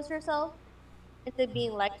Naruto's herself into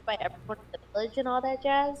being liked by everyone in the village and all that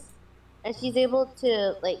jazz. And she's able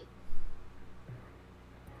to, like,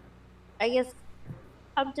 I guess,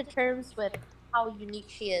 come to terms with how unique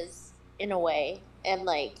she is in a way, and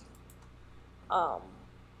like, and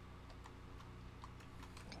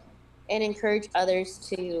encourage others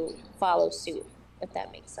to follow suit, if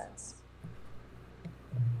that makes sense.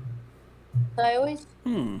 So I always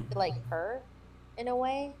feel like her, in a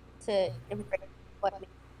way, to embrace what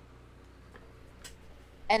makes,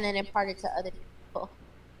 and then impart it to other people.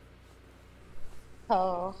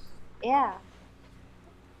 So, yeah.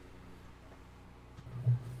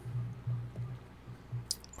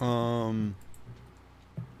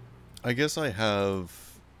 I guess I have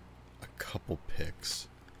a couple picks.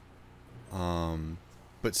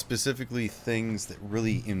 But specifically things that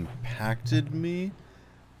really impacted me.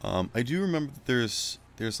 I do remember that there's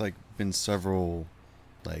like been several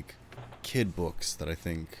like kid books that I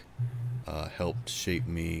think helped shape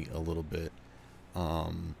me a little bit.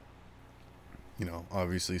 You know,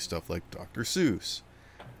 obviously stuff like Dr. Seuss,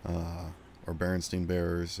 or Berenstain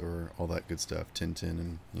Bears, or all that good stuff, Tintin,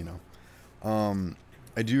 and you know.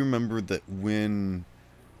 I do remember that when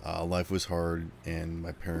life was hard and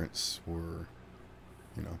my parents were,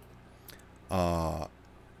 you know,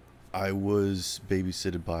 I was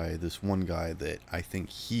babysitted by this one guy that I think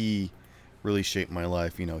he really shaped my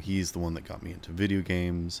life. You know, he's the one that got me into video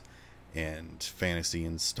games and fantasy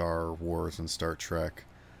and Star Wars and Star Trek,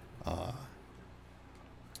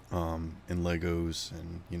 and Legos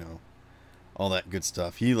and, you know, all that good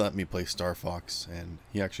stuff. He let me play Star Fox, and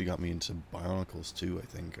he actually got me into Bionicles too, I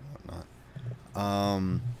think, and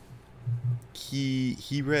whatnot.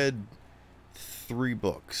 He read 3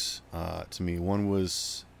 books to me. One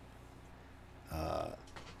was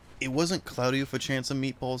it wasn't Cloudy with a Chance of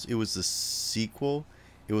Meatballs. It was the sequel.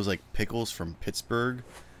 It was like Pickles from Pittsburgh.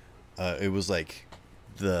 It was like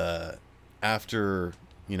the after,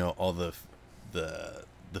 you know, all the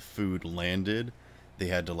food landed, they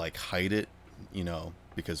had to like hide it, you know,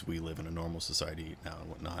 because we live in a normal society now and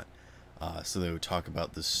whatnot. So they would talk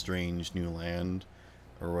about this strange new land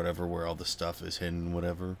or whatever where all the stuff is hidden,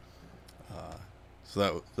 whatever.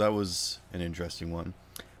 So that was an interesting one.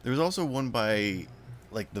 There was also one by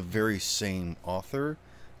like the very same author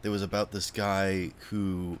that was about this guy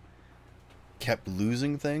who kept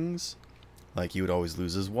losing things. Like he would always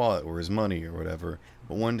lose his wallet or his money or whatever.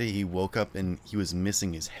 But one day he woke up and he was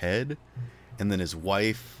missing his head. And then his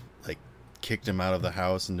wife like kicked him out of the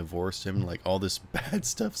house and divorced him. Like all this bad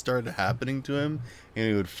stuff started happening to him. And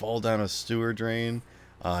he would fall down a sewer drain.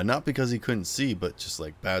 Not because he couldn't see, but just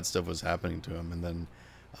like bad stuff was happening to him. And then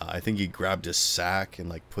I think he grabbed his sack and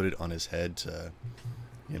like put it on his head to,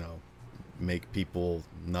 you know, make people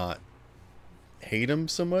not hate him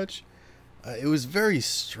so much. It was very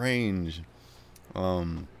strange.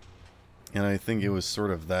 And I think it was sort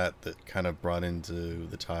of that kind of brought into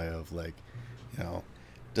the tie of like, you know,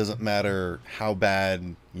 doesn't matter how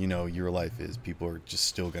bad, you know, your life is, people are just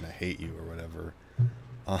still gonna hate you or whatever.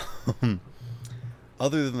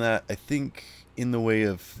 Other than that, I think in the way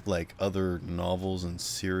of like other novels and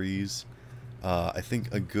series, I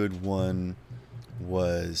think a good one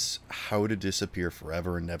was How to Disappear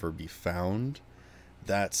Forever and Never Be Found.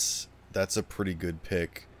 That's a pretty good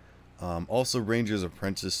pick. Also, Ranger's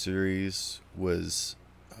Apprentice series was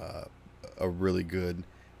a really good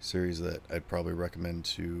series that I'd probably recommend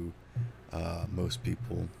to most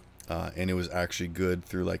people. And it was actually good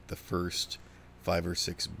through like the first 5 or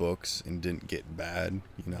 6 books and didn't get bad,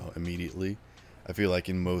 you know, immediately. I feel like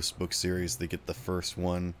in most book series they get the first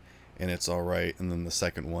one and it's all right, and then the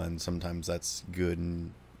second one sometimes that's good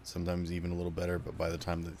and sometimes even a little better, but by the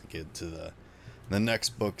time that they get to the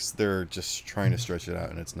next books, they're just trying to stretch it out,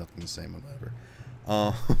 and it's nothing the same and whatever.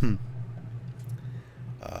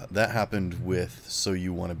 That happened with So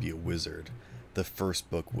You Want to Be a Wizard. The first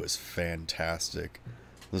book was fantastic.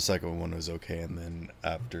 The second one was okay, and then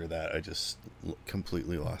after that, I just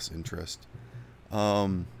completely lost interest.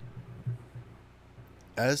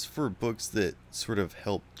 As for books that sort of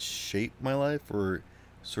helped shape my life or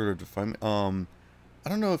sort of define me, I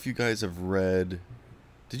don't know if you guys have read.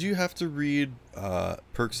 Did you have to read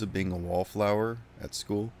Perks of Being a Wallflower at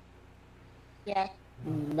school? Yeah.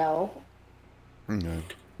 No. Okay.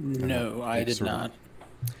 No, I did not.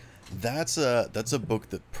 That's a book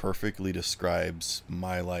that perfectly describes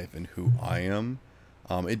my life and who I am.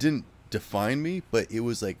 It didn't define me, but it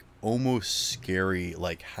was like almost scary,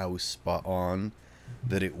 like how spot on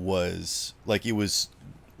that it was. Like it was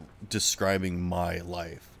describing my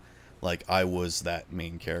life. Like I was that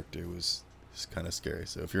main character. It was kind of scary.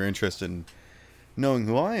 So if you're interested in knowing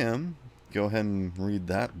who I am, go ahead and read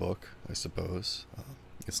that book, I suppose.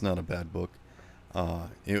 It's not a bad book.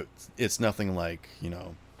 It's nothing like,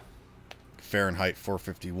 Fahrenheit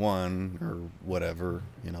 451 or whatever.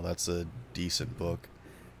 That's a decent book.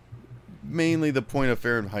 Mainly the point of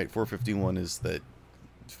Fahrenheit 451 is that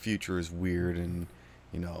the future is weird and,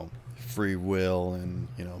 free will and,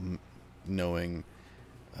 knowing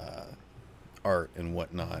art and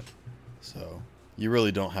whatnot. So you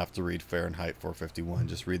really don't have to read Fahrenheit 451.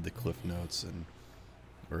 Just read the Cliff Notes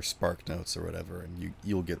or Spark Notes or whatever, and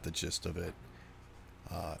you'll get the gist of it.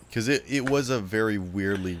 Because it was a very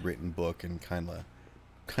weirdly written book and kind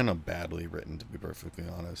of badly written, to be perfectly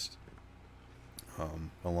honest.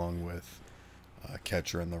 Along with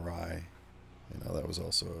Catcher in the Rye, that was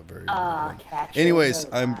also a very weird one. Anyways,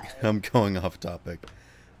 I'm going off topic.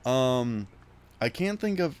 I can't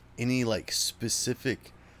think of any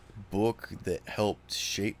specific book that helped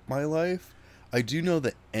shape my life. I do know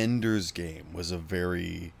that Ender's Game was a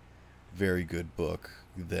very, very good book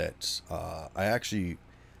that I actually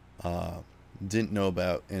didn't know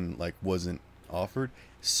about and wasn't offered.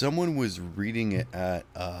 Someone was reading it at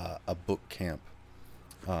a book camp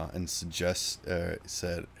and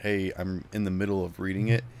said, "Hey, I'm in the middle of reading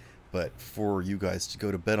it, but for you guys to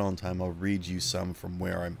go to bed on time, I'll read you some from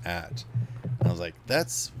where I'm at." And I was like,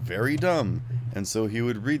 "That's very dumb." And so he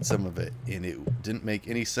would read some of it, and it didn't make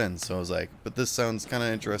any sense. So I was like, "But this sounds kind of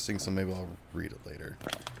interesting, so maybe I'll read it later."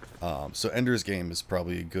 So Ender's Game is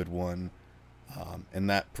probably a good one, and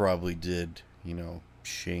that probably did,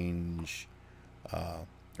 change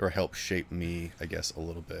or help shape me, I guess, a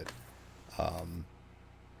little bit.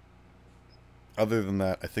 Other than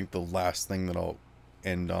that, I think the last thing that I'll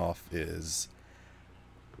end off is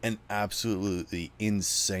an absolutely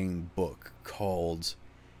insane book called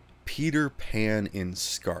Peter Pan in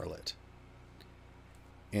Scarlet.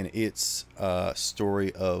 And it's a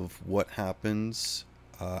story of what happens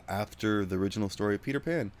after the original story of Peter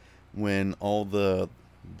Pan, when all the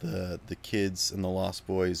kids and the Lost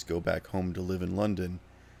Boys go back home to live in London,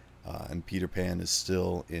 and Peter Pan is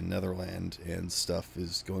still in Netherland, and stuff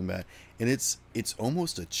is going bad. And it's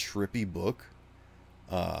almost a trippy book,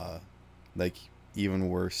 even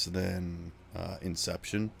worse than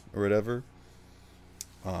Inception or whatever.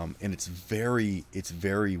 And it's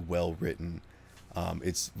very well written.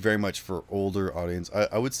 It's very much for older audience.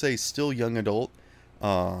 I would say still young adult,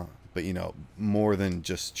 but more than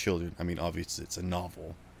just children. I mean, obviously it's a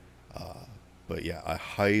novel, but yeah, I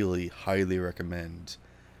highly recommend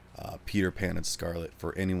Peter Pan and Scarlet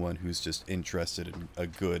for anyone who's just interested in a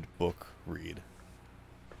good book read.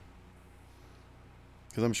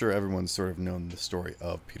 Because I'm sure everyone's sort of known the story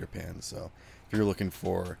of Peter Pan, so if you're looking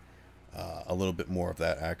for a little bit more of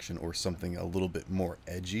that action or something a little bit more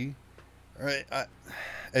edgy, right?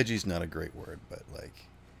 Edgy's not a great word, but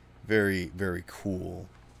very, very cool,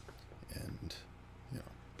 and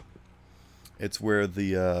it's where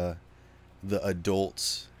the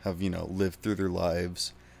adults have lived through their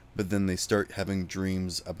lives, but then they start having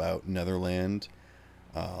dreams about Netherland.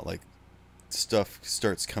 Stuff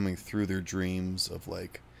starts coming through their dreams of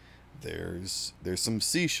there's some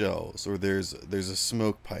seashells, or there's a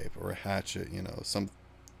smoke pipe or a hatchet,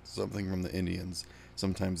 something from the Indians.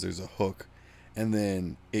 Sometimes there's a hook, and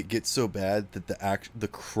then it gets so bad that the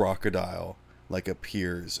crocodile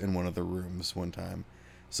appears in one of the rooms one time.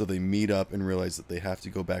 So they meet up and realize that they have to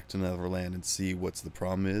go back to Netherland and see what's the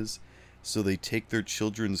problem is. So they take their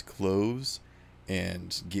children's clothes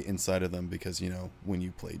and get inside of them, because when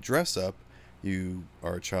you play dress up, you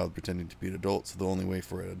are a child pretending to be an adult. So the only way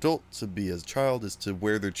for an adult to be as a child is to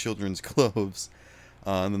wear their children's clothes.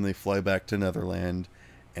 And then they fly back to Netherland,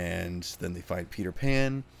 and then they find Peter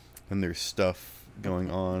Pan, and there's stuff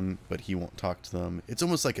going on, but he won't talk to them. It's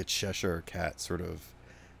almost like a Cheshire Cat sort of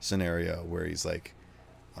scenario where he's like,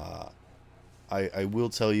 I will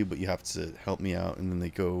tell you, but you have to help me out. And then they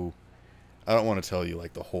go, I don't want to tell you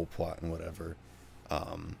like the whole plot and whatever.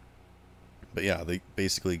 But yeah, they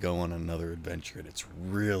basically go on another adventure, and it's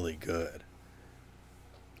really good.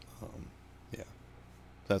 Yeah,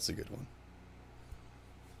 that's a good one.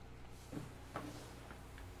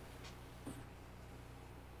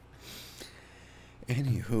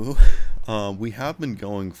 Anywho, we have been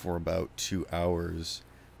going for about 2 hours,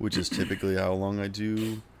 which is typically how long I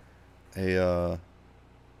do a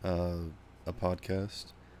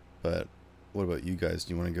podcast. But what about you guys?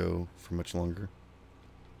 Do you want to go for much longer?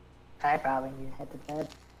 I probably need to head to bed.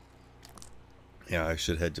 Yeah, I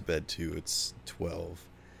should head to bed too. It's 12,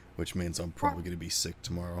 which means I'm probably going to be sick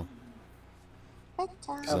tomorrow.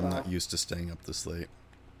 Bedtime. Because I'm not used to staying up this late.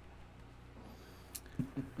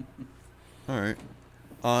 Alright.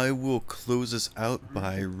 I will close us out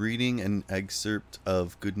by reading an excerpt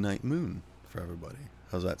of Goodnight Moon for everybody.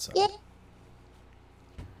 How's that sound? Yeah.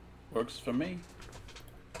 Works for me.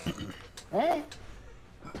 Hey.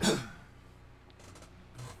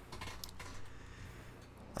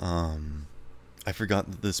 I forgot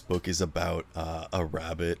that this book is about a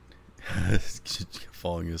rabbit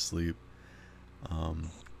falling asleep.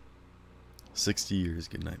 60 years,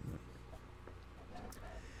 Goodnight Moon.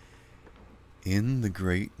 In the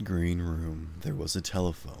great green room, there was a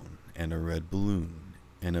telephone and a red balloon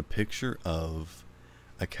and a picture of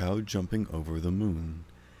a cow jumping over the moon,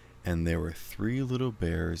 and there were 3 little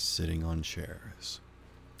bears sitting on chairs,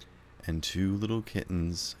 and 2 little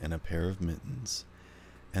kittens and a pair of mittens,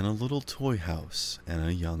 and a little toy house and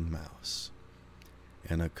a young mouse,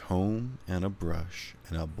 and a comb and a brush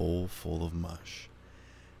and a bowl full of mush,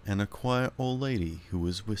 and a quiet old lady who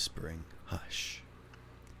was whispering, "Hush."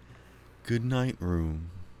 Good night,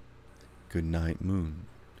 room. Good night, moon.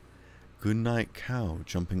 Good night, cow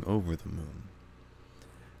jumping over the moon.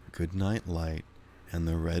 Good night, light and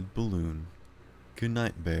the red balloon. Good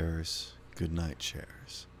night, bears. Good night,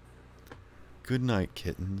 chairs. Good night,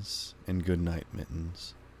 kittens and good night,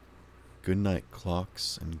 mittens. Good night,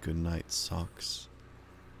 clocks and good night, socks.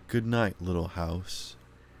 Good night, little house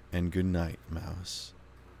and good night, mouse.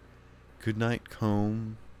 Good night,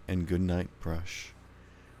 comb and good night, brush.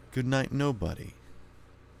 Good night, nobody.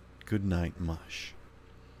 Good night, mush.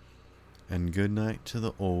 And good night to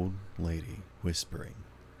the old lady whispering,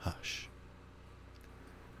 "Hush."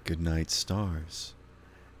 Good night, stars.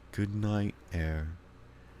 Good night, air.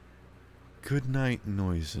 Good night,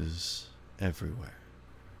 noises everywhere.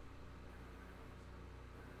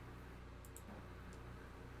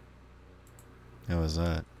 How was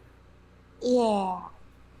that? Yeah.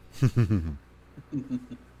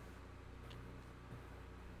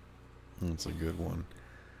 That's a good one.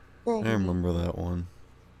 Good. I remember that one.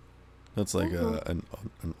 That's like an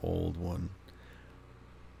old one.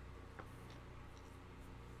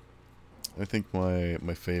 I think my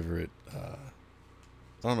favorite, I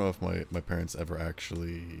don't know if my parents ever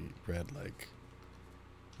actually read like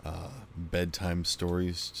bedtime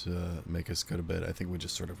stories to make us go to bed. I think we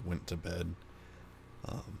just sort of went to bed.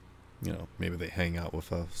 You know, maybe they hang out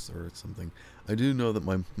with us or something. I do know that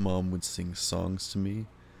my mom would sing songs to me.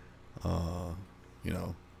 You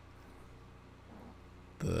know,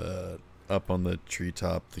 the up on the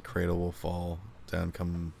treetop, the cradle will fall, down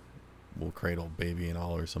come will cradle baby and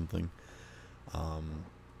all or something.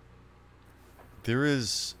 There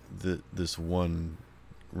is this one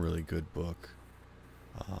really good book,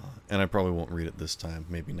 and I probably won't read it this time,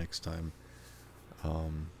 maybe next time.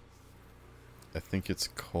 I think it's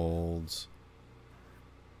called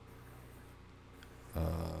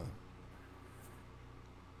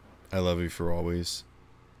I Love You for Always.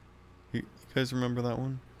 You guys remember that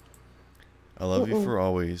one? I love you for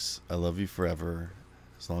always. I love you forever.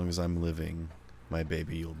 As long as I'm living, my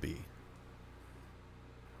baby you'll be.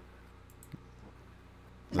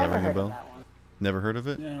 Does that ring a bell? Never heard of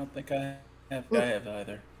it? Yeah, I don't think I have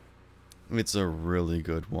either. It's a really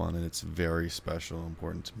good one, and it's very special and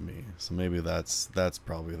important to me. So maybe that's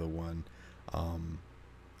probably the one.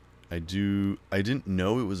 I didn't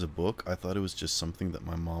know it was a book. I thought it was just something that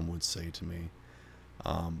my mom would say to me.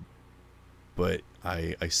 But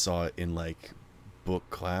I saw it in like book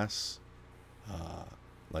class,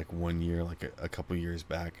 like one year, like a couple years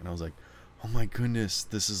back, and I was like, oh my goodness,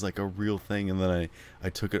 this is like a real thing. And then I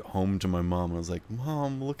took it home to my mom and I was like,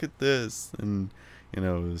 Mom, look at this. And you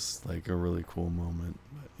know, it was like a really cool moment.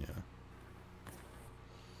 But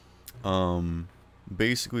yeah.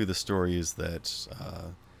 Basically the story is that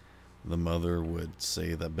the mother would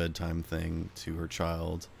say that bedtime thing to her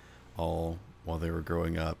child all while they were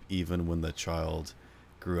growing up, even when the child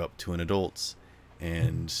grew up to an adult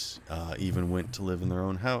and even went to live in their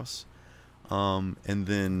own house. And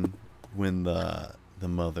then when the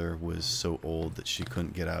mother was so old that she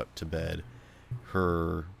couldn't get out to bed,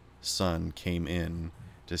 her son came in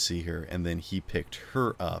to see her, and then he picked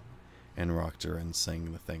her up and rocked her and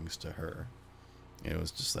sang the things to her. It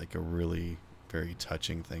was just like a really very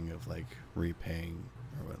touching thing of like repaying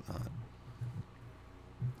or whatnot.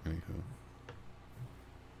 Anywho.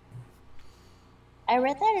 I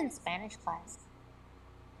read that in Spanish class.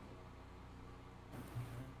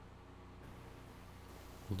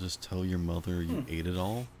 We'll just tell your mother you ate it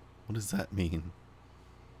all? What does that mean?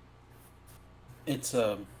 It's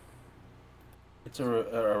a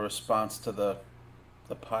response to the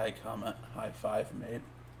pie comment High Five made.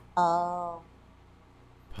 Oh.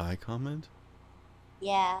 Pie comment?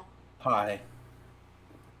 Yeah. Pie.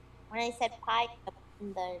 When I said pie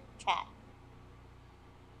in the chat.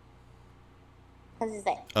 Because it's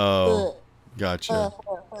like, oh, gotcha.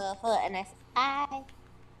 And I said, pie.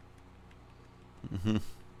 Mm-hmm.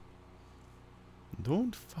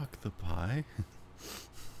 Don't fuck the pie.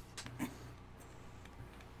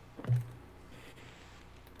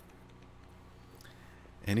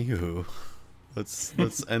 Anywho, let's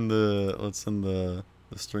end the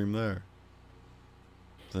stream there.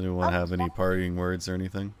 Does anyone have any parting words or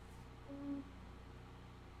anything?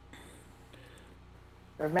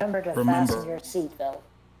 Remember to fasten your seatbelt.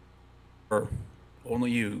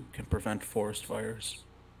 Only you can prevent forest fires.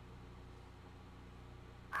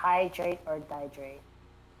 Hydrate or dihydrate.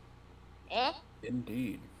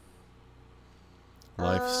 Indeed.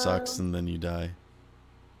 Life sucks and then you die.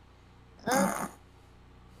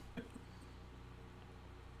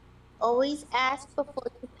 Always ask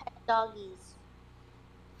before you pet doggies.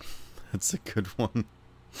 That's a good one.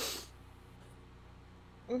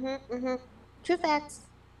 True facts.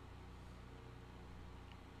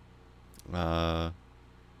 I'm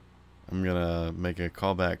gonna make a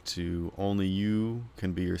callback to only you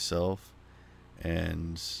can be yourself,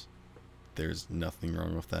 and there's nothing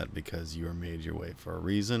wrong with that because you are made your way for a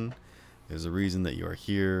reason. There's a reason that you are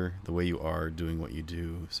here, the way you are, doing what you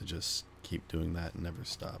do. So just keep doing that and never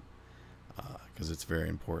stop, because it's very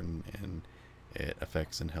important and it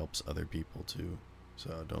affects and helps other people too.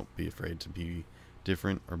 So don't be afraid to be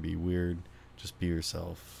different or be weird. Just be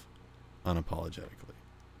yourself unapologetically.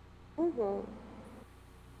 Mm-hmm.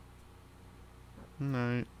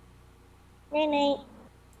 Night. Night night.